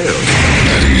him in jail.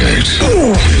 98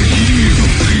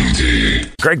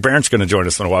 KUPD. Greg Barron's going to join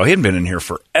us in a while. He hadn't been in here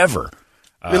forever.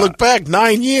 We look back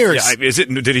 9 years. Yeah,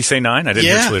 did he say 9? I didn't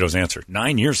hear Toledo's answer.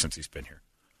 9 years since he's been here.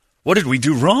 What did we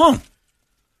do wrong?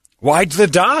 Why'd the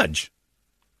dodge?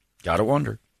 Gotta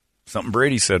wonder. Something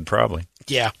Brady said, probably.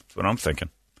 Yeah. That's what I'm thinking.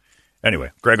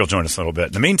 Anyway, Greg will join us in a little bit.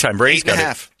 In the meantime, Brady's got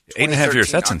 8.5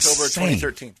 years. That's October insane.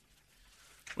 2013.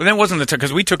 Well, that wasn't the time,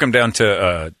 because we took him down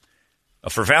to,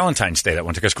 for Valentine's Day that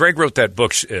one time, because Greg wrote that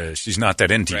book, She's Not That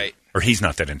Into You. Or He's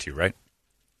Not That Into You, right?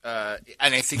 And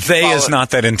I think They is not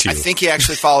that into you. I think he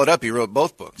actually followed up. He wrote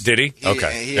both books. Did he?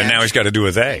 Okay. And now he's got to do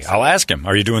a they. I'll ask him.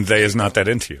 Are you doing They is not that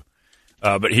into you?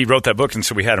 But he wrote that book, and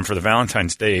so we had him for the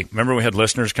Valentine's Day. Remember we had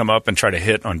listeners come up and try to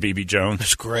hit on B.B. Jones?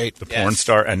 That's great. The porn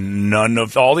star. And none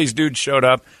of all these dudes showed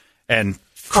up and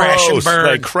crashed and burned.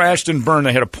 They crashed and burned.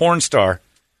 They had a porn star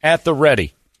at the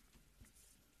ready.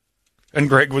 And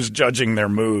Greg was judging their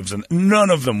moves, and none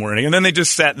of them were any. And then they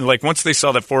just sat and, like, once they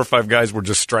saw that 4 or 5 guys were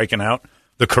just striking out,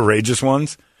 the courageous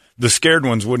ones, the scared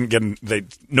ones wouldn't get in.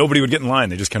 Nobody would get in line.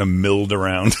 They just kind of milled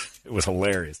around. It was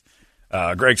hilarious.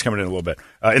 Greg's coming in a little bit.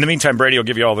 In the meantime, Brady will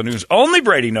give you all the news only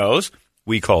Brady knows.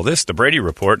 We call this the Brady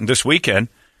Report. And this weekend,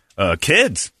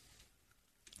 kids.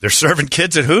 They're serving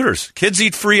kids at Hooters. Kids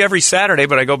eat free every Saturday,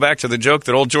 but I go back to the joke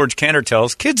that old George Cantor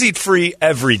tells. Kids eat free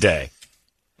every day.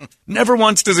 Never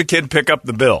once does a kid pick up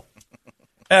the bill.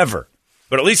 Ever.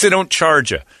 But at least they don't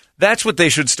charge you. That's what they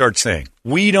should start saying.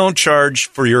 We don't charge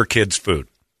for your kids' food.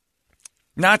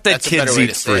 Not that kids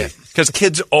eat free. Because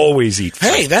kids always eat free.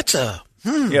 Hey, that's a...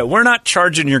 Yeah, we're not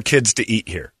charging your kids to eat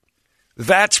here.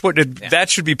 That's what that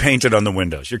should be painted on the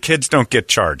windows. Your kids don't get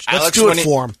charged. Let's do it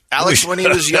for him. Alex, when he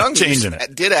was young,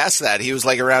 did ask that. He was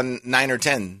like around 9 or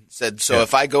 10. Said, so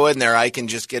if I go in there, I can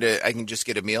just get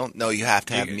a meal. No, you have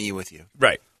to have me with you.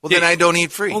 Right. Well, then I don't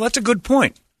eat free. Well, that's a good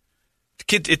point.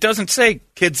 It doesn't say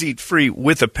kids eat free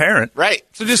with a parent. Right.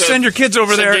 So just send your kids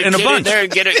over there in a bunch.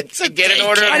 Get an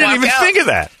order. I didn't even think of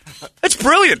that. That's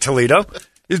brilliant, Toledo.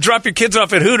 You drop your kids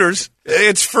off at Hooters.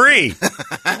 It's free.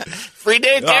 Free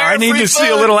daycare. I need to see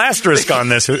a little asterisk on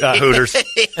this Hooters.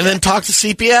 And then talk to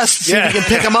CPS. See if you can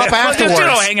pick them up afterwards.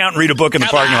 Hang out and read a book in the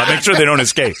parking lot. Make sure they don't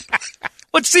escape.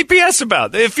 What's CPS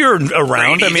about? If you're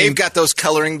around, Brady, they've got those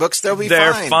coloring books. They'll be fine.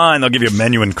 They're fine. They'll give you a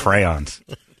menu and crayons.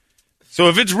 So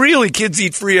if it's really kids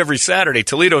eat free every Saturday,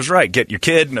 Toledo's right. Get your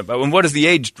kid. And what is the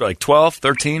age? Like 12,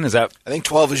 13? Is that? I think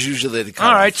 12 is usually the cutoff.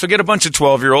 All right. So get a bunch of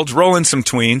 12-year-olds. Roll in some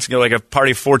tweens. Get like a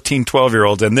party of 14,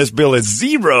 12-year-olds. And this bill is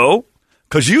 $0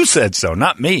 because you said so,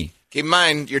 not me. Keep in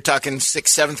mind, you're talking 6th,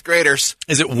 7th graders.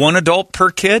 Is it one adult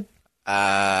per kid?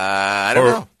 I don't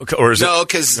know. Or is no,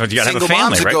 because single family,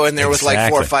 moms would go in there with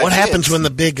like 4 or 5 What kids. happens when the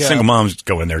big... single moms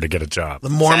go in there to get a job. The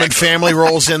Mormon family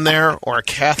rolls in there, or a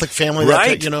Catholic family.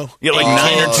 Right. You know. You get like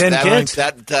 9 or 10 kids.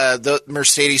 The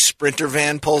Mercedes Sprinter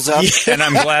van pulls up. Yeah. And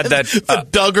I'm glad that... the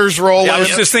Duggars roll in. I was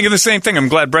just thinking the same thing. I'm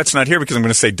glad Brett's not here because I'm going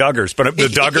to say Duggars. But the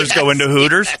Duggars go into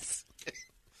Hooters.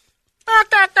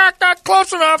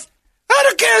 Close enough. I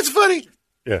don't care. It's funny.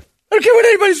 Yeah. I don't care what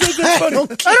anybody says that's funny.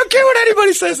 I don't care what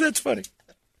anybody says that's funny.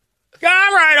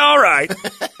 All right.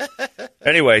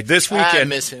 Anyway, this weekend, I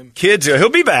miss him. Kids, he'll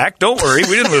be back. Don't worry,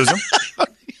 we didn't lose him.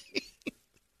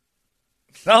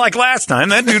 Not like last time.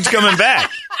 That dude's coming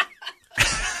back.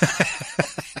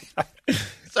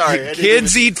 Sorry.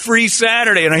 Kids eat free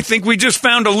Saturday, and I think we just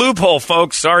found a loophole,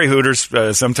 folks. Sorry,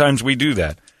 Hooters. Sometimes we do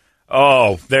that.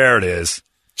 Oh, there it is.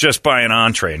 Just buy an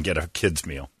entree and get a kid's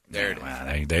meal. There it is.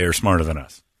 Wow, they are smarter than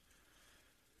us.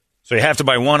 So you have to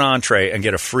buy one entree and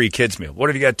get a free kids meal. What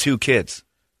if you got 2 kids?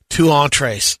 2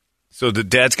 entrees. So the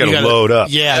dad's got to load up.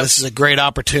 Yeah, This is a great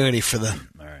opportunity for the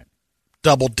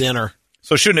double dinner.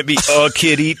 So shouldn't it be a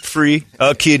kid eat free?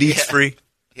 A kid eats free?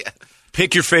 Yeah.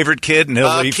 Pick your favorite kid and he'll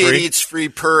eat free? A kid eats free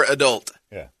per adult.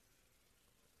 Yeah.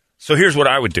 So here's what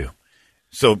I would do.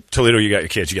 So Toledo, you got your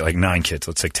kids. You got like 9 kids.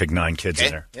 Let's say take 9 kids in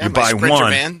there. Yeah, you buy Sprinter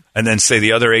one van. and then say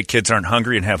the other 8 kids aren't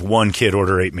hungry and have one kid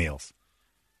order 8 meals.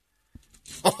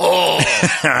 Oh.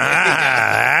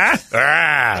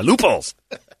 Loopholes.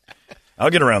 I'll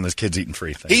get around this kids eating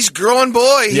free thing. He's growing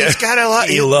boy. He's got a lot.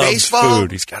 He loves baseball.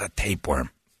 food. He's got a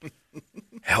tapeworm.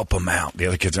 Help him out. The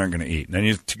other kids aren't going to eat. And then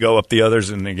you go up the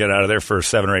others and they get out of there for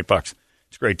 $7 or $8. It's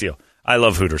a great deal. I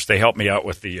love Hooters. They help me out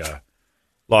with the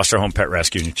Lost Our Home Pet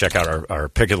Rescue. And you check out our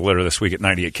pick of the litter this week at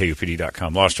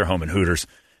 98KUPD.com. Lost Our Home and Hooters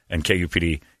and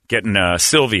KUPD. Getting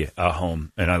Sylvie a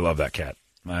home, and I love that cat.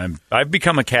 I've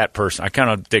become a cat person. I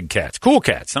kind of dig cats. Cool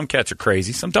cats. Some cats are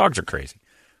crazy. Some dogs are crazy.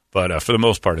 But for the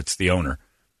most part, it's the owner.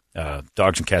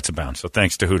 Dogs and cats abound. So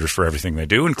thanks to Hooters for everything they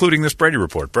do, including this Brady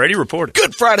Report. Brady Report.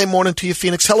 Good Friday morning to you,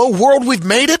 Phoenix. Hello, world. We've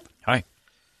made it. Hi.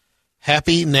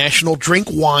 Happy National Drink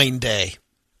Wine Day.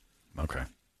 Okay.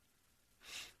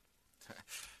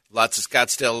 Lots of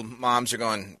Scottsdale moms are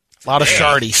going. A lot of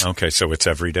shardies. Okay, so it's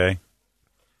every day?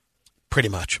 Pretty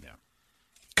much.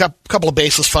 Yeah. Couple of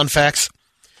baseless fun facts.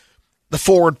 The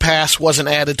forward pass wasn't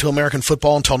added to American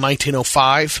football until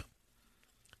 1905,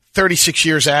 36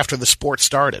 years after the sport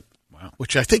started,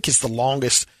 which I think is the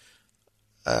longest,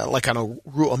 like on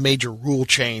a major rule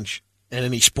change in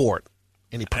any sport,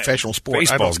 any professional sport.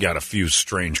 Baseball's got a few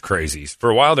strange crazies. For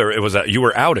a while there, it was you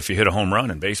were out if you hit a home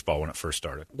run in baseball when it first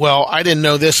started. Well, I didn't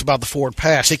know this about the forward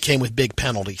pass. It came with big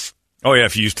penalties. Oh, yeah,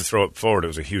 if you used to throw it forward, it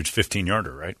was a huge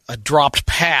 15-yarder, right? A dropped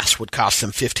pass would cost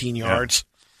them 15 yards.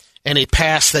 And a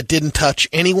pass that didn't touch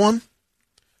anyone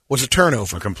was a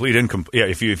turnover. A complete incomplete. Yeah,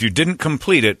 if you didn't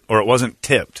complete it or it wasn't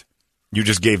tipped, you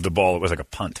just gave the ball. It was like a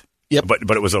punt. Yep.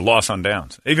 But it was a loss on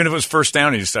downs. Even if it was first down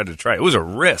and you decided to try it, it was a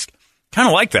risk. Kind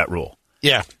of like that rule.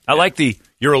 Yeah. I like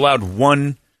you're allowed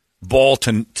one ball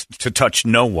to touch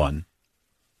no one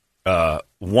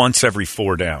once every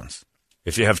 4 downs.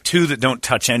 If you have 2 that don't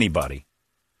touch anybody,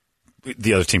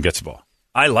 the other team gets the ball.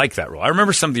 I like that rule. I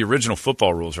remember some of the original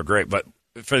football rules are great, but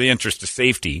for the interest of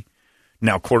safety,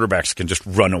 now quarterbacks can just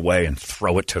run away and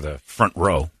throw it to the front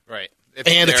row. Right. If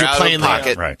you're playing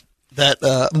right. that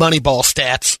Moneyball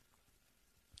stats,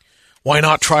 why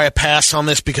not try a pass on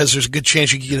this? Because there's a good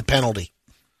chance you could get a penalty.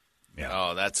 Yeah.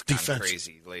 Oh, that's kind of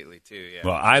crazy lately, too. Yeah.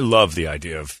 Well, I love the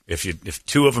idea of if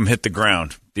 2 of them hit the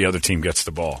ground, the other team gets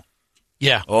the ball.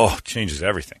 Yeah. Oh, it changes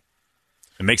everything.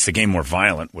 It makes the game more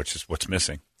violent, which is what's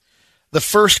missing. The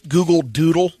first Google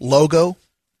Doodle logo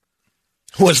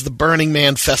was the Burning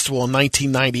Man Festival in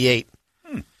 1998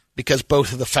 because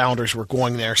both of the founders were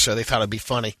going there, so they thought it'd be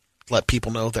funny to let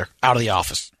people know they're out of the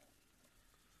office.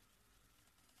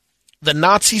 The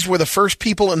Nazis were the first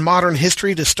people in modern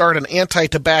history to start an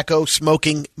anti-tobacco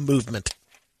smoking movement.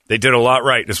 They did a lot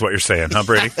right, is what you're saying, huh,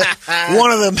 Brady?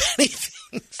 One of the many things.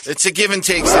 It's a give and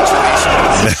take situation.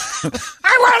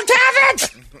 I won't have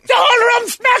it! The whole room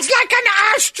smells like an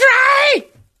ashtray!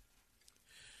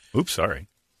 Oops, sorry.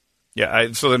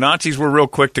 Yeah, so the Nazis were real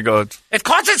quick to go. It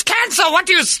causes cancer. What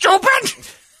are you, stupid?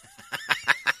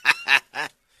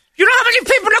 You know how many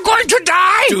people are going to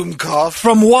die? Doom cough.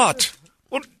 From what?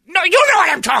 Well, no, you know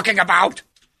what I'm talking about.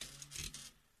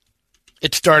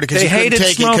 It started because they he couldn't hated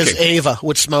take smoking. it because Ava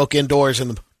would smoke indoors in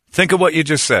the. Think of what you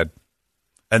just said,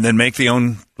 and then make your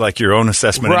own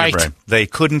assessment in your brain. They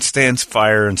couldn't stand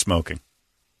fire and smoking.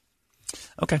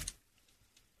 Okay.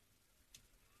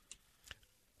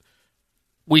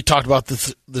 We talked about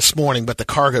this morning, but the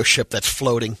cargo ship that's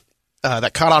floating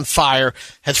that caught on fire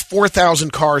has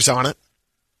 4,000 cars on it.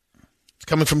 It's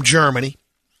coming from Germany.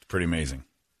 It's pretty amazing.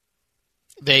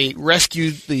 They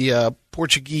rescued the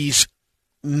Portuguese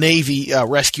Navy,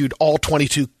 rescued all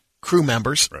 22 crew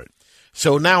members. Right.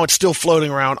 So now it's still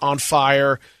floating around on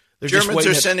fire. They're Germans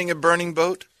are sending a burning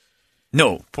boat?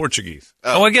 No, Portuguese.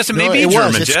 I guess it may No, be it German.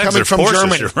 was. It's Jags coming are from forces.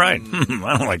 Germany. You're right.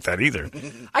 I don't like that either.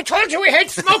 I told you we hate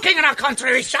smoking in our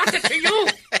country. We shot it to you.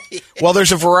 Well,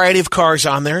 there's a variety of cars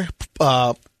on there.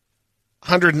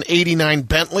 189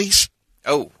 Bentleys.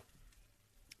 Oh.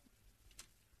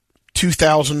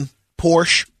 2,000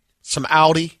 Porsche, some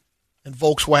Audi and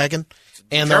Volkswagen.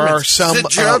 And there are some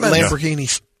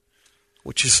Lamborghinis,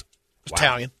 which is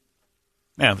Italian.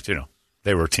 Yeah, but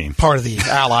they were a team. Part of the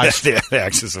Allies. the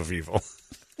axis of evil.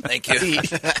 Thank you.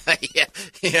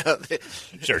 yeah.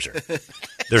 Sure.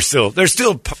 They're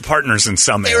still partners in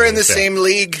some They were in the same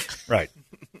league. Right.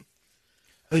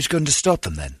 Who's going to stop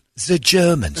them then? The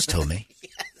Germans, Tommy.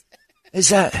 Is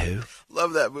that who?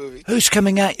 Love that movie. Who's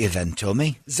coming at you then,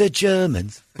 Tommy? The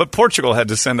Germans. But Portugal had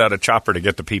to send out a chopper to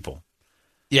get the people.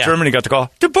 Yeah. Germany got the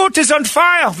call. The boat is on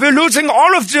fire. We're losing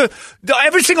all of the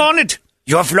everything on it.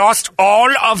 You have lost all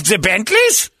of the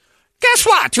Bentleys? Guess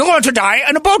what? You're going to die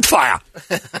in a boat fire.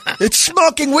 It's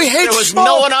smoking. We hate There was smoke.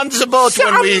 no one on the boat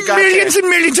when we got millions there. and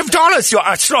millions of dollars you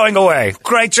are throwing away.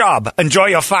 Great job. Enjoy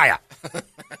your fire.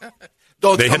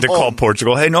 They had to call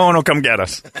Portugal. Hey, no one will come get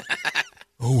us.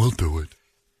 Oh, we'll do it.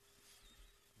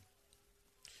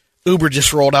 Uber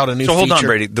just rolled out a new feature. So hold on,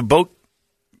 Brady. The boat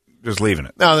is leaving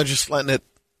it. No, they're just letting it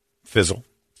Fizzle.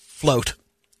 float.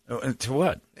 To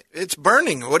what? It's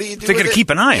burning. What do you do They're with going to it? keep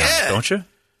an eye on it, don't you?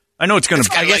 I know it's going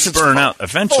to. I guess it's burn out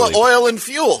eventually. Full of oil and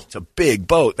fuel. It's a big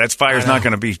boat. That fire's not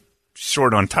going to be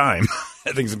short on time.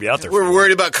 That thing's going to be out there. We're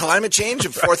worried about climate change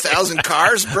and 4,000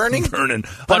 cars burning? Burning.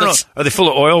 I don't know. Are they full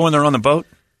of oil when they're on the boat?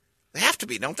 They have to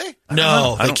be, don't they?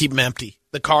 No, they keep them empty.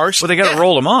 The cars? Well, they got to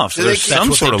roll them off. So there's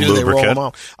some sort of lubricant. They roll them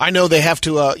off. I know they have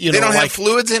to. They don't have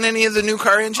fluids in any of the new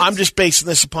car engines. I'm just basing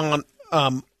this upon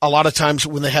a lot of times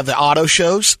when they have the auto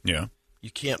shows. Yeah,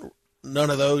 you can't. None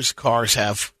of those cars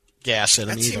have gas in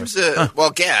them either. Seems gas, well,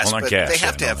 but gas, they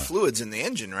have to have fluids in the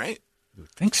engine, right? I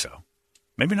think so.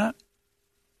 Maybe not.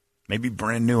 Maybe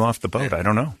brand new off the boat. I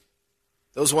don't know.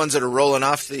 Those ones that are rolling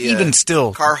off the even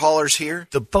still car haulers here.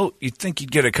 The boat. You'd think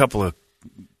you'd get a couple of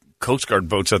Coast Guard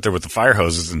boats out there with the fire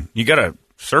hoses, and you got a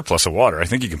surplus of water. I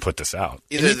think you can put this out.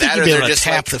 Either that, or they're just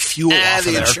tap the fuel off the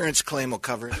of there. Insurance claim will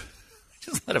cover it.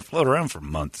 Just let it float around for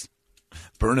months,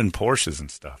 burning Porsches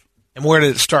and stuff. And where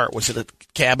did it start? Was it a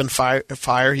cabin fire?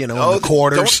 In the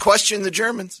quarters. Don't question the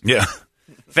Germans. Yeah.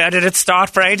 Where did it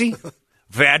start, Brady?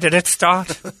 Where did it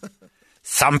start?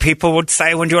 Some people would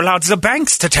say when you allowed the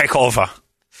banks to take over.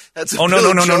 That's no.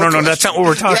 That's not what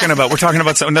we're talking about. We're talking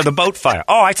about another boat fire.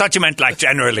 Oh, I thought you meant like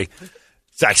generally,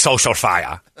 like social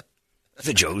fire.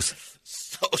 The Jews.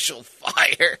 Social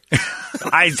fire.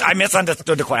 I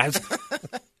misunderstood the question.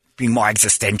 Being more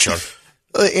existential.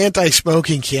 The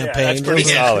anti-smoking campaign. Yeah, that's pretty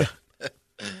solid.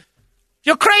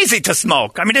 You're crazy to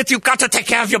smoke. I mean, you've got to take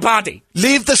care of your body.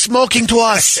 Leave the smoking to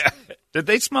us. Did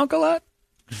they smoke a lot?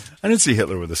 I didn't see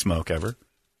Hitler with a smoke ever.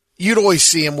 You'd always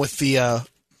see him with the...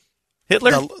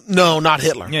 Hitler? No, not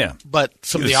Hitler. Yeah. But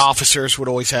some of the officers would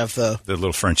always have the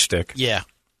little French stick. Yeah.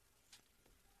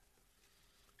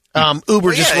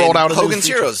 Uber just rolled out a new Hogan's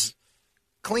Heroes.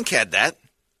 Clink had that.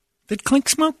 Did Clink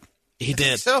smoke? He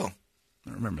did. So.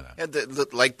 I remember that.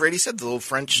 Had like Brady said, the little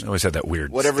French... I always had that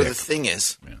weird whatever stick. the thing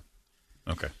is. Yeah.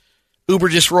 Okay. Uber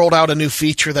just rolled out a new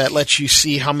feature that lets you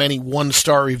see how many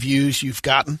one-star reviews you've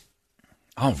gotten.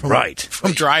 Oh,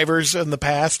 From drivers in the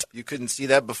past. You couldn't see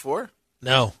that before?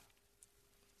 No.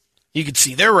 You could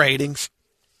see their ratings.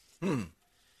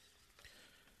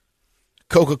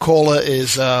 Coca-Cola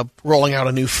is rolling out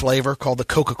a new flavor called the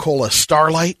Coca-Cola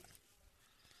Starlight.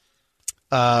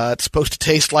 It's supposed to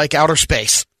taste like outer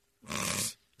space.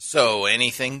 So,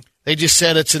 anything? They just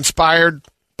said it's inspired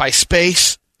by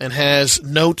space and has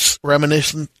notes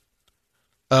reminiscent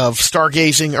of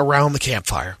stargazing around the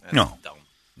campfire. No.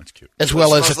 That's cute. As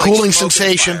well as a cooling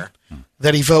sensation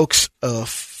that evokes a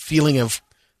feeling of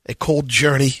a cold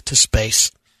journey to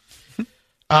space.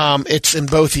 It's in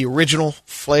both the original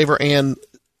flavor and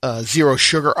zero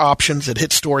sugar options. It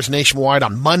hit stores nationwide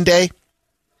on Monday.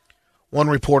 One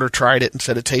reporter tried it and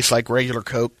said it tastes like regular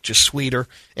Coke, just sweeter,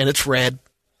 and it's red,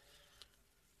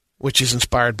 which is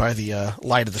inspired by the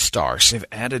light of the stars. They've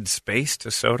added space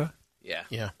to soda? Yeah.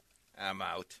 Yeah. I'm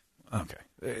out.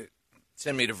 Okay.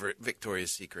 Send me to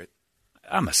Victoria's Secret.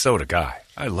 I'm a soda guy.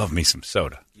 I love me some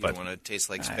soda. You don't want to taste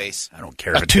like space? I don't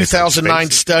care A if it tastes like 2009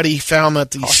 space. study found that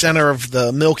the center of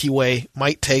the Milky Way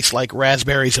might taste like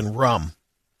raspberries and rum.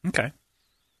 Okay.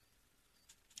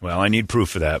 Well, I need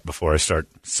proof of that before I start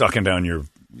sucking down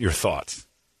your thoughts.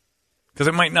 Because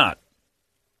it might not.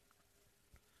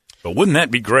 But wouldn't that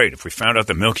be great if we found out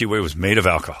the Milky Way was made of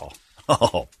alcohol?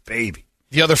 Oh, baby.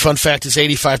 The other fun fact is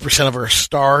 85% of our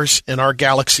stars in our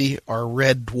galaxy are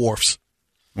red dwarfs.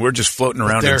 We're just floating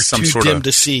around They're in some too sort dim of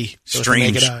to see with the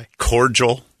strange naked eye.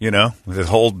 cordial, you know.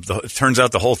 It turns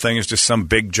out the whole thing is just some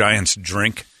big giant's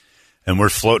drink, and we're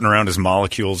floating around as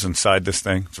molecules inside this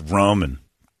thing. It's rum and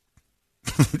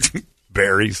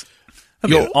berries.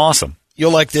 That'd be awesome.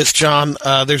 You'll like this, John.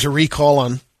 There's a recall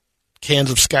on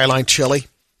cans of Skyline chili.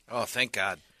 Oh, thank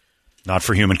God. Not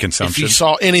for human If consumption. you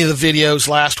saw any of the videos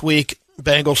last week,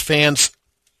 Bengals fans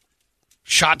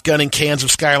shotgunning cans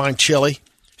of Skyline chili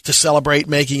to celebrate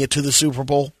making it to the Super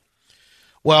Bowl.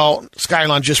 Well,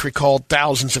 Skyline just recalled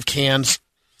thousands of cans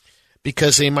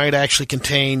because they might actually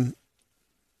contain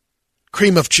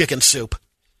cream of chicken soup.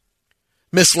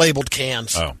 Mislabeled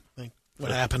cans. Oh. What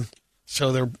happened?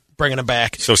 So they're bringing it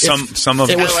back. So some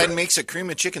of Skyline makes a cream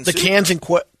of chicken the soup. cans in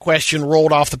question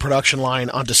rolled off the production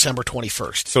line on December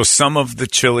 21st. So some of the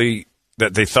chili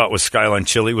that they thought was Skyline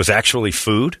chili was actually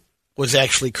food? Was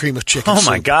actually cream of chicken Oh, soup.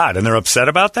 my God. And they're upset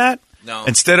about that? No.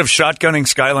 Instead of shotgunning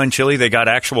Skyline chili, they got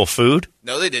actual food?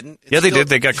 No, they didn't. Yeah, they did.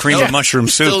 They got cream of mushroom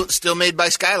soup. Still made by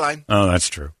Skyline. Oh, that's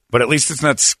true. But at least it's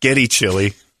not skitty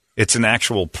chili. It's an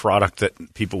actual product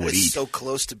that people would It's eat. so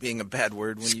close to being a bad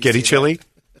word. When you Skitty say chili?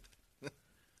 that.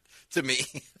 To me.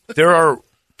 There are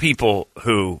people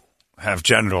who have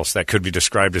genitals that could be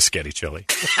described as skitty chili.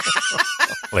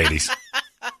 Ladies.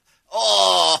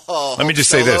 Oh. Let me just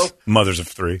say this. Mothers of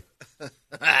three.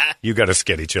 You got a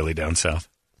skitty chili down south.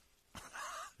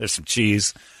 There's some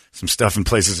cheese, some stuff in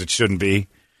places it shouldn't be.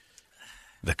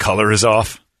 The color is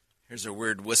off. Here's a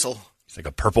weird whistle. It's like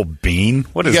a purple bean.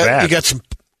 What is You that? got some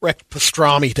wrecked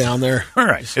pastrami down there. All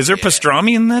right. Is there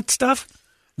pastrami in that stuff?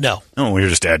 No. Oh, you're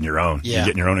just adding your own. Yeah. You're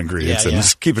getting your own ingredients. Yeah, and yeah.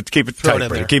 just keep it Throw it tight, in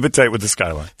Brady. there. Keep it tight with the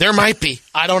Skyline. There might be.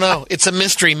 I don't know. It's a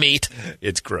mystery meat.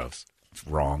 It's gross. It's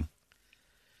wrong.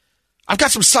 I've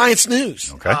got some science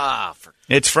news. Okay.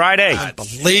 It's Friday.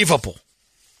 Unbelievable.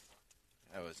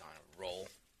 I was on a roll.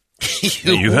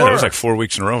 You had it was like 4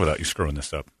 weeks in a row without you screwing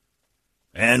this up.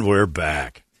 And we're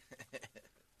back.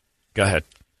 Go ahead.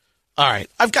 All right.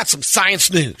 I've got some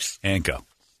science news. And go.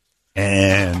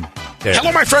 And there.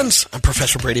 Hello, my friends. I'm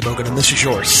Professor Brady Bogan, and this is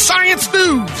your Science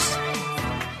News.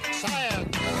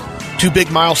 Science. 2 big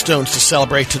milestones to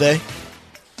celebrate today.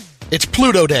 It's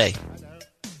Pluto Day,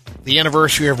 the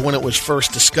anniversary of when it was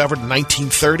first discovered in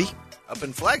 1930. Up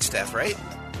in Flagstaff, right?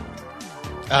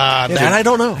 I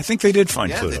don't know. I think they did find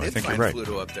Yeah, Pluto. they did I think find you're right.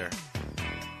 Pluto up there.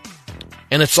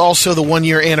 And it's also the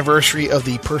 1-year anniversary of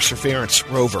the Perseverance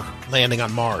rover landing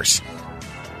on Mars.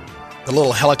 The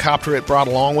little helicopter it brought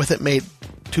along with it made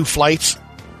 2 flights.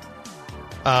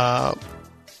 And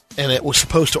it was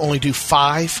supposed to only do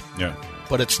 5. Yeah.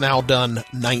 But it's now done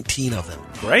 19 of them.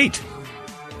 Great.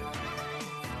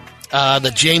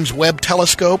 The James Webb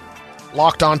Telescope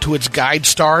locked onto its guide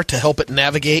star to help it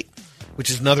navigate, which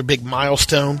is another big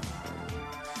milestone.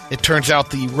 It turns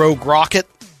out the Rogue rocket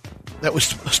that was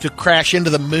supposed to crash into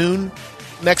the moon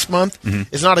next month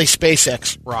is not a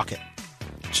SpaceX rocket.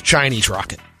 It's a Chinese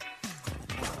rocket.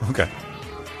 Okay.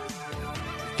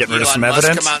 Getting rid of Elon some Musk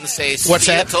evidence? come out and say, What's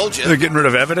 "See, I that? told you." They're getting rid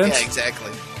of evidence? Yeah,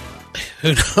 exactly. Who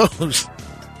knows?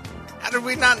 How did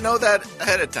we not know that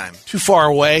ahead of time? Too far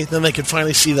away, then they could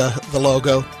finally see the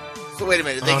logo. So wait a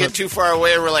minute. They get too far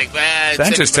away and we're like,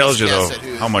 That just tells you, though,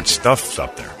 how much stuff's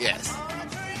up there. Yes.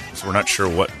 So we're not sure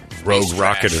what rogue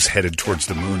rocket is headed towards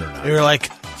the moon or not. They were like,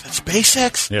 is that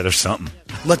SpaceX? Yeah, there's something.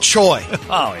 LaChoy.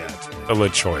 Oh, yeah. It's the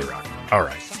LaChoy rocket. All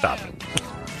right, stop it.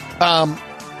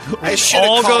 I should've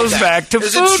All called goes that. back to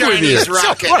There's food a with you. Chinese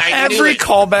rocket. I knew Every it.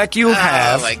 callback you Oh,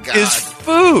 have my God. is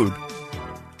food.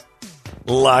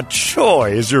 La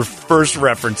Choy is your first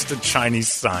reference to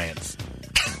Chinese science.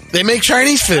 They make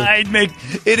Chinese food.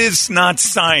 It is not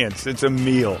science. It's a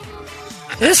meal.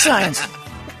 It is science.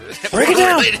 Break it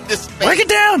down. Break it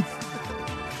down.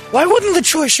 Why wouldn't the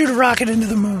Choi shoot a rocket into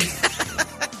the moon?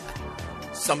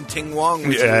 Something wrong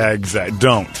with Yeah, you. exactly.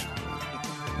 Don't.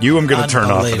 You, I'm going to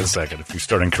turn off in a second if you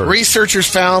start encouraging. Researchers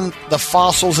found the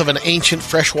fossils of an ancient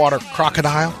freshwater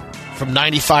crocodile from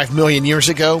 95 million years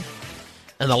ago,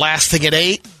 and the last thing it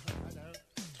ate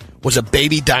was a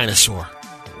baby dinosaur.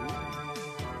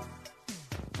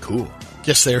 Cool.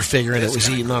 Guess they were figuring it was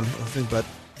eating on nothing, but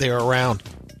they were around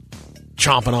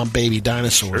chomping on baby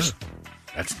dinosaurs. Sure.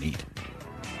 That's neat.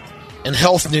 In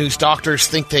health news, doctors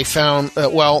think they found,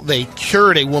 they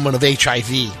cured a woman of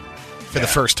HIV for the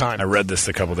first time. I read this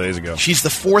a couple days ago. She's the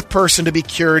 4th person to be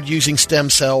cured using stem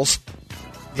cells.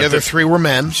 The other 3 were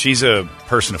men. She's a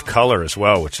person of color as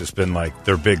well, which has been like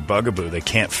their big bugaboo. They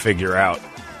can't figure out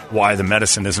why the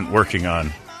medicine isn't working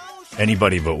on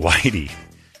anybody but Whitey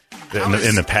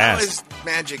in the past. How has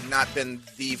magic not been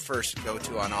the first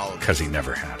go-to on all of them? Because he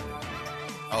never had it.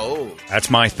 Oh.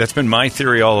 That's been my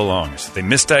theory all along. Is they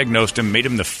misdiagnosed him, made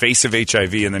him the face of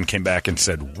HIV, and then came back and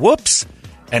said, whoops,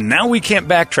 and now we can't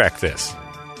backtrack this.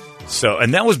 So,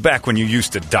 and that was back when you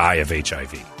used to die of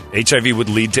HIV. HIV would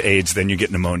lead to AIDS, then you get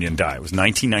pneumonia and die. It was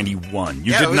 1991.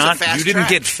 You didn't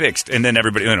get fixed. And then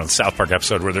everybody, the South Park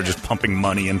episode where they're just pumping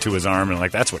money into his arm and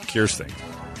like that's what cures things.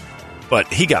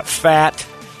 But he got fat.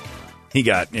 He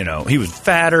got, he was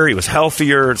fatter. He was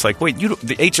healthier. It's like, wait,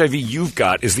 the HIV you've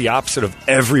got is the opposite of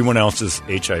everyone else's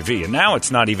HIV. And now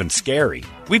it's not even scary.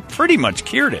 We pretty much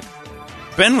cured it.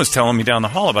 Ben was telling me down the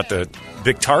hall about the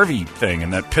Biktarvy thing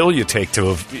and that pill you take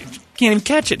you can't even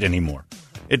catch it anymore.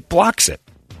 It blocks it.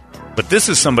 But this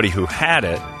is somebody who had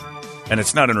it, and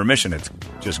it's not in remission. It's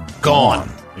just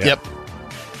gone. Yeah. Yep.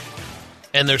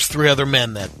 And there's 3 other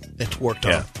men that it's worked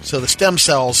on. Yeah. So the stem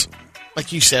cells,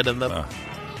 like you said, and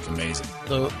it's amazing.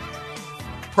 The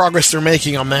progress they're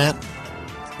making on that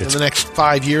in the next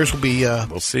 5 years will be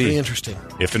we'll see. pretty interesting.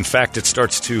 If, in fact, it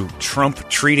starts to trump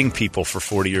treating people for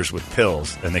 40 years with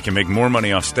pills, and they can make more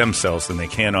money off stem cells than they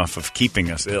can off of keeping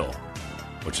us ill,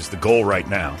 which is the goal right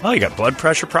now. Oh, you got blood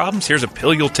pressure problems? Here's a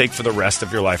pill you'll take for the rest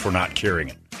of your life. We're not curing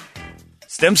it.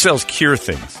 Stem cells cure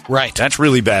things. Right. That's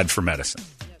really bad for medicine.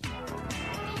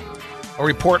 A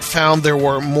report found there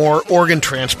were more organ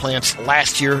transplants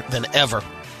last year than ever.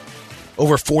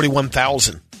 Over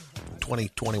 41,000 in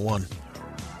 2021.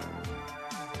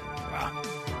 Wow.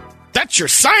 That's your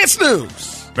science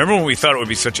news. Remember when we thought it would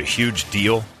be such a huge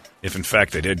deal if, in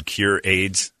fact, they did cure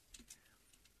AIDS?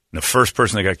 And the first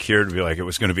person that got cured would be like it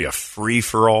was going to be a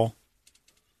free-for-all.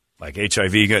 Like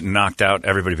HIV getting knocked out,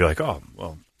 everybody would be like, oh,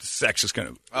 well, sex is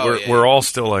going to. Oh, We're all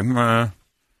still like, meh.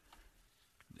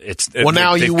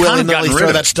 Now you willy-nilly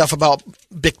throw that stuff about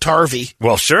Biktarvy.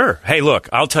 Well, sure. Hey, look,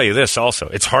 I'll tell you this also.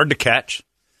 It's hard to catch.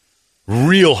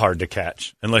 Real hard to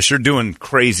catch unless you're doing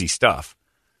crazy stuff.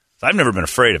 So I've never been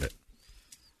afraid of it.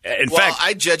 In fact,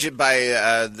 I judge it by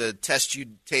the test you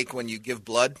take when you give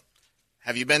blood.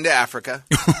 Have you been to Africa?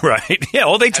 Right. Yeah,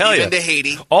 well, they tell you. Have you been to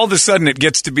Haiti? All of a sudden, it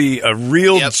gets to be a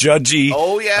real judgy.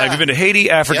 Oh, yeah. Have you been to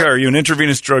Haiti, Africa? Are you an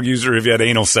intravenous drug user? Have you had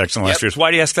anal sex in the last years? Why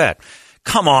do you ask that?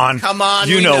 Come on.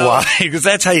 You know why. Because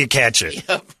that's how you catch it.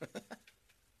 Yep.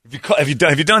 Have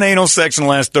you done anal sex in the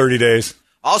last 30 days?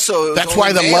 Also, that's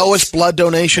why the lowest blood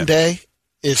donation day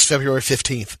is February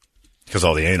 15th. Because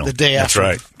all the anal. The day after.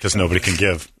 That's right. Because nobody can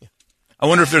give. I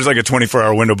wonder if there's like a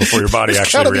 24-hour window before your body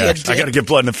actually reacts. I got to get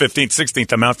blood on the 15th,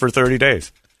 16th. I'm out for 30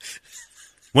 days.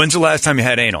 When's the last time you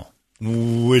had anal?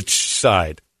 Which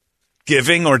side?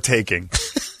 Giving or taking?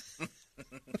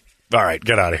 All right,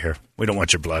 get out of here. We don't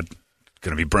want your blood. It's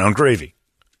going to be brown gravy.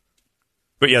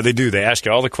 But yeah, they do. They ask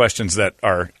you all the questions that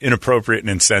are inappropriate and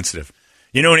insensitive.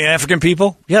 You know any African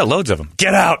people? Yeah, loads of them.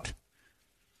 Get out.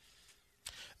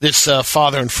 This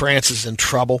father in France is in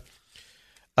trouble.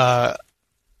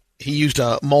 He used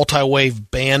a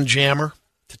multi-wave band jammer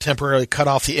to temporarily cut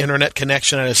off the internet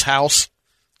connection at his house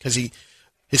because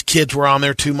his kids were on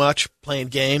there too much playing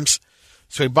games.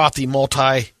 So he bought the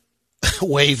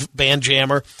multi-wave band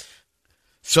jammer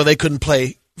so they couldn't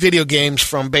play video games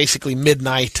from basically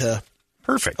midnight to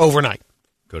overnight.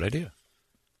 Good idea.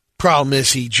 Problem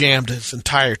is he jammed his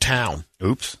entire town.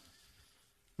 Oops.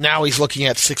 Now he's looking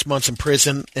at 6 months in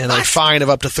prison and a fine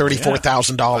of up to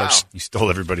 $34,000. Wow. You stole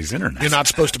everybody's internet. You're not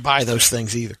supposed to buy those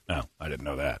things either. No, I didn't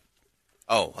know that.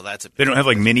 Oh, well, that's They don't have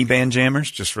like mini band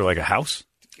jammers just for like a house?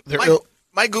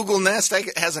 My Google Nest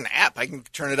has an app. I can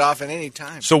turn it off at any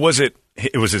time. So it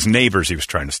was his neighbors he was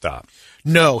trying to stop?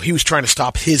 No, he was trying to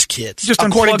stop his kids, just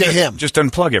according to him. Just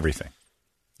unplug everything.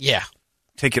 Yeah.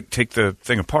 Take the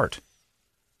thing apart.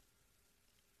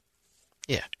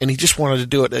 Yeah, and he just wanted to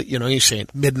do it at, he's saying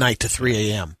midnight to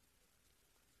 3 a.m.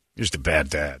 You're just a bad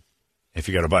dad. If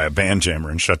you got to buy a band jammer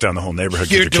and shut down the whole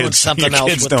neighborhood, you're doing something else. Your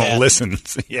kids with don't that. listen.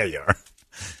 Yeah, you are.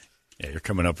 Yeah, you're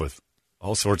coming up with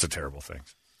all sorts of terrible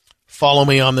things. Follow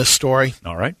me on this story.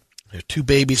 All right. There are two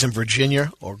babies in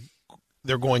Virginia,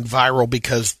 they're going viral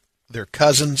because they're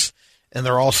cousins and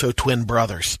they're also twin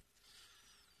brothers.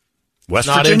 West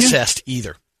Not Virginia? incest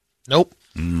either. Nope.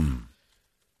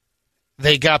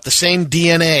 They got the same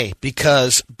DNA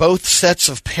because both sets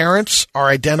of parents are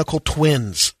identical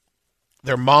twins.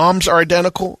 Their moms are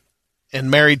identical and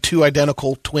married two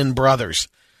identical twin brothers.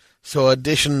 So in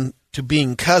addition to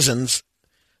being cousins,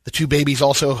 the two babies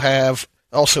also have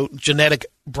genetic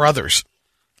brothers.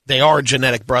 They are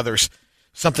genetic brothers,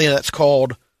 something that's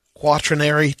called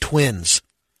quaternary twins.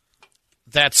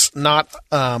 That's not,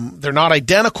 they're not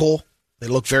identical. They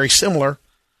look very similar.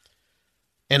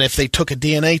 And if they took a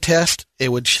DNA test, it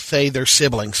would say they're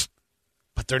siblings,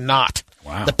 but they're not.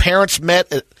 Wow. The parents met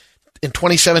in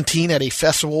 2017 at a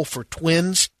festival for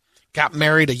twins, got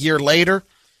married a year later,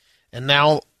 and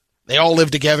now they all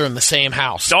live together in the same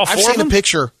house. All four I've seen of them? a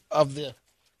picture of the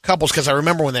couples because I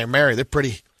remember when they were married. They're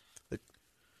pretty. It's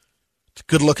a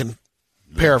good-looking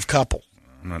pair of couples.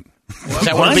 Is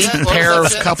that what it means? Pair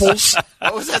of couples?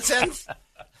 What was that sentence?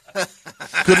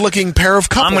 Good-looking pair of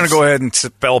couples. I'm going to go ahead and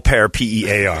spell pair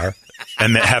P-E-A-R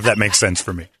and have that make sense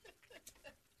for me.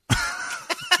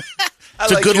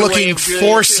 It's a good-looking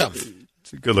foursome.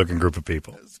 It's a good-looking group of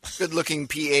people. Good-looking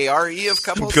P-A-R-E of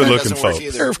couples? Good-looking folks.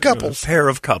 Pair of couples. Pair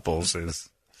of couples is,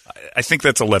 I think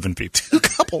that's 11 people. Two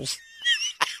couples.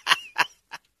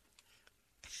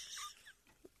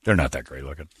 They're not that great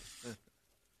looking.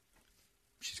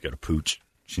 She's got a pooch.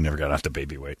 She never got off the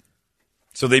baby weight.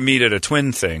 So they meet at a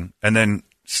twin thing and then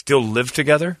still live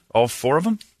together, all four of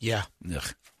them? Yeah.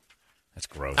 Ugh. That's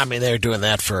gross. I mean, they were doing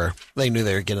that they knew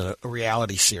they were getting a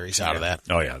reality series out of that.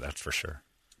 Oh, yeah, that's for sure.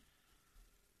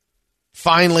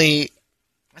 Finally.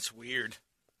 That's weird.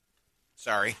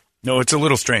 Sorry. No, it's a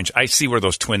little strange. I see where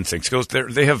those twin things go.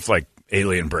 They have like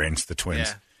alien brains, the twins.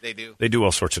 Yeah, they do. They do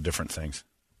all sorts of different things.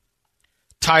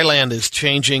 Thailand is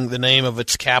changing the name of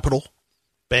its capital.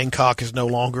 Bangkok is no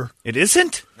longer. It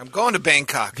isn't? I'm going to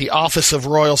Bangkok. The Office of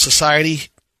Royal Society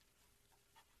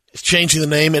is changing the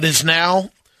name. It is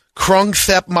now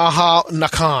Krungthep Maha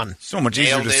Nakhon. So much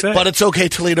easier to say. But it's okay,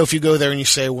 Toledo, if you go there and you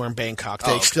say we're in Bangkok.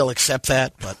 They still accept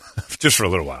that, but just for a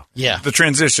little while. Yeah. The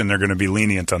transition, they're going to be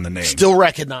lenient on the name. Still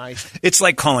recognized. It's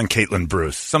like calling Caitlin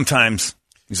Bruce. Sometimes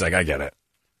he's like, I get it.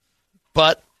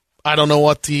 But I don't know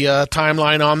what the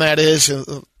timeline on that is. In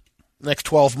the next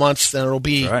 12 months, then it'll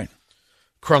be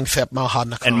Krungthep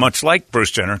Mahadnakan. And much like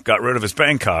Bruce Jenner, got rid of his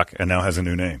Bangkok and now has a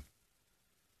new name.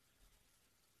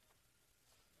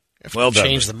 Well done.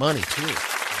 Change the money, too.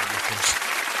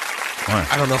 Why?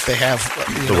 I don't know if they have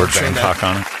the word Bangkok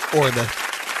on it. Or the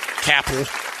capital,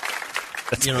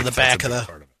 the back of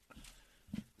the...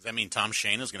 Does that mean Tom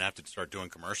Shane is going to have to start doing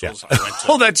commercials?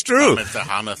 Yeah. That's true.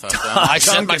 I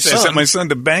sent my son. I sent my son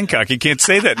to Bangkok. You can't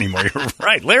say that anymore. You're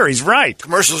right. Larry's right.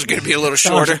 Commercials are going to be a little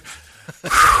shorter.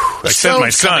 I sent my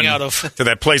son to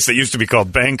that place that used to be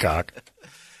called Bangkok.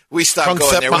 We stopped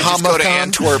going there. We just go to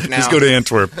Antwerp now. Just go to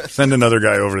Antwerp. Send another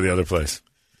guy over to the other place.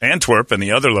 Antwerp and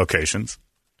the other locations.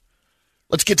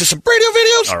 Let's get to some radio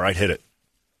videos. All right, hit it.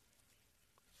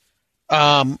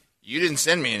 You didn't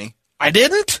send me any. I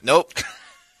didn't? Nope.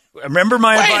 Remember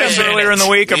my advice earlier in the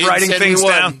week of writing things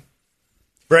down?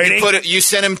 Brady? You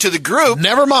sent him to the group.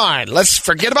 Never mind. Let's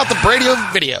forget about the radio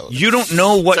videos. You don't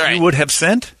know what you would have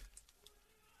sent?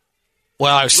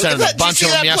 Well, I was sending a bunch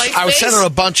of them yesterday. I was sending a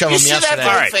bunch of them yesterday. All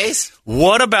right. Face?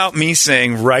 What about me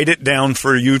saying write it down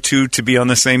for you two to be on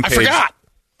the same page? I forgot.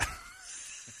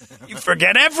 You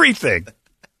forget everything.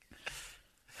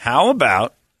 How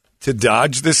about to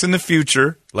dodge this in the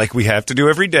future, like we have to do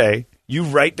every day, you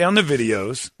write down the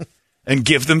videos and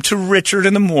give them to Richard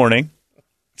in the morning.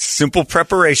 Simple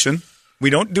preparation.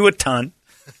 We don't do a ton.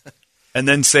 And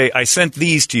then say, I sent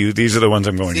these to you. These are the ones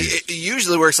I'm going to use. It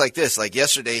usually works like this. Like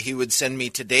yesterday, he would send me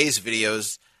today's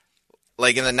videos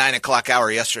like in the 9 o'clock hour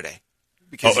yesterday.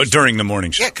 During the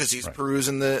morning show. Yeah, because he's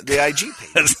perusing the IG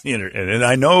page. And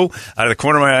I know out of the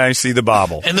corner of my eye, I see the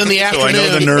bobble. And then the afternoon. So I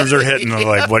know the nerves are hitting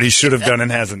like what he should have done and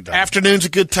hasn't done. Afternoon's a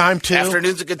good time, too.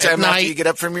 Afternoon's a good time after you get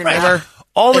up from your nap.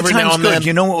 All the time's good. Then.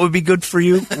 You know what would be good for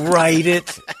you? Write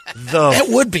it It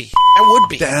would be. It would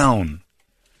be. Down.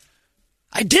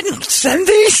 I didn't send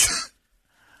these.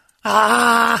 Get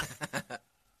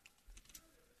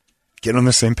on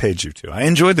the same page, you two. I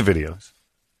enjoy the videos.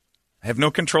 I have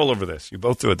no control over this. You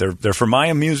both do it. They're for my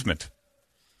amusement.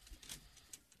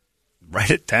 Write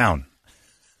it down.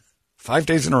 5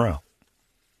 days in a row.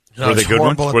 Were they good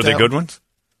ones? Were they good ones?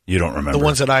 You don't remember. The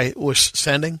ones that I was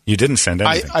sending? You didn't send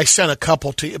anything. I sent a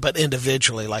couple to you, but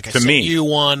individually. Like I sent you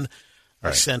one. Right.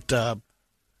 I sent... I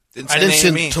didn't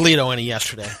send Toledo any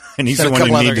yesterday. And he's the one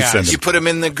you need to send him. You put him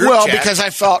in the group chat. Well, chat. because I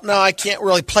felt, no, I can't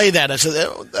really play that.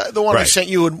 The one I sent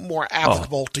you would more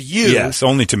applicable to you. Yes,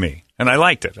 only to me. And I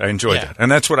liked it. I enjoyed it.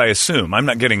 And that's what I assume. I'm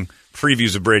not getting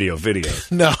previews of radio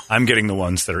videos. No. I'm getting the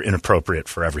ones that are inappropriate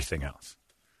for everything else.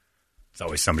 It's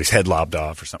always somebody's head lobbed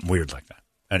off or something weird like that.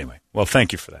 Anyway, well,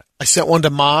 thank you for that. I sent one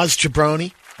to Maz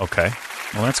Jabroni. Okay.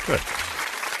 Well, that's good.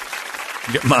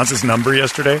 You get Maz's number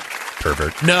yesterday?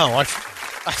 Pervert. No,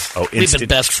 we've been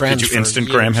best friends. Did you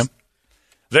Instagram him?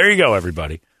 There you go,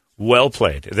 everybody. Well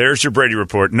played. There's your Brady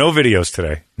report. No videos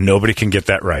today. Nobody can get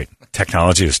that right.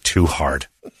 Technology is too hard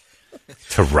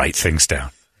to write things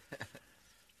down.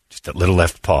 Just that little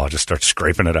left paw, just start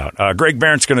scraping it out. Greg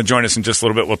Barrett's going to join us in just a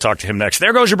little bit. We'll talk to him next.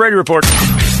 There goes your Brady report.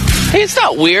 Hey, it's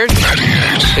not weird.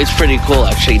 It's pretty cool,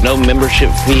 actually. No membership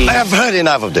fee. I have heard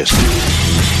enough of this.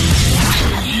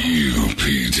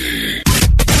 KUPD.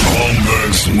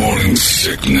 Holmbergs Morning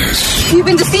Sickness. You've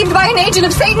been deceived by an agent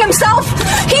of Satan himself.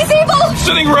 He's evil.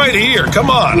 Sitting right here. Come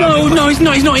on. No, he's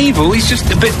not. He's not evil. He's just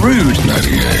a bit rude.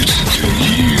 98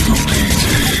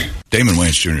 KUPD. Damon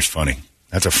Wayans Jr. is funny.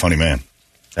 That's a funny man.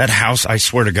 That house, I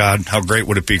swear to God, how great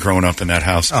would it be growing up in that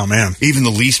house? Oh, man. Even the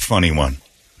least funny one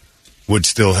would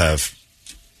still have...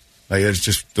 Like, it's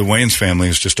just, the Wayans family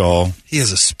is just all... He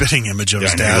has a spitting image of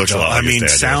his dad, though. I mean,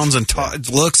 sounds and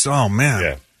looks, oh, man.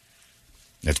 Yeah.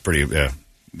 That's pretty,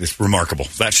 it's remarkable.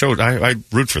 That show, I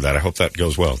root for that. I hope that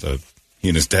goes well. He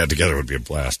and his dad together would be a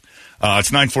blast. It's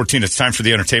 9:14. It's time for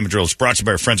the entertainment drill. It's brought to you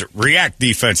by our friends at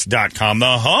reactdefense.com,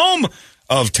 the home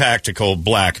of tactical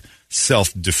black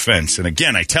self-defense. And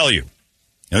again, I tell you,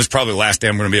 and this is probably the last day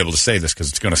I'm going to be able to say this because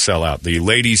it's going to sell out. The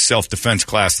ladies' self-defense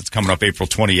class that's coming up April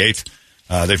 28th.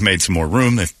 They've made some more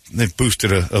room. They've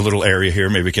boosted a little area here.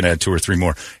 Maybe we can add 2 or 3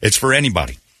 more. It's for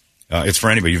anybody. It's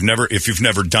for anybody. If you've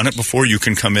never done it before, you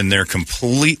can come in there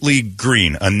completely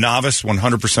green, a novice,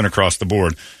 100% across the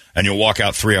board, and you'll walk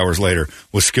out 3 hours later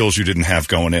with skills you didn't have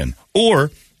going in.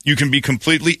 Or you can be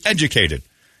completely educated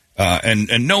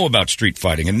and know about street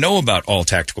fighting and know about all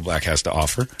Tactical Black has to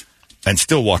offer, and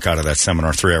still walk out of that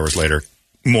seminar 3 hours later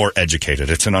more educated.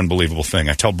 It's an unbelievable thing.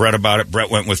 I tell Brett about it. Brett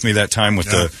went with me that time with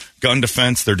the gun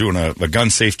defense. They're doing a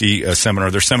gun safety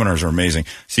seminar. Their seminars are amazing,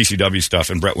 CCW stuff,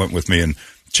 and Brett went with me and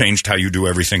changed how you do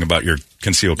everything about your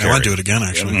concealed carry. I want to do it again,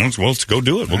 actually. Well, let's go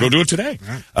do it. We'll go do it today.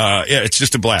 It's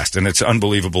just a blast, and it's an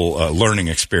unbelievable learning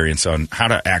experience on how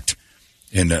to act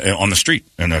on the street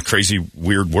in a crazy,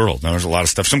 weird world. Now, there's a lot of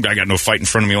stuff. Some guy got no fight in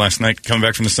front of me last night coming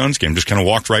back from the Suns game. Just kind of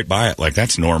walked right by it like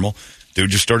that's normal. Dude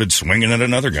just started swinging at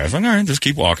another guy. I was like, all right, just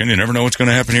keep walking. You never know what's going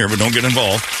to happen here, but don't get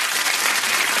involved.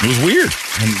 It was weird.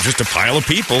 And just a pile of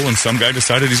people, and some guy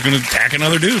decided he's going to attack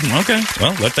another dude. Okay,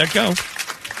 well, let that go.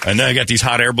 And then I got these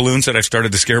hot air balloons that I've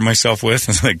started to scare myself with.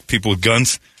 It's like people with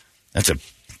guns. That's a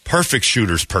perfect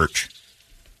shooter's perch.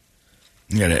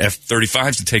 You got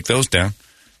F-35s to take those down.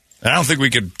 I don't think we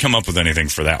could come up with anything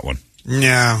for that one.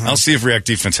 Yeah. I'll see if React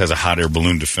Defense has a hot air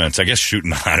balloon defense. I guess shooting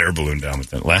the hot air balloon down. But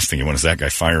the last thing you want is that guy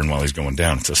firing while he's going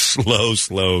down. It's a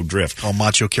slow drift. Oh,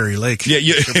 Macho Carey Lake. Yeah,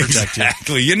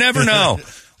 exactly. You never know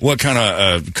what kind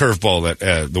of curveball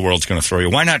that the world's going to throw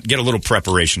you. Why not get a little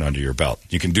preparation under your belt?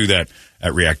 You can do that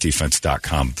at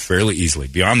reactdefense.com fairly easily.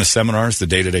 Beyond the seminars, the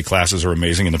day-to-day classes are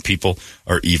amazing, and the people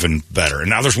are even better. And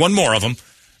now there's one more of them.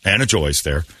 Anna Joy's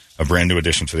there. A brand new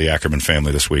addition to the Ackerman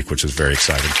family this week, which is very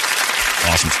exciting.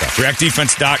 Awesome stuff.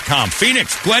 ReactDefense.com.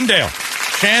 Phoenix, Glendale,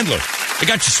 Chandler. They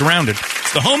got you surrounded.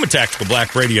 It's the home of Tactical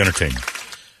Black Brady Entertainment.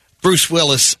 Bruce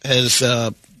Willis has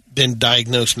been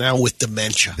diagnosed now with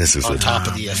dementia. This is on top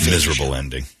of the miserable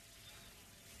ending.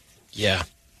 Yeah.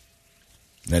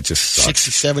 That just sucks.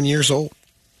 67 years old.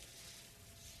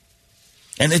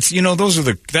 And it's,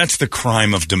 that's the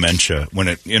crime of dementia when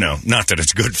it, not that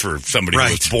it's good for somebody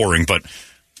who's boring, but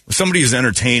somebody who's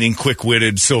entertaining,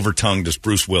 quick-witted, silver-tongued as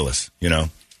Bruce Willis,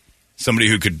 somebody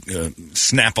who could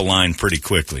snap a line pretty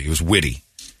quickly, who's witty,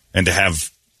 and to have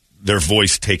their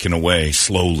voice taken away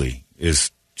slowly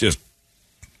is just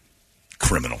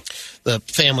criminal. The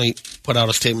family put out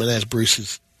a statement as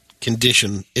Bruce's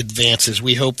condition advances.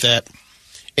 We hope that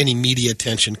any media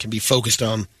attention can be focused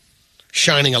on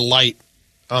shining a light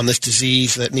on this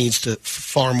disease that needs to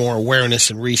far more awareness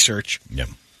and research. Yeah.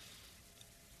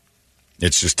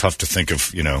 It's just tough to think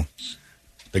of,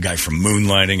 the guy from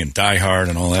Moonlighting and Die Hard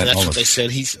and all that. And that's all what they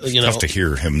said. He's, tough to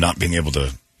hear him not being able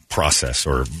to process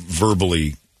or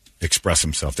verbally express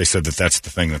himself. They said that that's the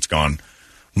thing that's gone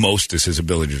most is his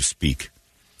ability to speak.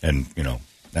 And,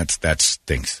 that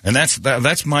stinks. And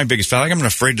that's my biggest thought. Like, I'm not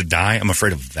afraid to die. I'm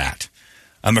afraid of that.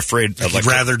 I'm afraid of You'd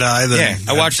rather die than... Yeah,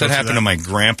 I watched that happen to my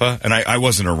grandpa, and I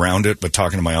wasn't around it, but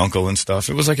talking to my uncle and stuff,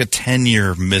 it was like a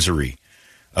 10-year misery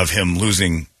of him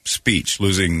losing speech,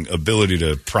 losing ability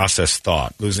to process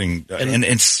thought, losing...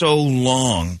 And so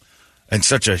long, and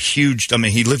such a huge...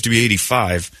 he lived to be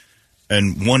 85,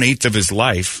 and 1/8 of his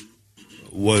life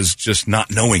was just not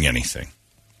knowing anything.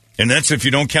 And that's if you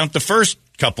don't count the first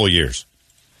couple of years.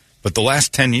 But the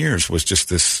last 10 years was just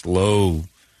this slow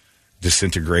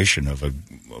disintegration of a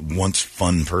once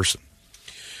fun person.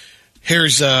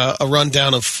 Here's a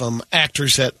rundown of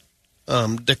actors that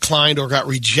declined or got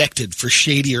rejected for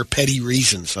shady or petty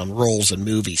reasons on roles in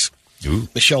movies. Ooh.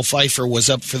 Michelle Pfeiffer was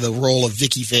up for the role of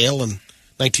Vicky Vale in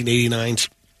 1989's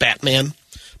Batman,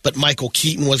 but Michael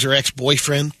Keaton was her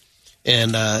ex-boyfriend,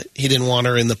 and he didn't want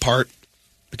her in the part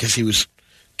because he was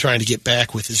trying to get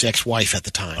back with his ex-wife at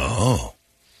the time. Oh.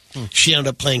 She ended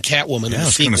up playing Catwoman in the sequel. I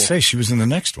was going to say, she was in the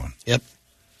next one. Yep.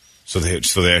 So they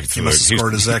he must have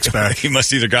scored his ex back. He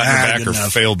must either gotten her back or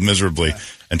failed miserably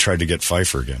and tried to get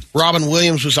Pfeiffer again. Robin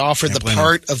Williams was offered the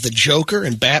part of the Joker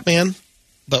in Batman,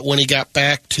 but when he got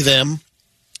back to them,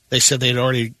 they said they'd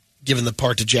already given the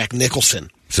part to Jack Nicholson.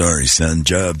 Sorry, son,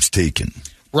 job's taken.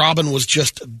 Robin was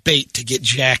just bait to get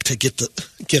Jack to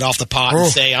get off the pot and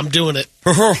say, I'm doing it.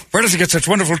 Where does he get such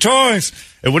wonderful toys?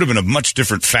 It would have been a much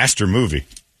different, faster movie.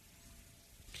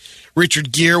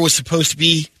 Richard Gere was supposed to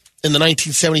be in the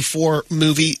 1974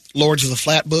 movie Lords of the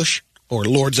Flatbush, or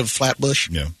Lords of Flatbush.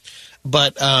 Yeah.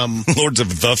 But Lords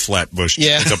of the Flatbush.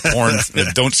 Yeah. It's a porn.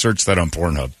 Don't search that on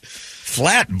Pornhub.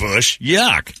 Flatbush?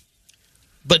 Yuck.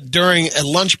 But during a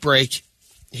lunch break,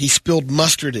 he spilled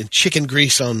mustard and chicken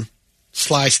grease on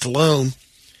Sly Stallone.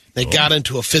 They got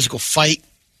into a physical fight.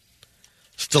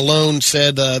 Stallone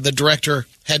said the director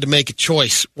had to make a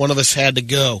choice. One of us had to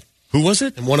go. Who was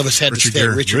it? And one of us had to stay.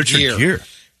 Gere. Richard Gere.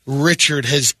 Richard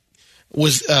as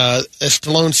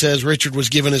Stallone says, Richard was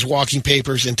given his walking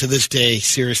papers and to this day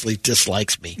seriously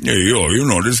dislikes me. Yeah,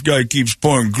 this guy keeps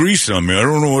pouring grease on me. I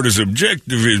don't know what his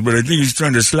objective is, but I think he's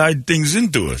trying to slide things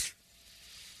into us.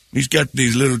 He's got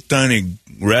these little tiny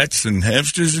rats and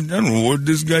hamsters, and I don't know what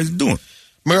this guy's doing.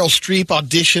 Meryl Streep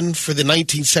auditioned for the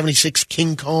 1976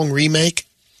 King Kong remake.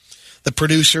 The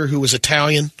producer, who was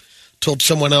Italian, told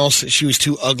someone else that she was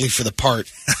too ugly for the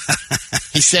part.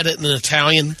 He said it in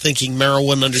Italian, thinking Meryl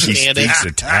wouldn't understand He speaks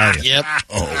Italian. Yep.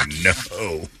 Oh,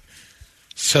 no.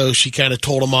 So she kind of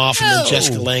told him off, and then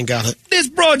Jessica Lange got it. This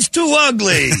broad's too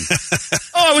ugly.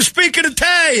 I was speaking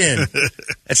Italian.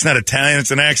 That's not Italian.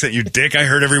 It's an accent, you dick. I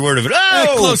heard every word of it.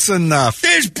 Close enough.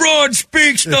 This broad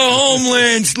speaks the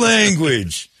homeland's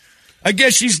language. I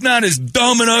guess she's not as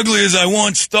dumb and ugly as I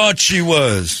once thought she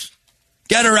was.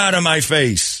 Get her out of my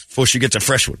face before she gets a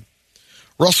fresh one.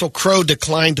 Russell Crowe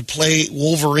declined to play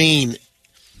Wolverine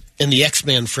in the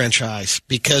X-Men franchise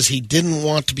because he didn't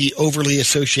want to be overly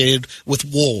associated with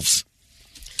wolves.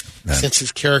 Since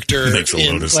his character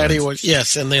in Gladiator was,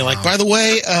 yes, and they're like, by the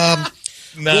way,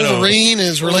 Wolverine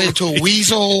is related to a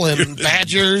weasel and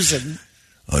badgers, and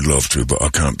I'd love to, but I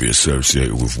can't be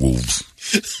associated with wolves.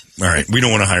 All right, we don't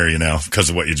want to hire you now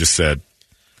because of what you just said.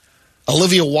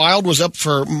 Olivia Wilde was up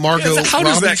for Margot Robbie. How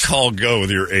does that call go with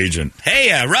your agent?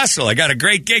 Hey, Russell, I got a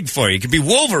great gig for you. You could be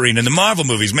Wolverine in the Marvel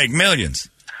movies, make millions.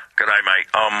 G'day, mate.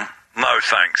 No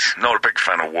thanks. Not a big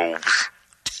fan of wolves.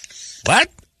 What?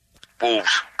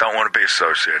 Wolves. Don't want to be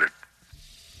associated.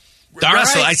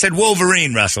 Russell, I said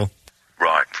Wolverine, Russell.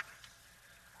 Right.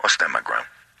 I'll stand my ground.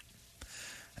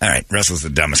 All right, Russell's the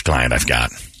dumbest client I've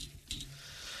got.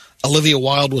 Olivia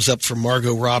Wilde was up for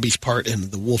Margot Robbie's part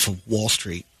in The Wolf of Wall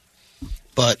Street,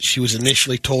 but she was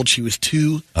initially told she was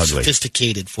too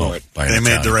sophisticated for it. They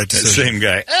made the right decision. Same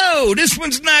guy. Oh, this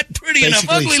one's not pretty enough.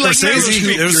 Ugly like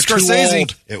Scorsese. It was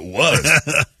Scorsese. It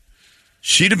was.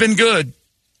 She'd have been good.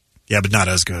 Yeah, but not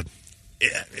as good.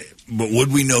 Yeah, but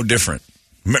would we know different?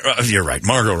 You're right.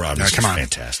 Margot Robbie is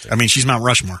fantastic. I mean, she's Mount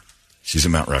Rushmore. She's a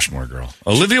Mount Rushmore girl.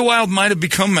 Olivia Wilde might have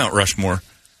become Mount Rushmore.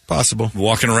 Possible.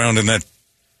 Walking around in that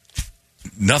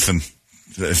nothing.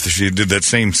 If she did that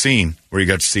same scene where you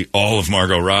got to see all of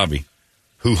Margot Robbie,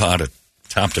 hoo-ha to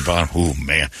top to bottom. Oh,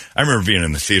 man. I remember being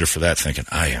in the theater for that thinking,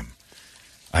 I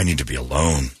need to be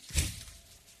alone.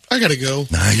 I got to go.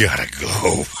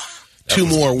 Two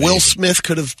more. Will Smith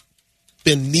could have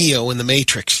been Neo in The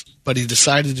Matrix, but he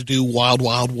decided to do Wild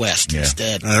Wild West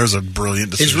instead. That was a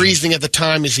brilliant decision. His reasoning at the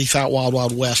time is he thought Wild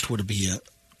Wild West would have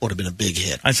been a big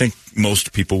hit. I think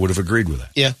most people would have agreed with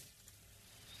that. Yeah.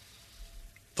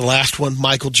 The last one,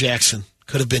 Michael Jackson,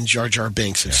 could have been Jar Jar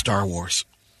Binks in Star Wars.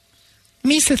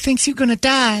 Misa thinks you're going to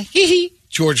die.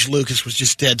 George Lucas was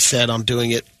just dead set on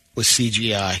doing it with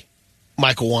CGI.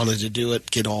 Michael wanted to do it,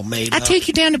 get all made up. I'll take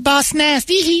you down to Boss Nass.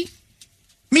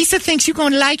 Misa thinks you're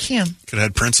going to like him. Could have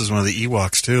had Prince as one of the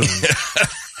Ewoks, too.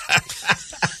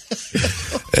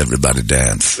 Everybody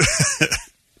dance.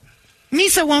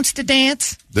 Misa wants to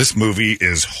dance. This movie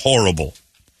is horrible.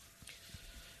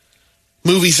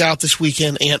 Movies out this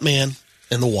weekend, Ant-Man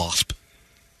and the Wasp.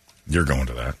 You're going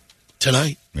to that.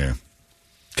 Tonight. Yeah.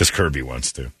 Because Kirby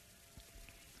wants to.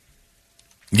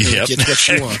 Yep. Gets what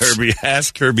she wants. Kirby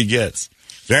asks, Kirby gets.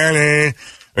 Daddy,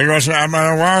 we going to see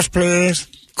Ant-Man and Wasp, please?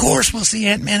 Of course we'll see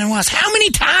Ant-Man and Wasp. How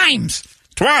many times?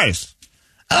 Twice.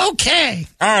 Okay.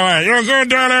 All right, you're good,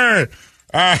 Daddy.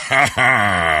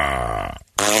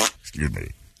 Excuse me.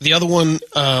 The other one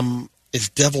is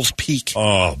Devil's Peak.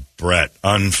 Oh, Brett,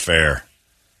 unfair.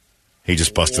 He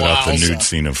just busted out the nude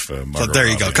scene of Margot So there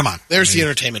you Robbie. go. Come on. There's the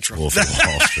entertainment trophy. Wolf of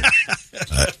Wall Street.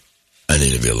 I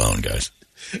need to be alone, guys.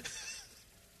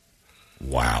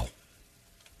 Wow.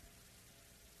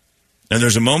 And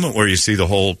there's a moment where you see the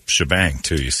whole shebang,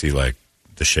 too. You see, like,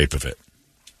 the shape of it.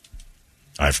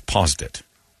 I've paused it.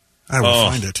 I will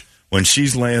find it. When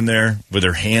she's laying there with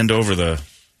her hand over the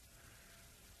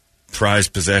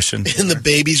prized possession. In the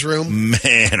baby's room?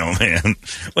 Man, oh, man.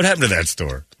 What happened to that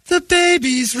store? The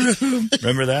baby's room.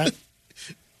 Remember that?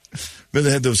 Remember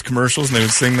they had those commercials and they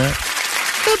would sing that?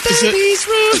 The baby's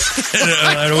room.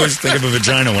 I'd always think of a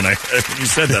vagina when you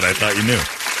said that. I thought you knew.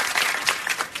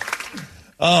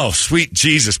 Oh, sweet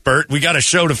Jesus, Bert. We got a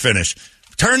show to finish.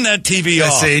 Turn that TV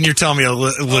off. And you're telling me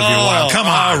Olivia Wilde. Come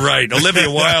on. All right.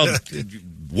 Olivia Wilde.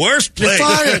 Worst place.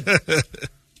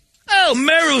 Oh,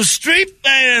 Meryl Streep.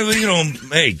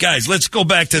 Hey, guys, let's go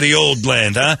back to the old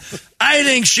land, huh? I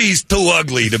think she's too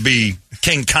ugly to be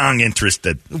King Kong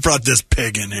interested. Who brought this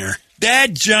pig in here?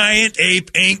 That giant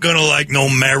ape ain't gonna like no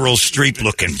Meryl Streep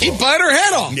looking. He'd bite her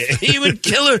head off. He would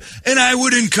kill her, and I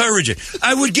would encourage it.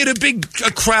 I would get a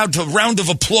crowd, a round of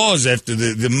applause after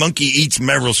the monkey eats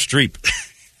Meryl Streep.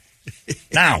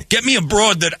 Now, get me a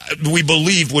broad that we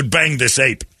believe would bang this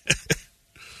ape.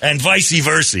 And vice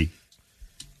versa.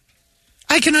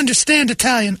 I can understand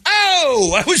Italian.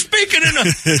 Oh, I was speaking in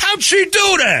a... How'd she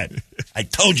do that? I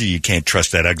told you can't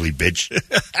trust that ugly bitch.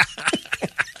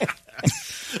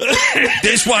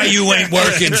 This why you ain't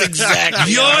working.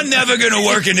 Exactly. You're never going to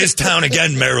work in this town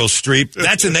again, Meryl Streep.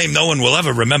 That's a name no one will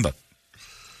ever remember.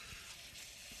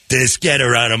 this. Get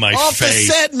her out of my Off face.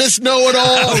 the set, Miss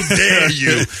Know-It-All. How dare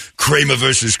you? Kramer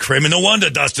versus Kramer. No wonder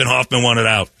Dustin Hoffman wanted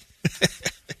out.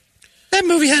 That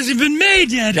movie hasn't been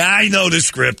made yet. I know the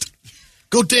script.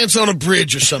 Go dance on a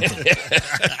bridge or something.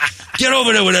 Get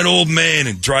over there with that old man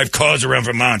and drive cars around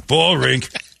Vermont. Boring.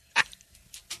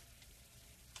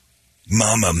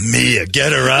 Mamma mia,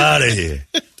 get her out of here.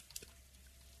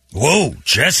 Whoa,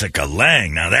 Jessica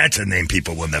Lange. Now that's a name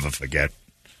people will never forget.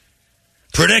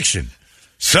 Prediction.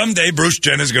 Someday Bruce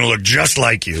Jenner's going to look just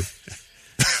like you.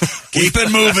 Keep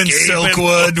it moving,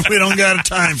 Silkwood. We don't got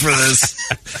time for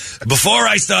this. Before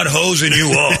I start hosing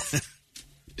you off.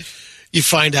 You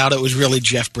find out it was really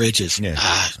Jeff Bridges. Yeah.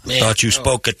 Man. Thought you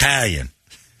spoke Italian.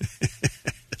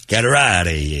 Get her out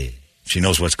of here. She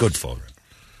knows what's good for her.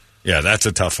 Yeah, that's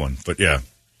a tough one. But yeah,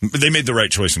 they made the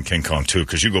right choice in King Kong, too,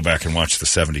 because you go back and watch the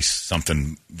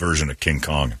 70-something version of King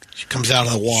Kong. She comes out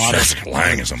of the water. Jessica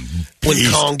Lange is a when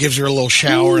beast. Kong gives her a little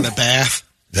shower and a bath.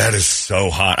 That is so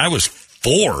hot. I was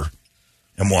 4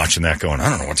 and watching that going, I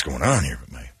don't know what's going on here,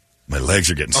 but my legs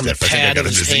are getting on stiff. The pad I think I got a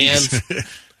of his disease. hand.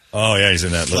 Oh, yeah, he's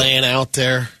in that laying out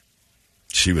there.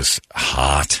 She was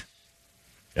hot.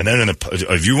 And then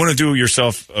if you want to do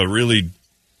yourself a really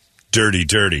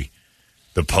dirty,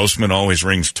 the Postman Always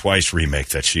Rings Twice remake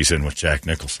that she's in with Jack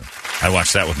Nicholson. I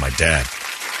watched that with my dad.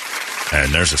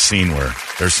 And there's a scene where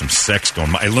there's some sex going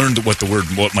on. I learned what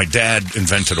my dad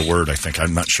invented a word, I think.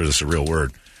 I'm not sure this is a real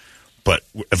word. But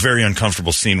a very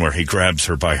uncomfortable scene where he grabs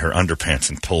her by her underpants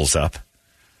and pulls up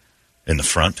in the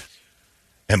front.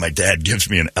 And my dad gives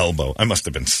me an elbow. I must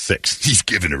have been 6. He's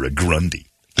giving her a Grundy,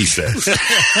 he says.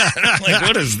 I'm like,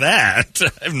 what is that?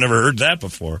 I've never heard that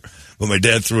before. But my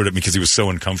dad threw it at me because he was so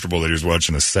uncomfortable that he was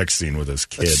watching a sex scene with his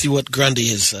kid. Let's see what Grundy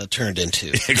has turned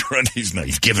into. Grundy's not.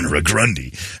 He's giving her a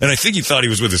Grundy. And I think he thought he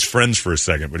was with his friends for a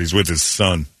second, but he's with his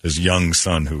son, his young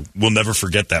son, who will never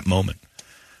forget that moment.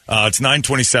 It's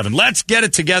 9:27. Let's get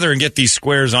it together and get these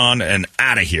squares on and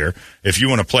out of here. If you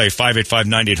want to play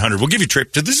 585-9800, we'll give you a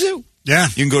trip to the zoo. Yeah.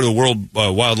 You can go to the World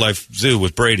Wildlife Zoo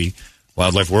with Brady.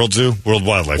 Wildlife World Zoo? World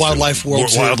Wildlife Zoo. Wildlife World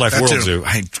Zoo. Wildlife World Zoo.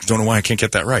 I don't know why I can't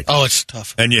get that right. Oh, it's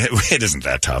tough. And it isn't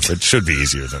that tough. It should be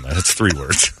easier than that. It's 3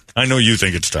 words. I know you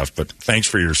think it's tough, but thanks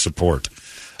for your support.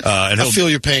 And I feel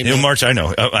your pain. He'll march. I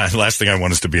know. Last thing I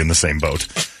want is to be in the same boat.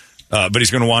 But he's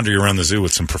going to wander you around the zoo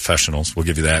with some professionals. We'll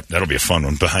give you that. That'll be a fun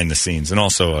one, behind the scenes. And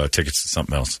also tickets to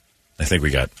something else. I think we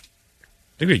got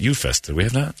U-Fest. Did we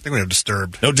have that? I think we have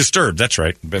Disturbed. No, Disturbed. That's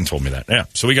right. Ben told me that. Yeah.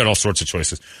 So we got all sorts of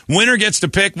choices. Winner gets to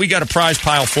pick. We got a prize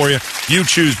pile for you. You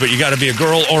choose, but you got to be a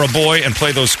girl or a boy and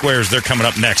play those squares. They're coming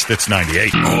up next. It's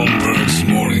 98. Holmbergs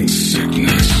Morning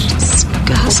Sickness.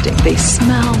 Disgusting. They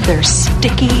smell. They're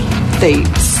sticky. They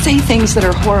say things that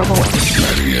are horrible. 98.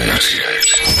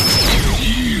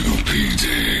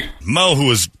 KUPD. Mo, who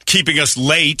was keeping us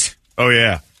late. Oh,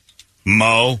 yeah.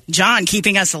 Mo. John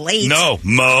keeping us late. No,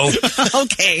 Mo.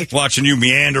 Okay. Watching you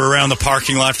meander around the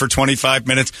parking lot for 25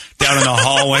 minutes, down in the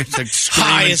hallway. Like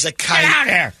high as a kite. Get out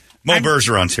of here. Mo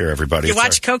Bergeron's here, everybody. You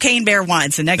watched Cocaine Bear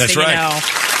once, and next thing you know.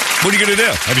 What are you going to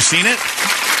do? Have you seen it?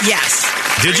 Yes.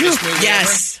 Did you?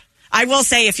 Yes. I will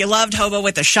say, if you loved Hobo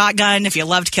with a Shotgun, if you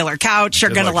loved Killer Couch,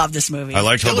 you're going to love this movie. I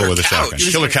liked Hobo with a Shotgun.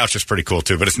 Killer Couch is pretty cool,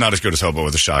 too, but it's not as good as Hobo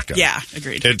with a Shotgun. Yeah,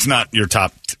 agreed. It's not your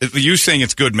top. You saying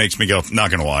it's good makes me go, not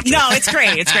going to watch it. No, it's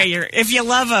great. It's great. If you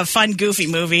love a fun, goofy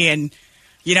movie and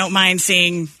you don't mind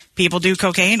seeing people do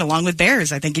cocaine along with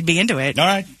bears, I think you'd be into it. All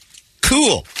right.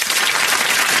 Cool.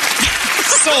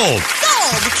 Sold.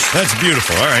 That's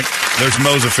beautiful. All right. There's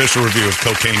Mo's official review of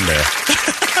Cocaine Bear,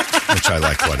 which I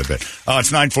like quite a bit.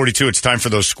 It's 9:42. It's time for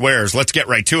those squares. Let's get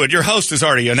right to it. Your host has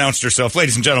already announced herself.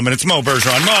 Ladies and gentlemen, it's Mo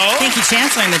Bergeron. Mo. Thank you,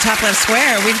 Chancellor. In the top left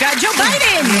square, we've got Joe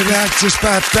Biden. We're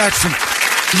back from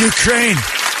Ukraine.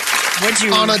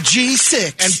 On a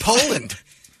G6. And Poland.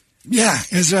 Yeah,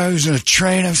 as I was in a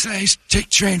train. I used to take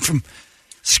train from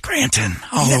Scranton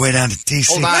all the way down to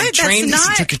D.C. Hold on.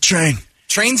 Took a train.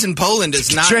 Trains in Poland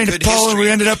is not train good to Poland. history.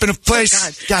 We ended up in a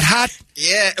place, got hot.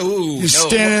 Yeah, ooh. You're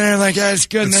standing there like, it's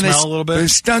good. And then smell a little bit. They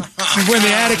stunk. We're in the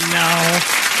attic.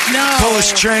 No.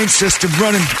 Polish train system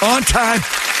running on time.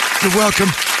 You're welcome.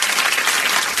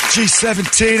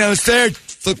 G17. I was there.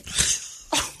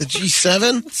 The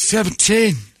G7?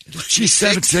 17.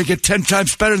 G7. They get 10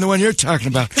 times better than the one you're talking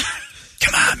about.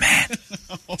 Come on, man.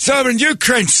 So I'm in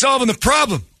Ukraine solving the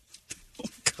problem.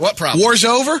 What problem? War's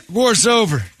over? War's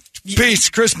over. Peace.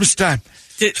 Christmas time.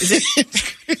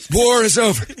 War is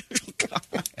over.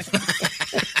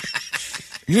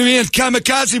 Me and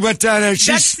Kamikaze went down there.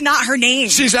 That's not her name.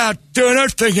 She's out doing her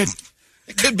thing.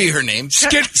 It could be her name.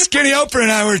 Skinny Oprah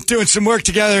and I were doing some work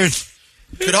together.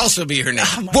 Could also be her name.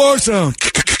 Warzone.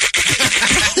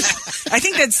 I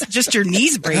think that's just your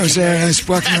knees breaking. I was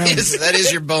walking around. That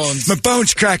is your bones. My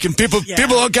bones cracking. People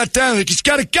all got down. Like, he's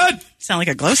got a gun. Sound like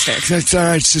a glow stick. That's all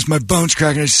right. It's just my bones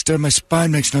cracking. I just my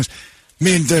spine makes noise.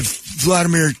 Me and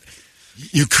Vladimir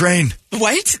Ukraine.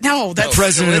 What? No, that's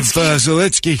president of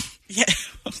Zelensky. Yeah.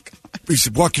 We was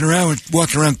walking around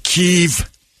Kyiv.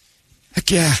 Heck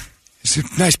yeah, it's a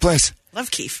nice place. Love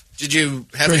Kyiv. Did you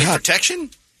have any protection?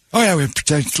 Oh yeah, we had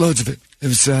protection, loads of it. It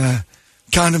was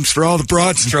condoms for all the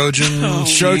broads. Trojan,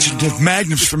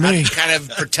 magnums for me. What kind of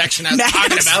protection I was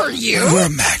talking about? For you? I wear a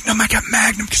magnum. I got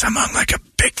magnum because I'm on like a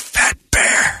big fat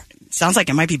bear. Sounds like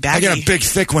it might be baggy. I got a big,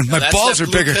 thick one. My balls are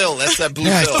bigger. Pill. That's that blue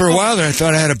pill. For a while there, I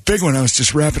thought I had a big one. I was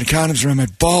just wrapping condoms around my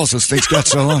balls. Those things got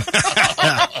so long.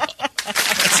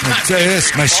 I'll tell you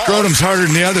this, my scrotum's harder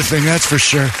than the other thing, that's for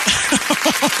sure.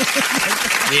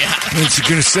 Yeah. What's you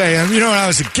going to say? When I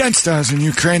was in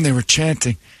Ukraine, they were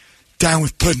chanting, down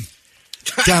with Putin.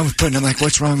 Down with Putin. I'm like,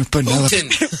 what's wrong with Putin?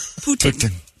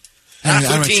 Putin.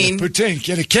 Putin.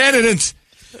 Get the candidates.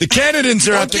 The candidates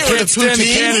are out there. Can't stand the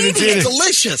candidates either.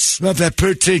 Delicious. Love that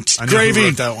poutine. Gravy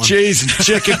and cheese and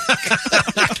chicken.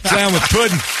 Down with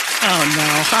pudding. Oh,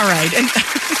 no. All right.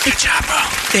 Good job, bro.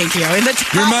 Thank you.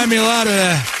 You remind me a lot of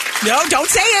that. No, don't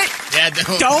say it. Yeah,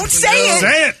 don't say it.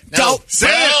 Say it. No. Don't say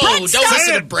it. Brett, don't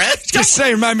listen to Brett. Just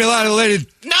say, remind me a lot of the lady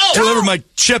delivered my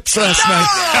chips last night.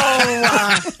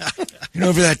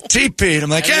 Over that teepee. And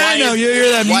I'm like, I know, you're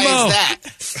that why Mo.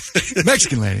 Is that?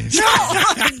 Mexican lady. No,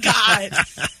 oh my God.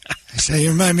 I say,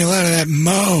 you remind me a lot of that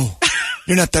Mo.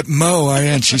 You're not that Mo, are you?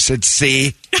 And she said,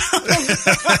 see.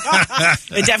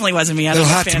 It definitely wasn't me. Little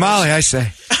hot tamale, I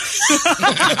say.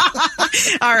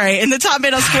 All right, in the top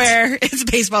middle square, it's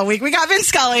baseball week. We got Vin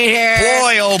Scully here.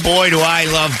 Boy, oh boy, do I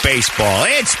love baseball.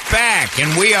 It's back,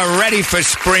 and we are ready for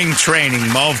spring training.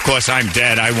 Mo, of course, I'm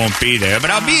dead. I won't be there, but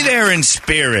I'll be there in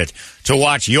spirit to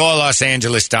watch your Los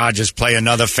Angeles Dodgers play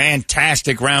another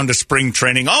fantastic round of spring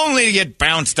training, only to get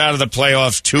bounced out of the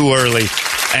playoffs too early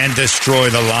and destroy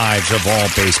the lives of all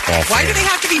baseball fans. Why do they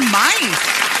have to be my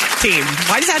team?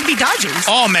 Why does it have to be Dodgers?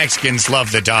 All Mexicans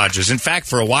love the Dodgers. In fact,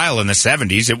 for a while in the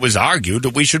 70s, it was argued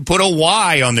that we should put a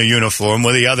Y on the uniform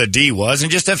where the other D was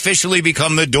and just officially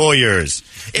become the Doyers.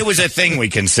 It was a thing we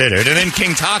considered. And then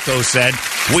King Taco said,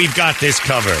 we've got this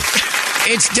covered.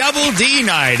 It's Double D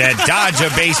night at Dodger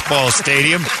Baseball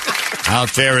Stadium.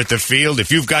 Out there at the field,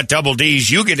 if you've got double Ds,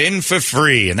 you get in for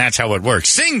free, and that's how it works.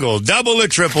 Single, double, or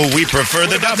triple, we prefer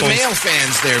the doubles. The male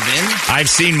fans there, Vin? I've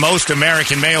seen most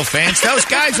American male fans. Those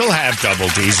guys will have double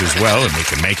Ds as well, and we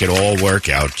can make it all work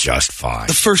out just fine.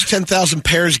 The first 10,000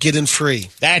 pairs get in free.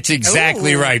 That's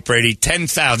exactly right, Brady.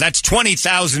 10,000. That's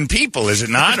 20,000 people, is it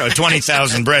not? Or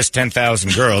 20,000 breasts,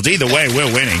 10,000 girls. Either way,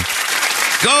 we're winning.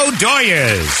 Go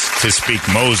Doyers, to speak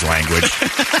Mo's language.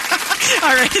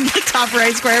 All right, in the top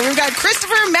right square, we've got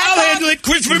Christopher Mad Dog. I'll handle it.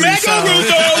 Christopher Mad Dog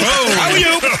Russo. How are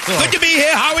you? Good to be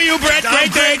here. How are you, Brett?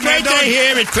 Great day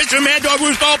here. It's Christopher Mad Dog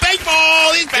Russo.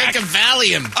 Baseball is back. Take a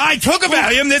Valium. I took a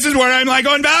Valium. This is where I'm like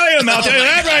on Valium. I'll tell you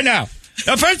that right now.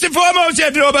 Now, first and foremost, you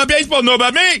have to know about baseball. Know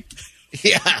about me.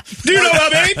 Yeah. Do you know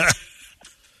about me?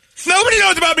 Nobody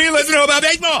knows about me unless you know about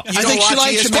baseball. I think she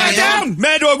likes him. Quiet down.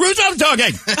 Mad Dog Russo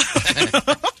talking.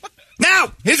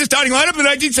 Now, here's the starting lineup of the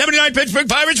 1979 Pittsburgh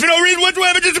Pirates for no reason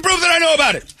whatsoever, just to prove that I know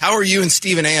about it. How are you and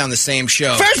Stephen A. on the same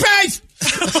show? First base!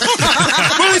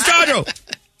 Willie Stargell.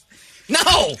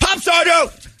 No! Pop Stargell.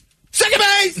 Second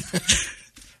base!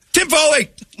 Tim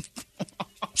Foley.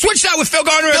 Switched out with Phil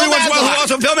Garner every once in a while, who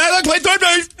also Phil Madlock played third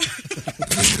base.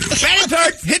 Batting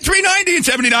third, hit 390 in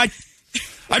 79.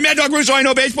 I'm Mad Dog Russo, I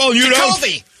know baseball, and you know.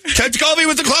 Ted Colby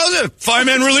was the closer.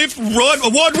 Fireman relief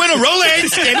award winner.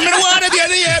 Rolaids. Gave him an award at the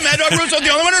end of the year. Mad Dog Russo, the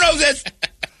only one who knows this.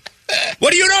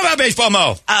 What do you know about baseball,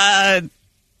 Mo?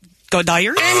 Go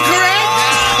Dyers. Incorrect.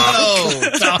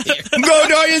 Go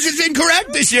Dyers is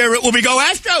incorrect. This year it will be Go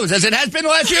Astros, as it has been the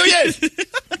last few years.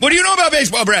 What do you know about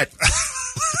baseball, Brett?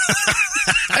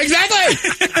 Exactly.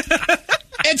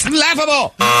 It's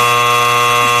laughable.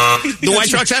 The White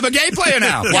Sox have a gay player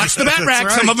now. Watch the bat rack.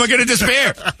 Right. Some of them are going to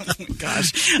despair. Oh, my gosh.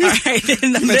 All right.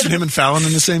 Imagine him and Fallon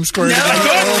in the same square. No. Oh,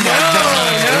 my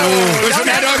God.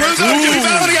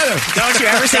 Don't you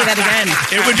ever say that again.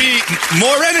 It would be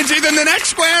more energy than the next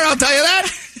square, I'll tell you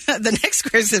that. The next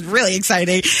square is really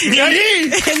exciting. Yeah. In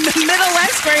the middle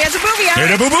left square, he has a movie out.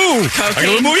 Hey, boo-boo. I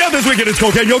got a movie out this weekend. It's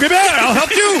Cocaine Yogi Bear. I'll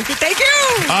help you. Thank you.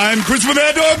 I'm Christopher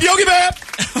Mad Dog Yogi Bear.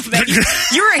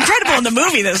 You were incredible in the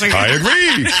movie this week. I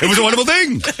agree. It was a wonderful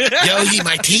thing. Yogi,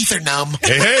 my teeth are numb.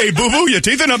 Hey, boo-boo, your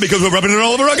teeth are numb because we're rubbing it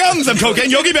all over our gums. I'm Cocaine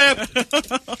Yogi Bear.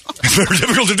 It's very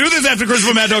difficult to do this after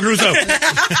Christopher Mad Dog Russo.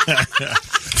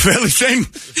 Fairly same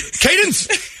cadence.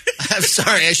 I'm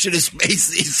sorry, I should have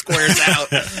spaced these squares out.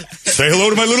 Say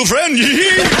hello to my little friend.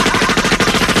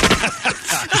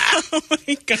 Oh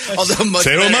my gosh. Although much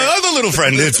Say hello to my other little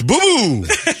friend. It's Boo Boo.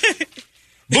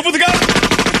 Boo Boo the guy.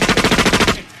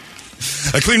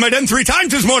 I cleaned my den 3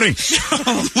 times this morning.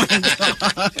 Oh my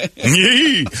God.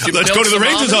 Yee. Let's go to the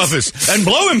Rangers office and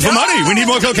blow him for money. We need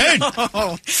more cocaine.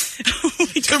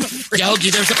 Yogi,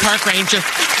 there's a park ranger.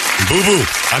 Boo Boo,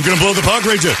 I'm going to blow the park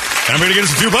ranger, and I'm going to get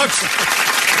us a few bucks.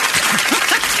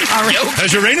 All right.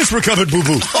 Has Uranus recovered, Boo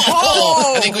Boo?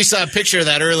 Oh, I think we saw a picture of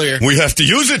that earlier. We have to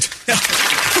use it.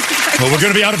 Well, we're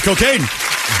going to be out of cocaine.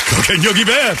 Cocaine Yogi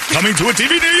Bear coming to a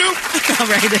TV near you. All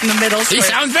right, in the middle He square.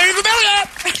 sounds very familiar.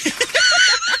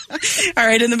 All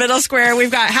right, in the middle square,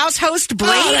 we've got house host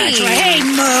Brady. Oh, that's right. Hey,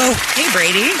 Mo. Hey,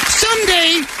 Brady.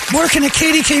 Someday, working at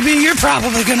KDKB, you're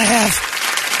probably going to have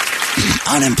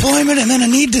unemployment and then a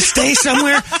need to stay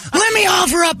somewhere. Let me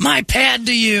offer up my pad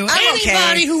to you. I'm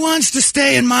Anybody okay. who wants to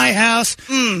stay in my house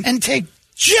and take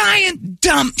giant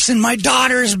dumps in my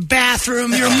daughter's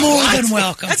bathroom, you're more than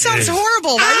welcome. That sounds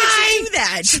horrible. Why would you do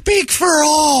that? Speak for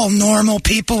all normal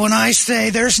people when I say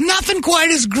there's nothing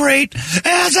quite as great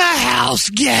as a house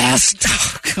guest.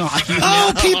 Oh, God.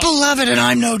 Oh, people love it, and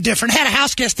I'm no different. Had a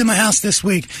house guest in my house this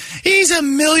week. He's a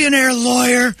millionaire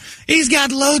lawyer. He's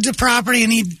got loads of property,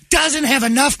 and he doesn't have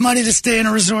enough money to stay in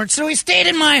a resort, so he stayed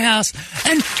in my house.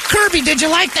 And, Kirby, did you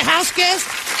like the house guest?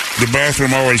 The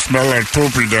bathroom always smelled like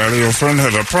poopy, Daddy. Your friend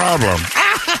has a problem.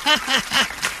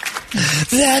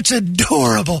 That's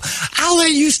adorable. I'll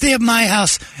let you stay at my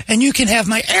house, and you can have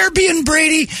my Airbnb,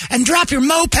 Brady, and drop your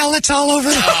Mo pellets all over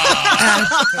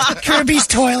Kirby's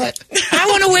toilet. I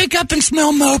want to wake up and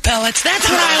smell Mo pellets. That's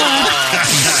what I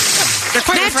want. They're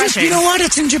quite That's refreshing. you know what?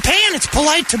 It's in Japan. It's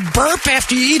polite to burp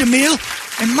after you eat a meal.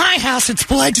 In my house, it's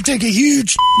polite to take a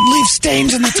huge leave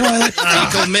stains in the toilet.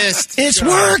 Fecal mist. It's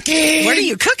working. What are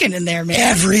you cooking in there, man?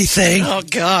 Everything. Oh,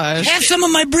 gosh. Have some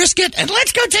of my brisket, and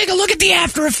let's go take a look at the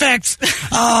after effects.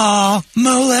 Aw,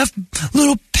 Mo left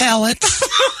little pellets.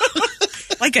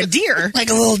 Like a deer. Like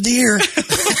a little deer.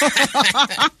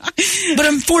 But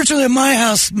unfortunately, in my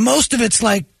house, most of it's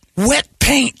like wet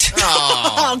paint.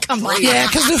 Oh, come on. Yeah,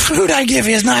 because the food I give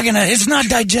you is it's not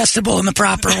digestible in the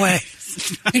proper way.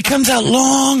 It comes out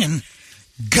long and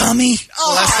gummy.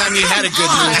 Last time you had a good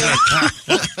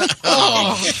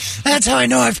movie. That's how I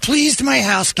know I've pleased my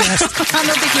house guest. I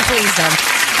don't think you pleased him.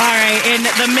 All right, in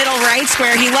the middle right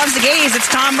square, he loves the gays. It's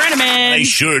Tom Brenneman. I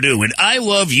sure do. And I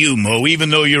love you, Mo, even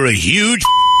though you're a huge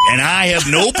and I have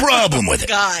no problem with it.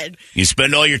 God. You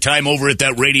spend all your time over at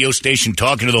that radio station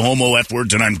talking to the homo F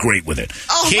words, and I'm great with it.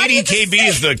 Oh, KDKB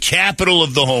is the capital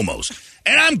of the homos.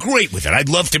 And I'm great with it. I'd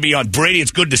love to be on. Brady, it's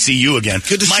good to see you again.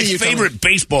 Good to My see you, favorite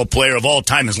baseball player of all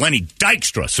time is Lenny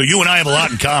Dykstra, so you and I have a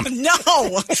lot in common. No.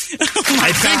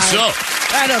 I think so.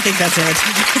 I don't think that's it.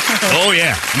 Oh,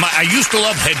 yeah. I used to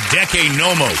love Hideki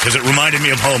Nomo because it reminded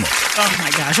me of homo. Oh, my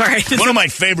gosh. All right. One of my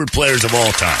favorite players of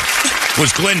all time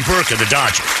was Glenn Burke of the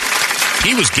Dodgers.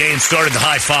 He was gay and started the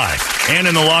high five. And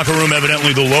in the locker room,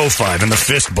 evidently, the low five and the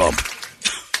fist bump.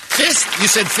 Fist? You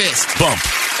said fist. Bump.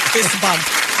 Fist bump.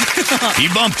 He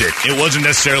bumped it. It wasn't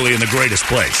necessarily in the greatest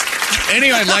place.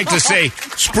 Anyway, I'd like to say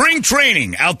spring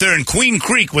training out there in Queen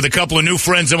Creek with a couple of new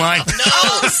friends of mine.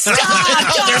 No, stop.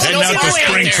 Heading out to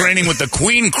spring training with the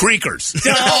Queen Creekers.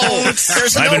 No,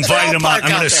 there's no I've invited them out. park I'm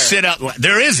going out to there. sit out.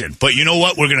 There isn't, but you know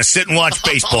what? We're going to sit and watch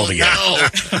baseball together. No.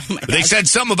 They said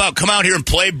something about come out here and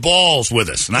play balls with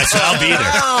us, and I said I'll be there.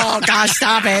 Oh, gosh,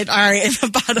 stop it. All right, in the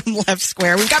bottom left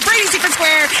square, we've got Brady's Secret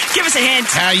Square. Give us a hint.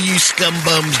 How you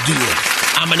scumbums doing?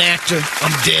 I'm an actor.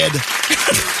 I'm dead.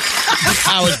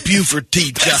 I was Buford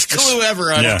T. Justice. Clue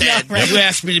ever on Yeah. dead. Right. You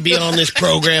asked me to be on this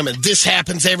program, and this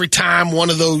happens every time one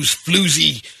of these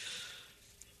floozies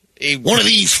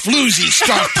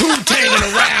start poo-tanging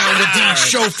around with these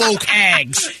show folk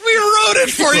hags. We wrote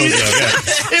it for you.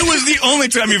 It was the only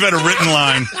time you've had a written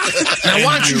line. Now,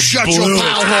 why don't you shut your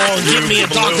pile hole and give me a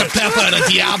Dr. Pepper and a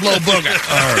Diablo Booger?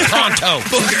 Pronto.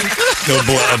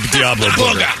 Diablo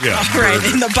Booger. Yeah. All right,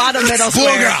 in the bottom middle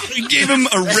square. You gave him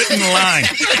a written line.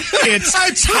 It's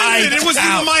tight. It was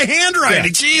in my handwriting.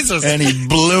 Yeah. Jesus. And he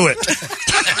blew it.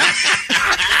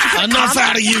 Enough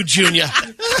out of you, Junior.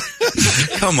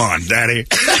 Come on, Daddy.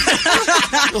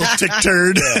 Little tick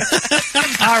turd.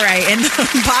 All right, in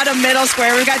the bottom middle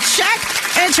square, we've got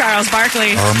Shaq and Charles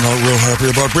Barkley. I'm not real happy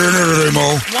about being here today,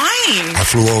 Mo. Why? I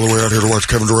flew all the way out here to watch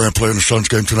Kevin Durant play in the Suns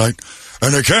game tonight,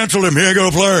 and they canceled him. He ain't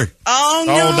gonna play. Oh,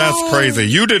 no. Oh, that's crazy.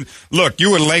 You did. Look,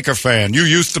 you were a Laker fan. You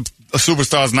used to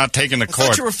superstars not taking the I court.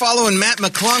 thought you were following Matt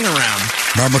McClung around.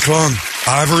 Matt McClung,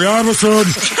 Ivory Iverson.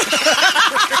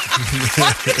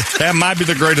 That might be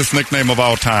the greatest nickname of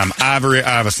all time, Ivory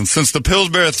Iverson. Since the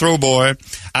Pillsbury Throw Boy,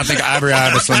 I think Ivory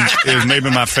Iverson is maybe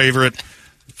my favorite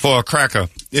for a cracker.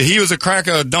 He was a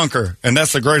cracker dunker, and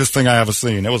that's the greatest thing I ever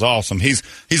seen. It was awesome. He's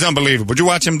unbelievable. Did you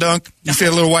watch him dunk? You see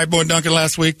a little white boy dunking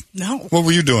last week? No. What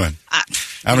were you doing? I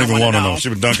don't even want to know. She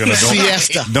was dunking a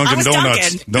Siesta. Dunkin'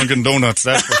 Donuts. Dunkin' Donuts,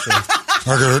 that's for sure.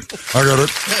 I got it.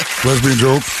 Lesbian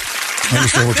joke. I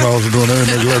understand what Charles is doing there.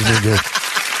 Make a lesbian joke.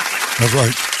 That's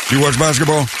right. You watch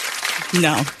basketball?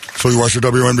 No. So you watch the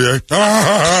WNBA?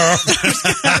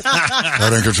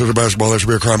 That ain't considered basketball. That should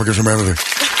be a crime against humanity.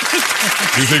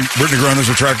 Do you think Brittany Griner's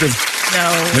attractive? No.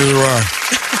 Neither do I.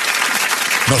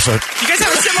 No, sir. You guys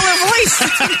have a similar voice.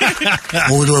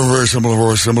 Well, we do have a very similar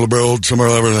voice, similar build, similar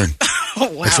everything. Oh,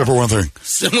 wow. Except for one thing.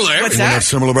 Similar? What's We that? have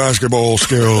similar basketball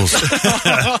skills.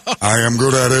 I am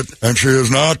good at it, and she is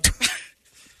not.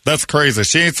 That's crazy.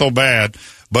 She ain't so bad,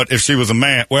 but if she was a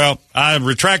man, well, I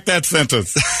retract that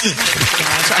sentence. All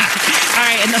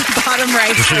right, in the bottom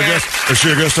right. Is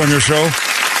she a guest on your show?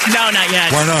 No, not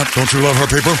yet. Why not? Don't you love her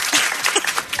people?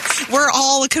 We're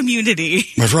all a community.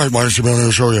 That's right. Why didn't she be on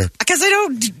your show yet? Because I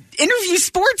don't interview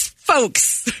sports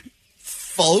folks.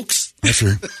 Folks? I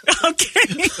see.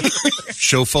 Okay.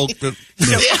 Show folk. Because they've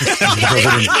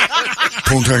been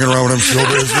poontanging around with them show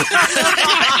business.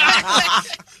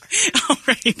 All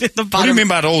right, at the bottom. What do you mean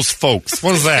by those folks?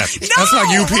 What is that? No! That's like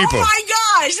you people. Oh my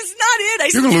gosh, that's not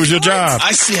it. You can lose your job.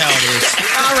 I see how it is.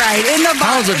 All right, in the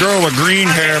bottom. How's a girl with green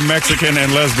hair, Mexican,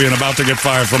 and lesbian about to get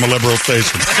fired from a liberal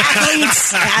station?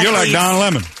 Athletes. You're like Don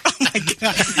Lemon.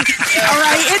 All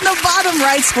right, in the bottom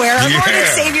right square, our Lord and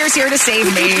Savior's here to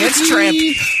save me. It's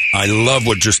Trip. I love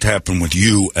what just happened with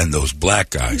you and those black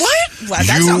guys. What? Well,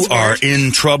 that you sounds are weird.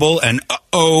 in trouble, and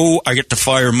I get to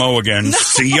fire Mo again. No.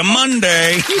 See you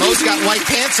Monday. Mo's got white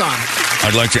pants on.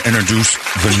 I'd like to introduce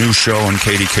the new show on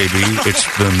KDKB. It's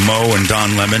the Mo and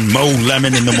Don Lemon. Mo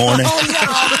Lemon in the morning. Oh, no,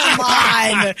 come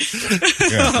on.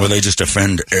 Yeah, where they just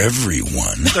offend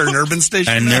everyone. They're an urban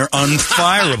station. And they're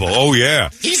unfireable. Oh, yeah.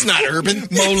 He's not urban.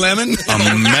 Mo Lemon.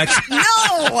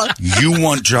 No. You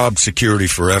want job security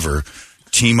forever.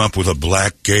 Team up with a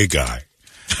black gay guy.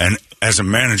 And as a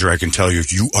manager, I can tell you,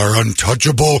 you are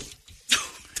untouchable.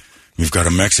 You've got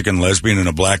a Mexican lesbian and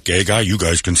a black gay guy. You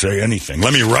guys can say anything.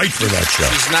 Let me write for that show.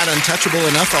 He's not untouchable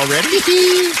enough already?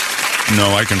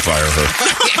 No, I can fire her.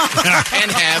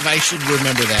 I should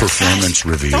remember that. Performance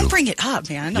review. Don't bring it up,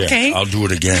 man. Yeah, Okay. I'll do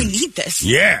it again. I need this.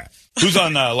 Yeah. Who's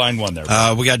on line one there?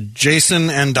 We got Jason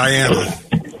and Diana.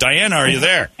 Diana, are you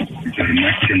there?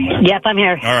 Yes, I'm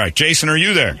here. All right. Jason, are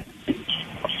you there?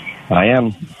 I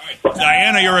am.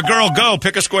 Diana, you're a girl. Go.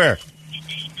 Pick a square.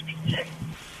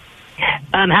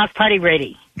 House party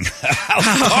ready.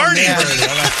 Party.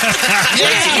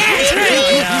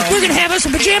 We're going to have us a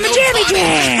pajama jammy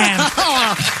jam.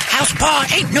 House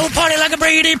party. Ain't no party like a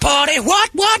Brady party. What?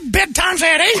 Bedtime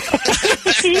fatty?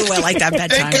 Ooh, I like that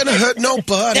bedtime. Ain't gonna hurt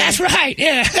nobody. That's right.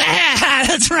 Yeah.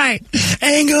 That's right.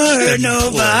 Ain't gonna hurt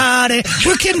nobody.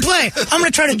 We're kid and play. I'm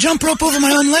going to try to jump rope over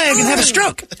my own leg and have a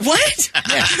stroke. What?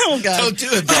 Yeah. Oh, God. Don't do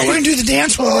it, Oh, we're going to do the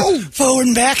dance where we're forward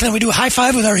and back, and then we do a high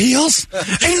five with our heels.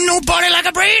 Ain't no party like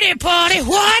a Brady party.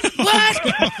 What?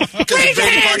 Raise your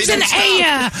hands in the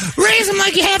air. Raise them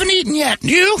like you haven't eaten yet.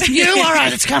 You? All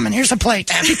right, it's coming. Here's a plate.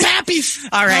 Happy tappies.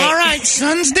 All right,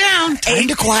 sun's down. Time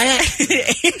to quiet.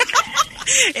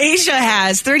 Asia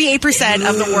has 38%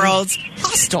 of the world's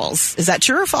hostels. Is that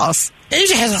true or false?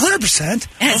 Asia has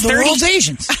 100% of the world's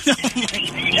Asians.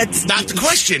 That's not the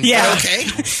question. Yeah.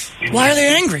 Okay. Why are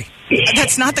they angry?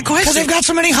 That's not the question. Because they've got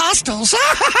so many hostels.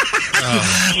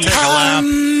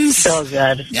 So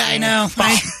good. Yeah, I know.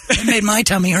 It made my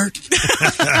tummy hurt.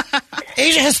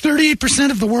 Asia has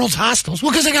 38% of the world's hostels.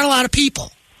 Well, because they got a lot of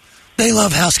people. They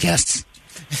love house guests.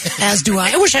 As do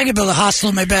I. I wish I could build a hostel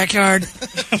in my backyard.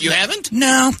 You haven't?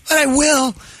 No, but I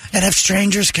will. And have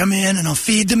strangers come in, and I'll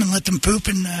feed them and let them poop.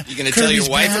 And you going to tell your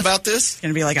wife about this? It's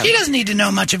going to be like He doesn't need to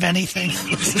know much of anything.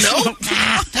 No?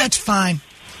 Nah, that's fine.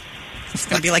 It's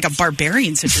going to be like a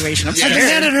barbarian situation. I'm I can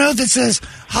hand a note that says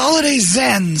Holiday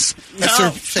Zens. That's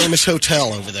their famous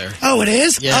hotel over there. Oh, it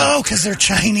is? Yeah. Oh, because they're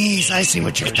Chinese. I see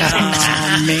what you're talking about.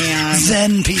 Oh, man.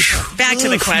 Zen people. Back to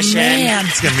the question. Man.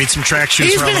 He's going to meet some track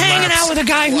shoes. He's been hanging out with a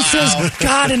guy who says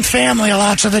God and family a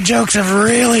lot, so the jokes have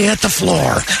really hit the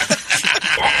floor.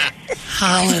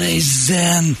 Holiday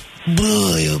Zen.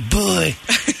 Boy, oh boy.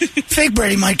 Fake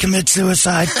Brady might commit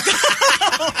suicide.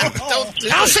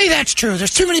 I'll say that's true.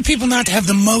 There's too many people not to have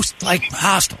the most,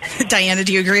 hostile. Diana,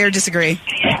 do you agree or disagree?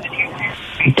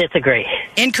 Disagree.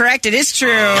 Incorrect. It is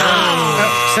true.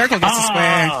 Oh, Circle gets a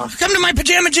square. Come to my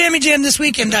pajama jammy jam this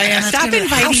weekend, Diana. Stop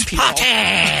inviting people.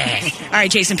 Party. All right,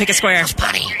 Jason, pick a square. House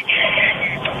party.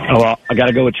 Oh, well, I got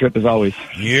to go with Trip as always.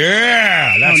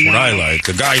 Yeah, that's what I like.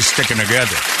 The guys sticking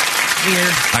together.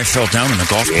 Weird. I fell down in the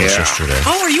golf course yesterday.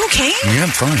 Oh, are you okay? Yeah, I'm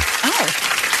fine. Oh,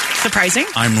 surprising.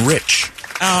 I'm rich.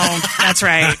 Oh, that's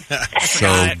right.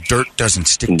 So dirt doesn't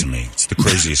stick to me. It's the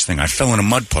craziest thing. I fell in a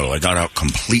mud puddle. I got out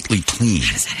completely clean.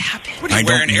 How does that happen? What, do you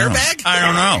wear an airbag? I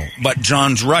don't know. But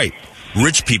John's right.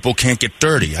 Rich people can't get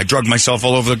dirty. I drugged myself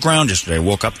all over the ground yesterday. I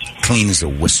woke up clean as a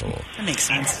whistle. That makes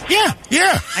sense. Yeah.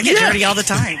 I get dirty all the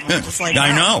time. I'm just like,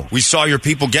 I know. We saw your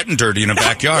people getting dirty in a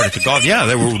backyard at the golf. Yeah,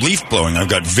 they were leaf blowing. I've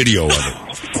got video of it.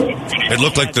 It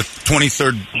looked like the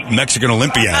 23rd Mexican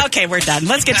Olympiad. Okay, we're done.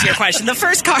 Let's get to your question. The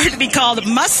first car to be called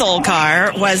muscle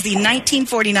car was the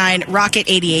 1949 Rocket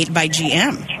 88 by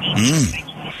GM.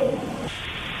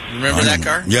 Remember that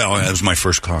car? Yeah, that was my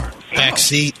first car. Back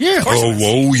seat. Yeah.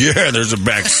 Oh, yeah, there's a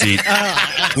back seat.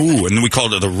 Ooh, and we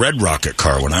called it the Red Rocket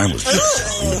car when I was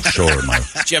sure.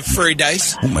 Did you have furry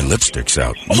dice? Oh, my lipstick's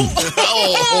out.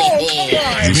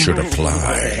 You should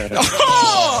apply.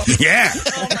 Yeah.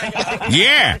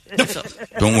 Yeah.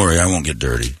 Don't worry, I won't get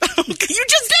dirty. You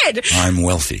just did. I'm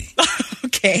wealthy.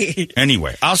 Okay.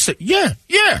 Anyway, I'll say, yeah.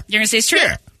 You're going to say it's true?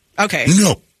 Yeah. Okay.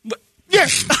 No. Yeah.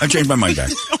 I changed my mind back.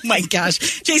 Oh, my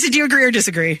gosh. Jason, do you agree or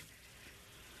disagree?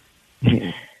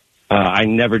 I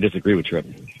never disagree with Trip.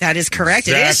 That is correct.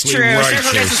 Exactly it is true. right,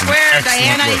 Circle gets a Jason. square. Excellent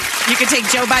Diana, work. you can take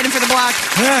Joe Biden for the block.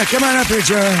 Yeah, come on up here,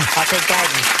 Joe. I'll take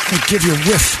Biden. I'll give you a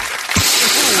whiff.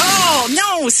 Oh,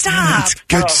 no, stop. That's a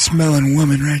good smelling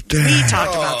woman right there. We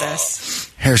talked about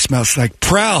this. Hair smells like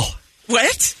Prel.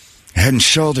 What? Head and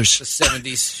shoulders. The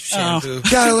 70s shampoo.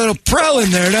 Got a little Prel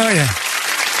in there, don't you?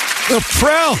 Little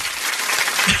Prel.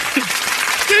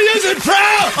 You're using Prel.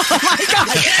 Oh, my God.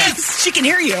 Yes. She can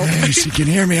hear you. Hey, she can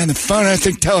hear me on the phone. I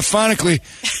think telephonically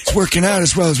it's working out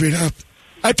as well as we'd hope.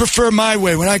 I prefer my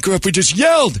way. When I grew up, we just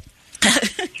yelled.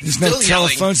 There's no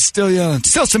telephone, still yelling.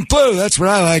 Sell some blue. That's what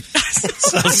I like.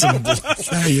 Sell some blue.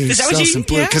 I use sell some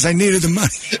blue because I needed the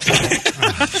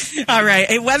money. All right.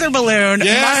 A weather balloon.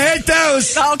 Yeah, I hate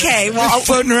those. Okay. Well, they're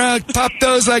floating around. Pop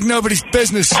those like nobody's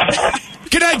business.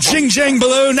 Good night, Jing Jang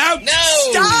balloon. Out. No.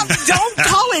 Stop. Don't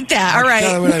call it that. All right.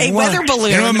 A weather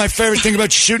balloon. You know what my favorite thing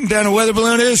about shooting down a weather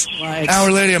balloon is? What?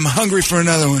 Hour later, I'm hungry for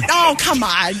another one. Oh, come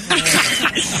on.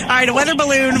 All right. A weather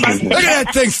balloon. Look at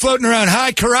that thing floating around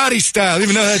high karate style,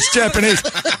 even though that's Japanese.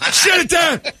 Shut it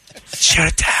down. Shut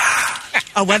it down.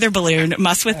 A weather balloon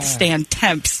must withstand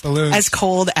temps Balloons. as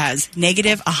cold as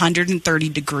negative 130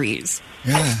 degrees.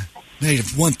 Yeah.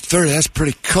 Negative 130. That's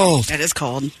pretty cold. That is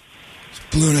cold.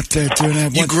 Balloon up there doing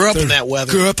that. You grew up in that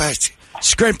weather. Grew up. I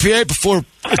scraped PA before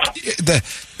the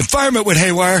environment went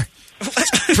haywire.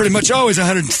 Pretty much always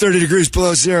 130 degrees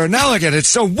below zero. Now look at it. It's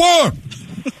so warm.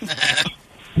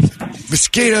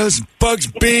 Mosquitoes, bugs,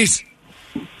 bees.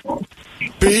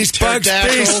 Bees, bugs,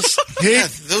 bees. Yeah,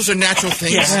 those are natural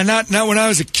things. Yeah, not when I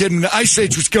was a kid and the Ice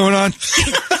Age was going on.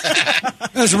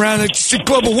 I was around. It's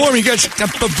global warming. You guys,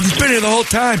 I've been here the whole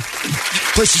time.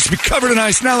 Place used to be covered in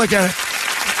ice. Now look at it.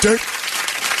 Dirt.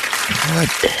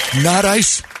 Not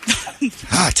ice.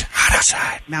 Hot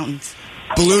outside. Mountains.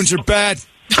 Balloons are bad.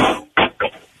 Not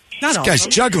This all guy's of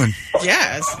them. juggling.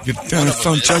 Yes. You're on the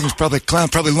phone juggling. Probably a clown.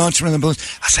 Probably launching one of the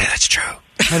balloons. I'll say that's true.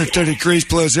 130 degrees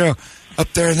below zero.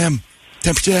 Up there in them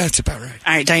temperature. Yeah, that's about right.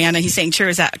 All right, Diana, he's saying true.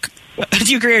 Is that?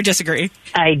 Do you agree or disagree?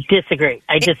 I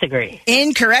disagree.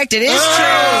 Incorrect. It is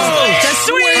Oh, true. Just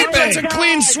sweep. That's a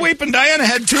clean sweep, and Diana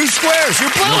had 2 squares. You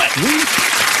blew it.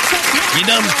 You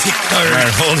dumb tick All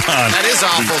right, hold on. That is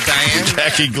awful, Diane.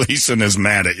 Jackie Gleason is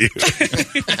mad at you.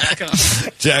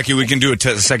 Jackie, we can do a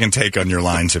second take on your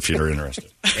lines if you're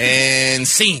interested. And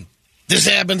scene. This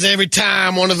happens every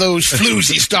time one of those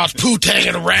floozies starts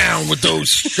poo-tanging around with those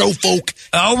show folk.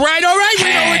 All right. We know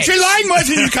what your line was,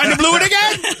 and you kind of blew it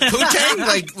again.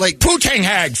 Poo-tang? Like Poo-tang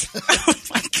hags.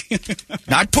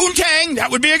 Not poo-tang.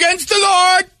 That would be against the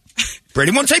Lord.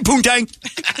 Brady won't say poontang.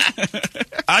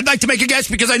 I'd like to make a guess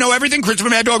because I know everything. Christopher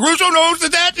Mad Dog Russo knows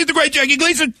that is the great Jackie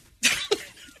Gleason.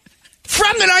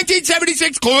 From the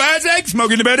 1976 classic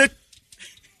Smoking the Bandit.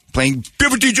 Playing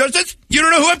Puberty Justice. You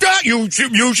don't know who I'm talking.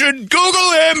 You should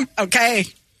Google him. Okay.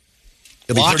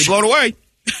 He'll be pretty blown away.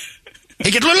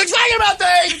 He gets a little excited about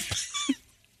things.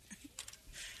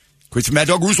 Christopher Mad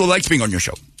Dog Russo likes being on your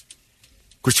show.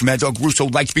 Christopher Mad Dog Russo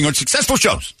likes being on successful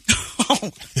shows.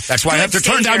 That's why I have to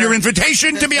turn down your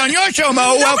invitation to be on your show,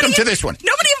 Mo. Welcome to this one.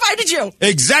 Nobody invited you.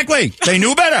 Exactly. They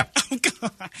knew better. Oh,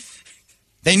 God.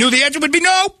 They knew the answer would be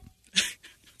no.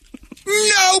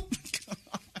 No.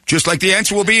 Just like the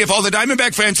answer will be if all the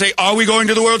Diamondback fans say, are we going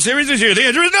to the World Series this year? The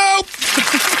answer is no.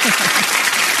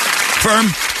 Firm.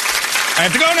 I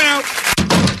have to go now.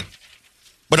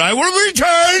 but I will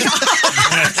return.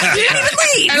 You didn't even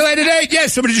leave. At a later date,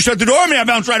 yes, somebody just shut the door on me. I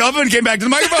bounced right off and came back to the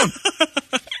microphone.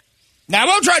 Now I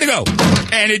won't try to go.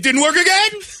 And it didn't work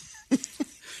again. You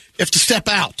have to step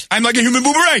out. I'm like a human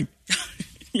boomerang.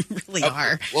 You really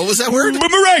are. What was that word?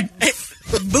 Boomerang.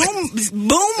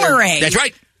 Boomerang. That's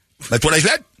right. That's what I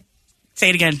said. Say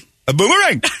it again. A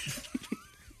boomerang.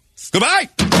 Goodbye.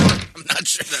 I'm not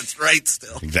sure that's right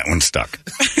still. I think that one stuck.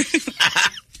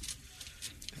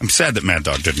 I'm sad that Mad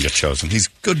Dog didn't get chosen. He's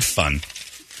good fun.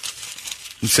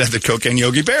 I'm sad that Cocaine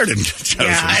Yogi Bear didn't get chosen.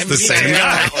 Yeah, it's the same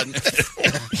guy.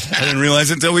 I didn't realize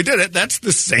until we did it. That's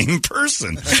the same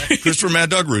person. Christopher Mad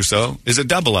Dog Russo is a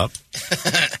double up.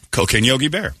 Cocaine Yogi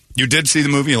Bear. You did see the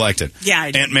movie? You liked it? Yeah,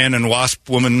 I did. Ant-Man and Wasp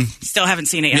Woman. Still haven't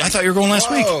seen it yet. Yeah, I thought you were going last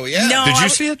week. Oh, yeah. No, did you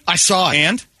see it? I saw it.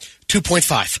 And?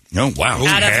 2.5. No, wow.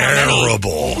 Out of how many?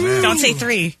 Terrible. Don't say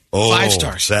 3. Oh, 5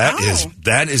 stars.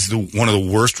 That is one of the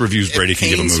worst reviews Brady can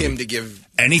give a pains movie. him to give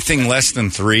anything less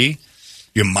than 3,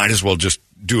 you might as well just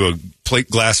do a plate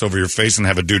glass over your face and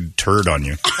have a dude turd on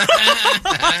you.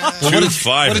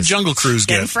 What did Jungle Cruise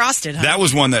Getting get? frosted, huh? That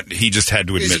was one that he just had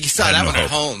to admit. he saw had that no one at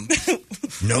hope. home.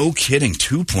 No kidding,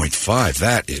 2.5.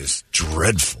 That is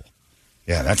dreadful.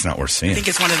 Yeah, that's not worth seeing. I think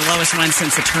it's one of the lowest ones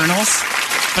since Eternals,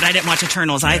 but I didn't watch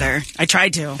Eternals either. I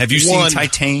tried to. Have you seen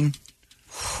Titan?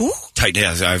 Who? Titan.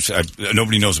 Yeah,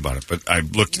 nobody knows about it, but I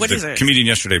looked. What is it? Comedian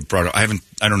yesterday brought it. I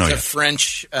don't know It's yet. a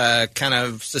French kind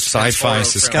of suspense Sci-fi horror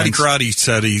suspense. film. Scotty Karate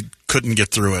said he couldn't get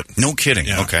through it. No kidding.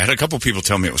 Yeah. Okay, I had a couple people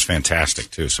tell me it was fantastic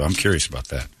too, so I'm curious about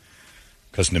that.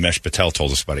 Because Nimesh Patel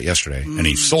told us about it yesterday, and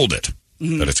he sold it.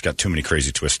 That it's got too many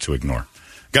crazy twists to ignore.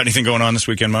 Got anything going on this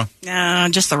weekend, Mo?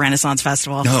 Just the Renaissance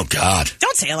Festival. Oh, God.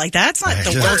 Don't say it like that. It's not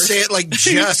the Don't worst. say it like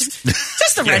just.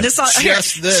 Just the Renaissance.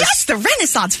 Just this. Just the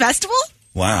Renaissance Festival.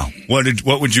 Wow.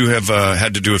 What would you have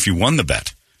had to do if you won the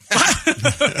bet?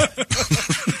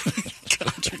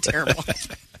 God, you're terrible.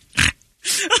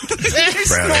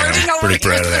 Pretty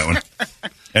proud of that one.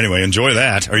 Anyway, enjoy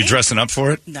that. Are you dressing up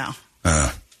for it? No.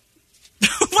 Why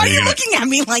are you looking at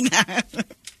me like that?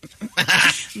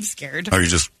 I'm scared.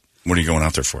 What are you going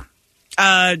out there for?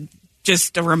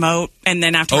 Just a remote, and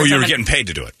then afterwards. Oh, you were getting paid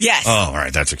to do it? Yes. Oh, all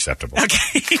right. That's acceptable.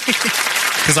 Okay.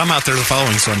 Because I'm out there the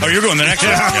following Sunday. Oh, you're going the next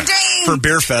day? Oh, dang. For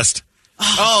Beer Fest.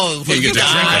 Oh, you get to drink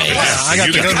up there. Yeah, I got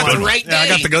the good one. Right I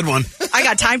got the good one. I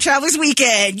got Time Travelers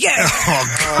Weekend. Yeah.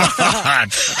 Oh,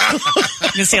 God. I'm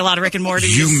going to say a lot of Rick and Morty.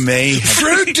 You may have...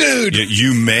 Fruit dude!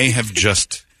 You may have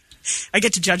just... I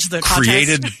get to judge the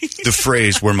created contest. the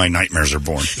phrase where my nightmares are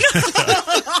born.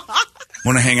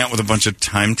 Want to hang out with a bunch of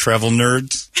time travel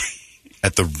nerds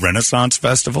at the Renaissance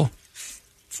Festival?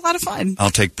 It's a lot of fun. I'll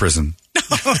take prison.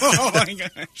 Oh, my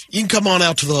gosh. You can come on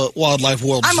out to the Wildlife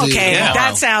World I'm Zoo. okay. Yeah.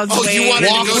 That sounds Oh, way... you wanted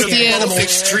Walk to go with to the both animals.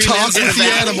 extreme Talk ends of with the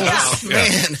that. animals. Wow,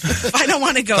 man. I don't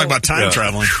want to go Talk about time Yeah.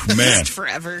 traveling. Man. just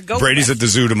forever. Go Brady's at the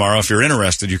zoo tomorrow. If you're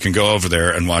interested, you can go over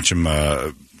there and watch him.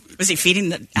 Was he feeding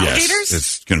the alligators? Yes,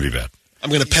 it's going to be bad. I'm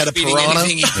going to pet a Feeding piranha.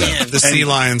 anything he can. The sea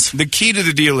lions. The key to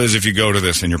the deal is if you go to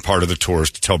this and you're part of the tour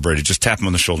is to tell Brady, just tap him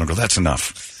on the shoulder and go, that's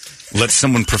enough. Let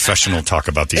someone professional talk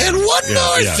about the And animals. one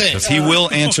more thing. 'Cause he will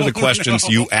answer the questions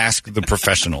you ask the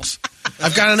professionals.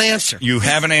 I've got an answer. You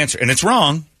have an answer, and it's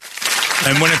wrong.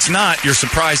 And when it's not, you're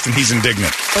surprised and he's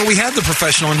indignant. But we had the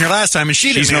professional in here last time, and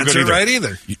she She's didn't no good answer either. right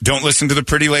either. Don't listen to the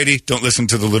pretty lady. Don't listen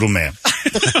to the little man.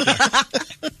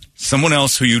 Someone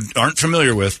else who you aren't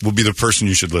familiar with will be the person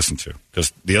you should listen to,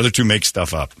 because the other two make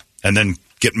stuff up and then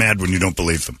get mad when you don't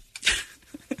believe them.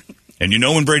 And you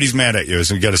know when Brady's mad at you is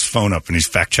he got his phone up and he's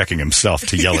fact-checking himself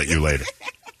to yell at you later.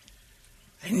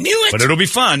 I knew it. But it'll be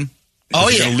fun. Oh,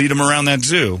 You're yeah. going to lead him around that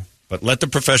zoo, but let the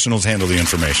professionals handle the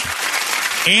information.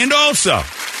 And also,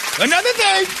 another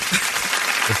thing.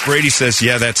 If Brady says,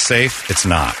 yeah, that's safe, it's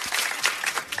not.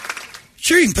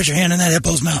 Sure, you can put your hand in that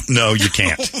hippo's mouth. No, you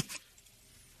can't.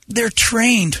 They're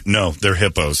trained. No, they're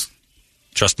hippos.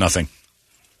 Trust nothing.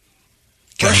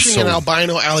 Brushing So- an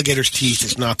albino alligator's teeth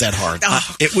is not that hard.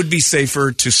 It would be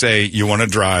safer to say you want to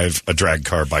drive a drag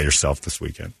car by yourself this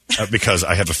weekend because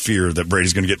I have a fear that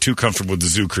Brady's going to get too comfortable with the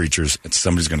zoo creatures and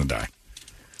somebody's going to die.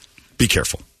 Be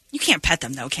careful. You can't pet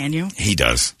them, though, can you? He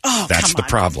does. Oh, That's come the on.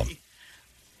 problem.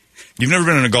 You've never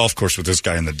been on a golf course with this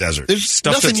guy in the desert. There's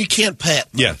nothing that's- you can't pet.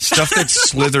 Yeah, stuff that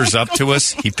slithers up to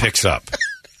us, he picks up.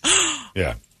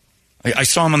 Yeah. I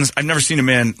saw him on this. I've never seen a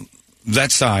man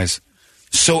that size,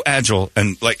 so agile,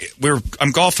 and like I'm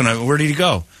golfing. Where did he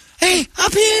go? Hey,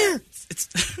 up here. It's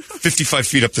 55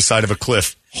 feet up the side of a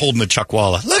cliff, holding a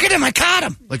chuckwalla. Look at him! I caught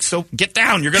him. Like, so get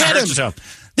down. You're gonna Pet hurt him.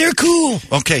 yourself. They're cool.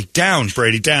 Okay, down,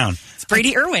 Brady, down. It's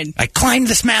Brady Irwin. I climbed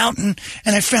this mountain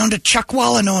and I found a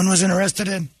chuckwalla no one was interested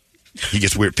in. He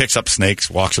gets weird, picks up snakes,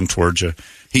 walks them towards you.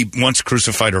 He once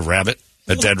crucified a rabbit,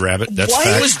 a dead rabbit. That's what?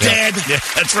 fact. He was dead. Yeah,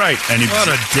 that's right. And what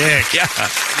a dick. Yeah.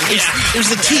 It was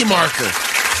the T marker.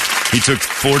 He took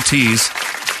 4 T's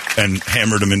and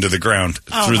hammered them into the ground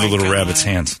through the little rabbit's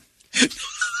hands.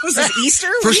 Was this Easter?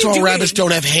 First of all, rabbits don't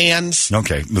have hands.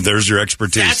 Okay, but there's your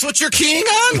expertise. That's what you're keying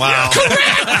on? Wow.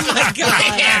 Oh, my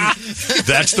God.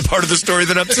 That's the part of the story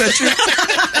that upset you?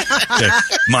 Okay.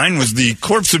 Mine was the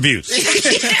corpse abuse.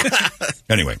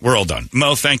 Anyway, we're all done.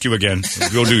 Mo, thank you again.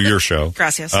 Go do your show.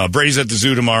 Gracias. Brady's at the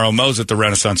zoo tomorrow. Mo's at the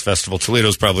Renaissance Festival.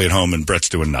 Toledo's probably at home, and Brett's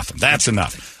doing nothing. That's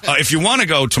enough. If you want to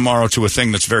go tomorrow to a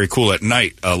thing that's very cool at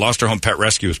night, Lost Our Home Pet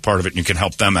Rescue is part of it, and you can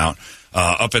help them out.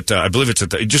 Up at, I believe it's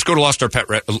at just go to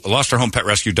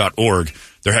lostourhomepetrescue.org.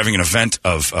 They're having an event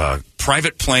of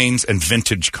private planes and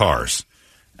vintage cars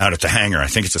out at the hangar. I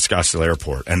think it's at Scottsdale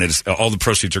Airport. And it's, all the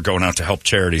proceeds are going out to help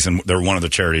charities, and they're one of the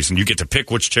charities. And you get to pick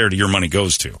which charity your money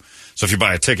goes to. So if you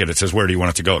buy a ticket, it says, where do you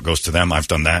want it to go? It goes to them. I've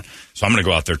done that. So I'm going to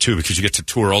go out there, too, because you get to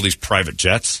tour all these private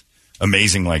jets,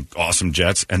 amazing, like, awesome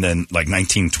jets, and then, like,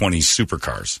 1920s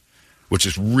supercars, which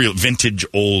is real vintage,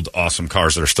 old, awesome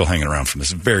cars that are still hanging around from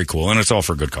this. It's very cool, and it's all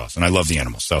for a good cause. And I love the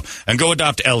animals. So, and go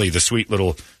adopt Ellie, the sweet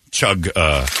little chug dog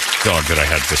that I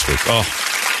had this week. Oh,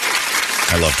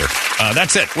 I loved her.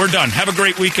 That's it. We're done. Have a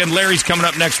great weekend. Larry's coming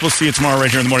up next. We'll see you tomorrow right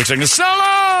here in the morning segment. So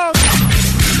long!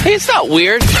 Hey, it's not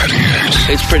weird.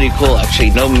 It's pretty cool,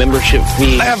 actually. No membership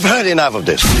fee. I have heard enough of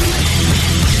this.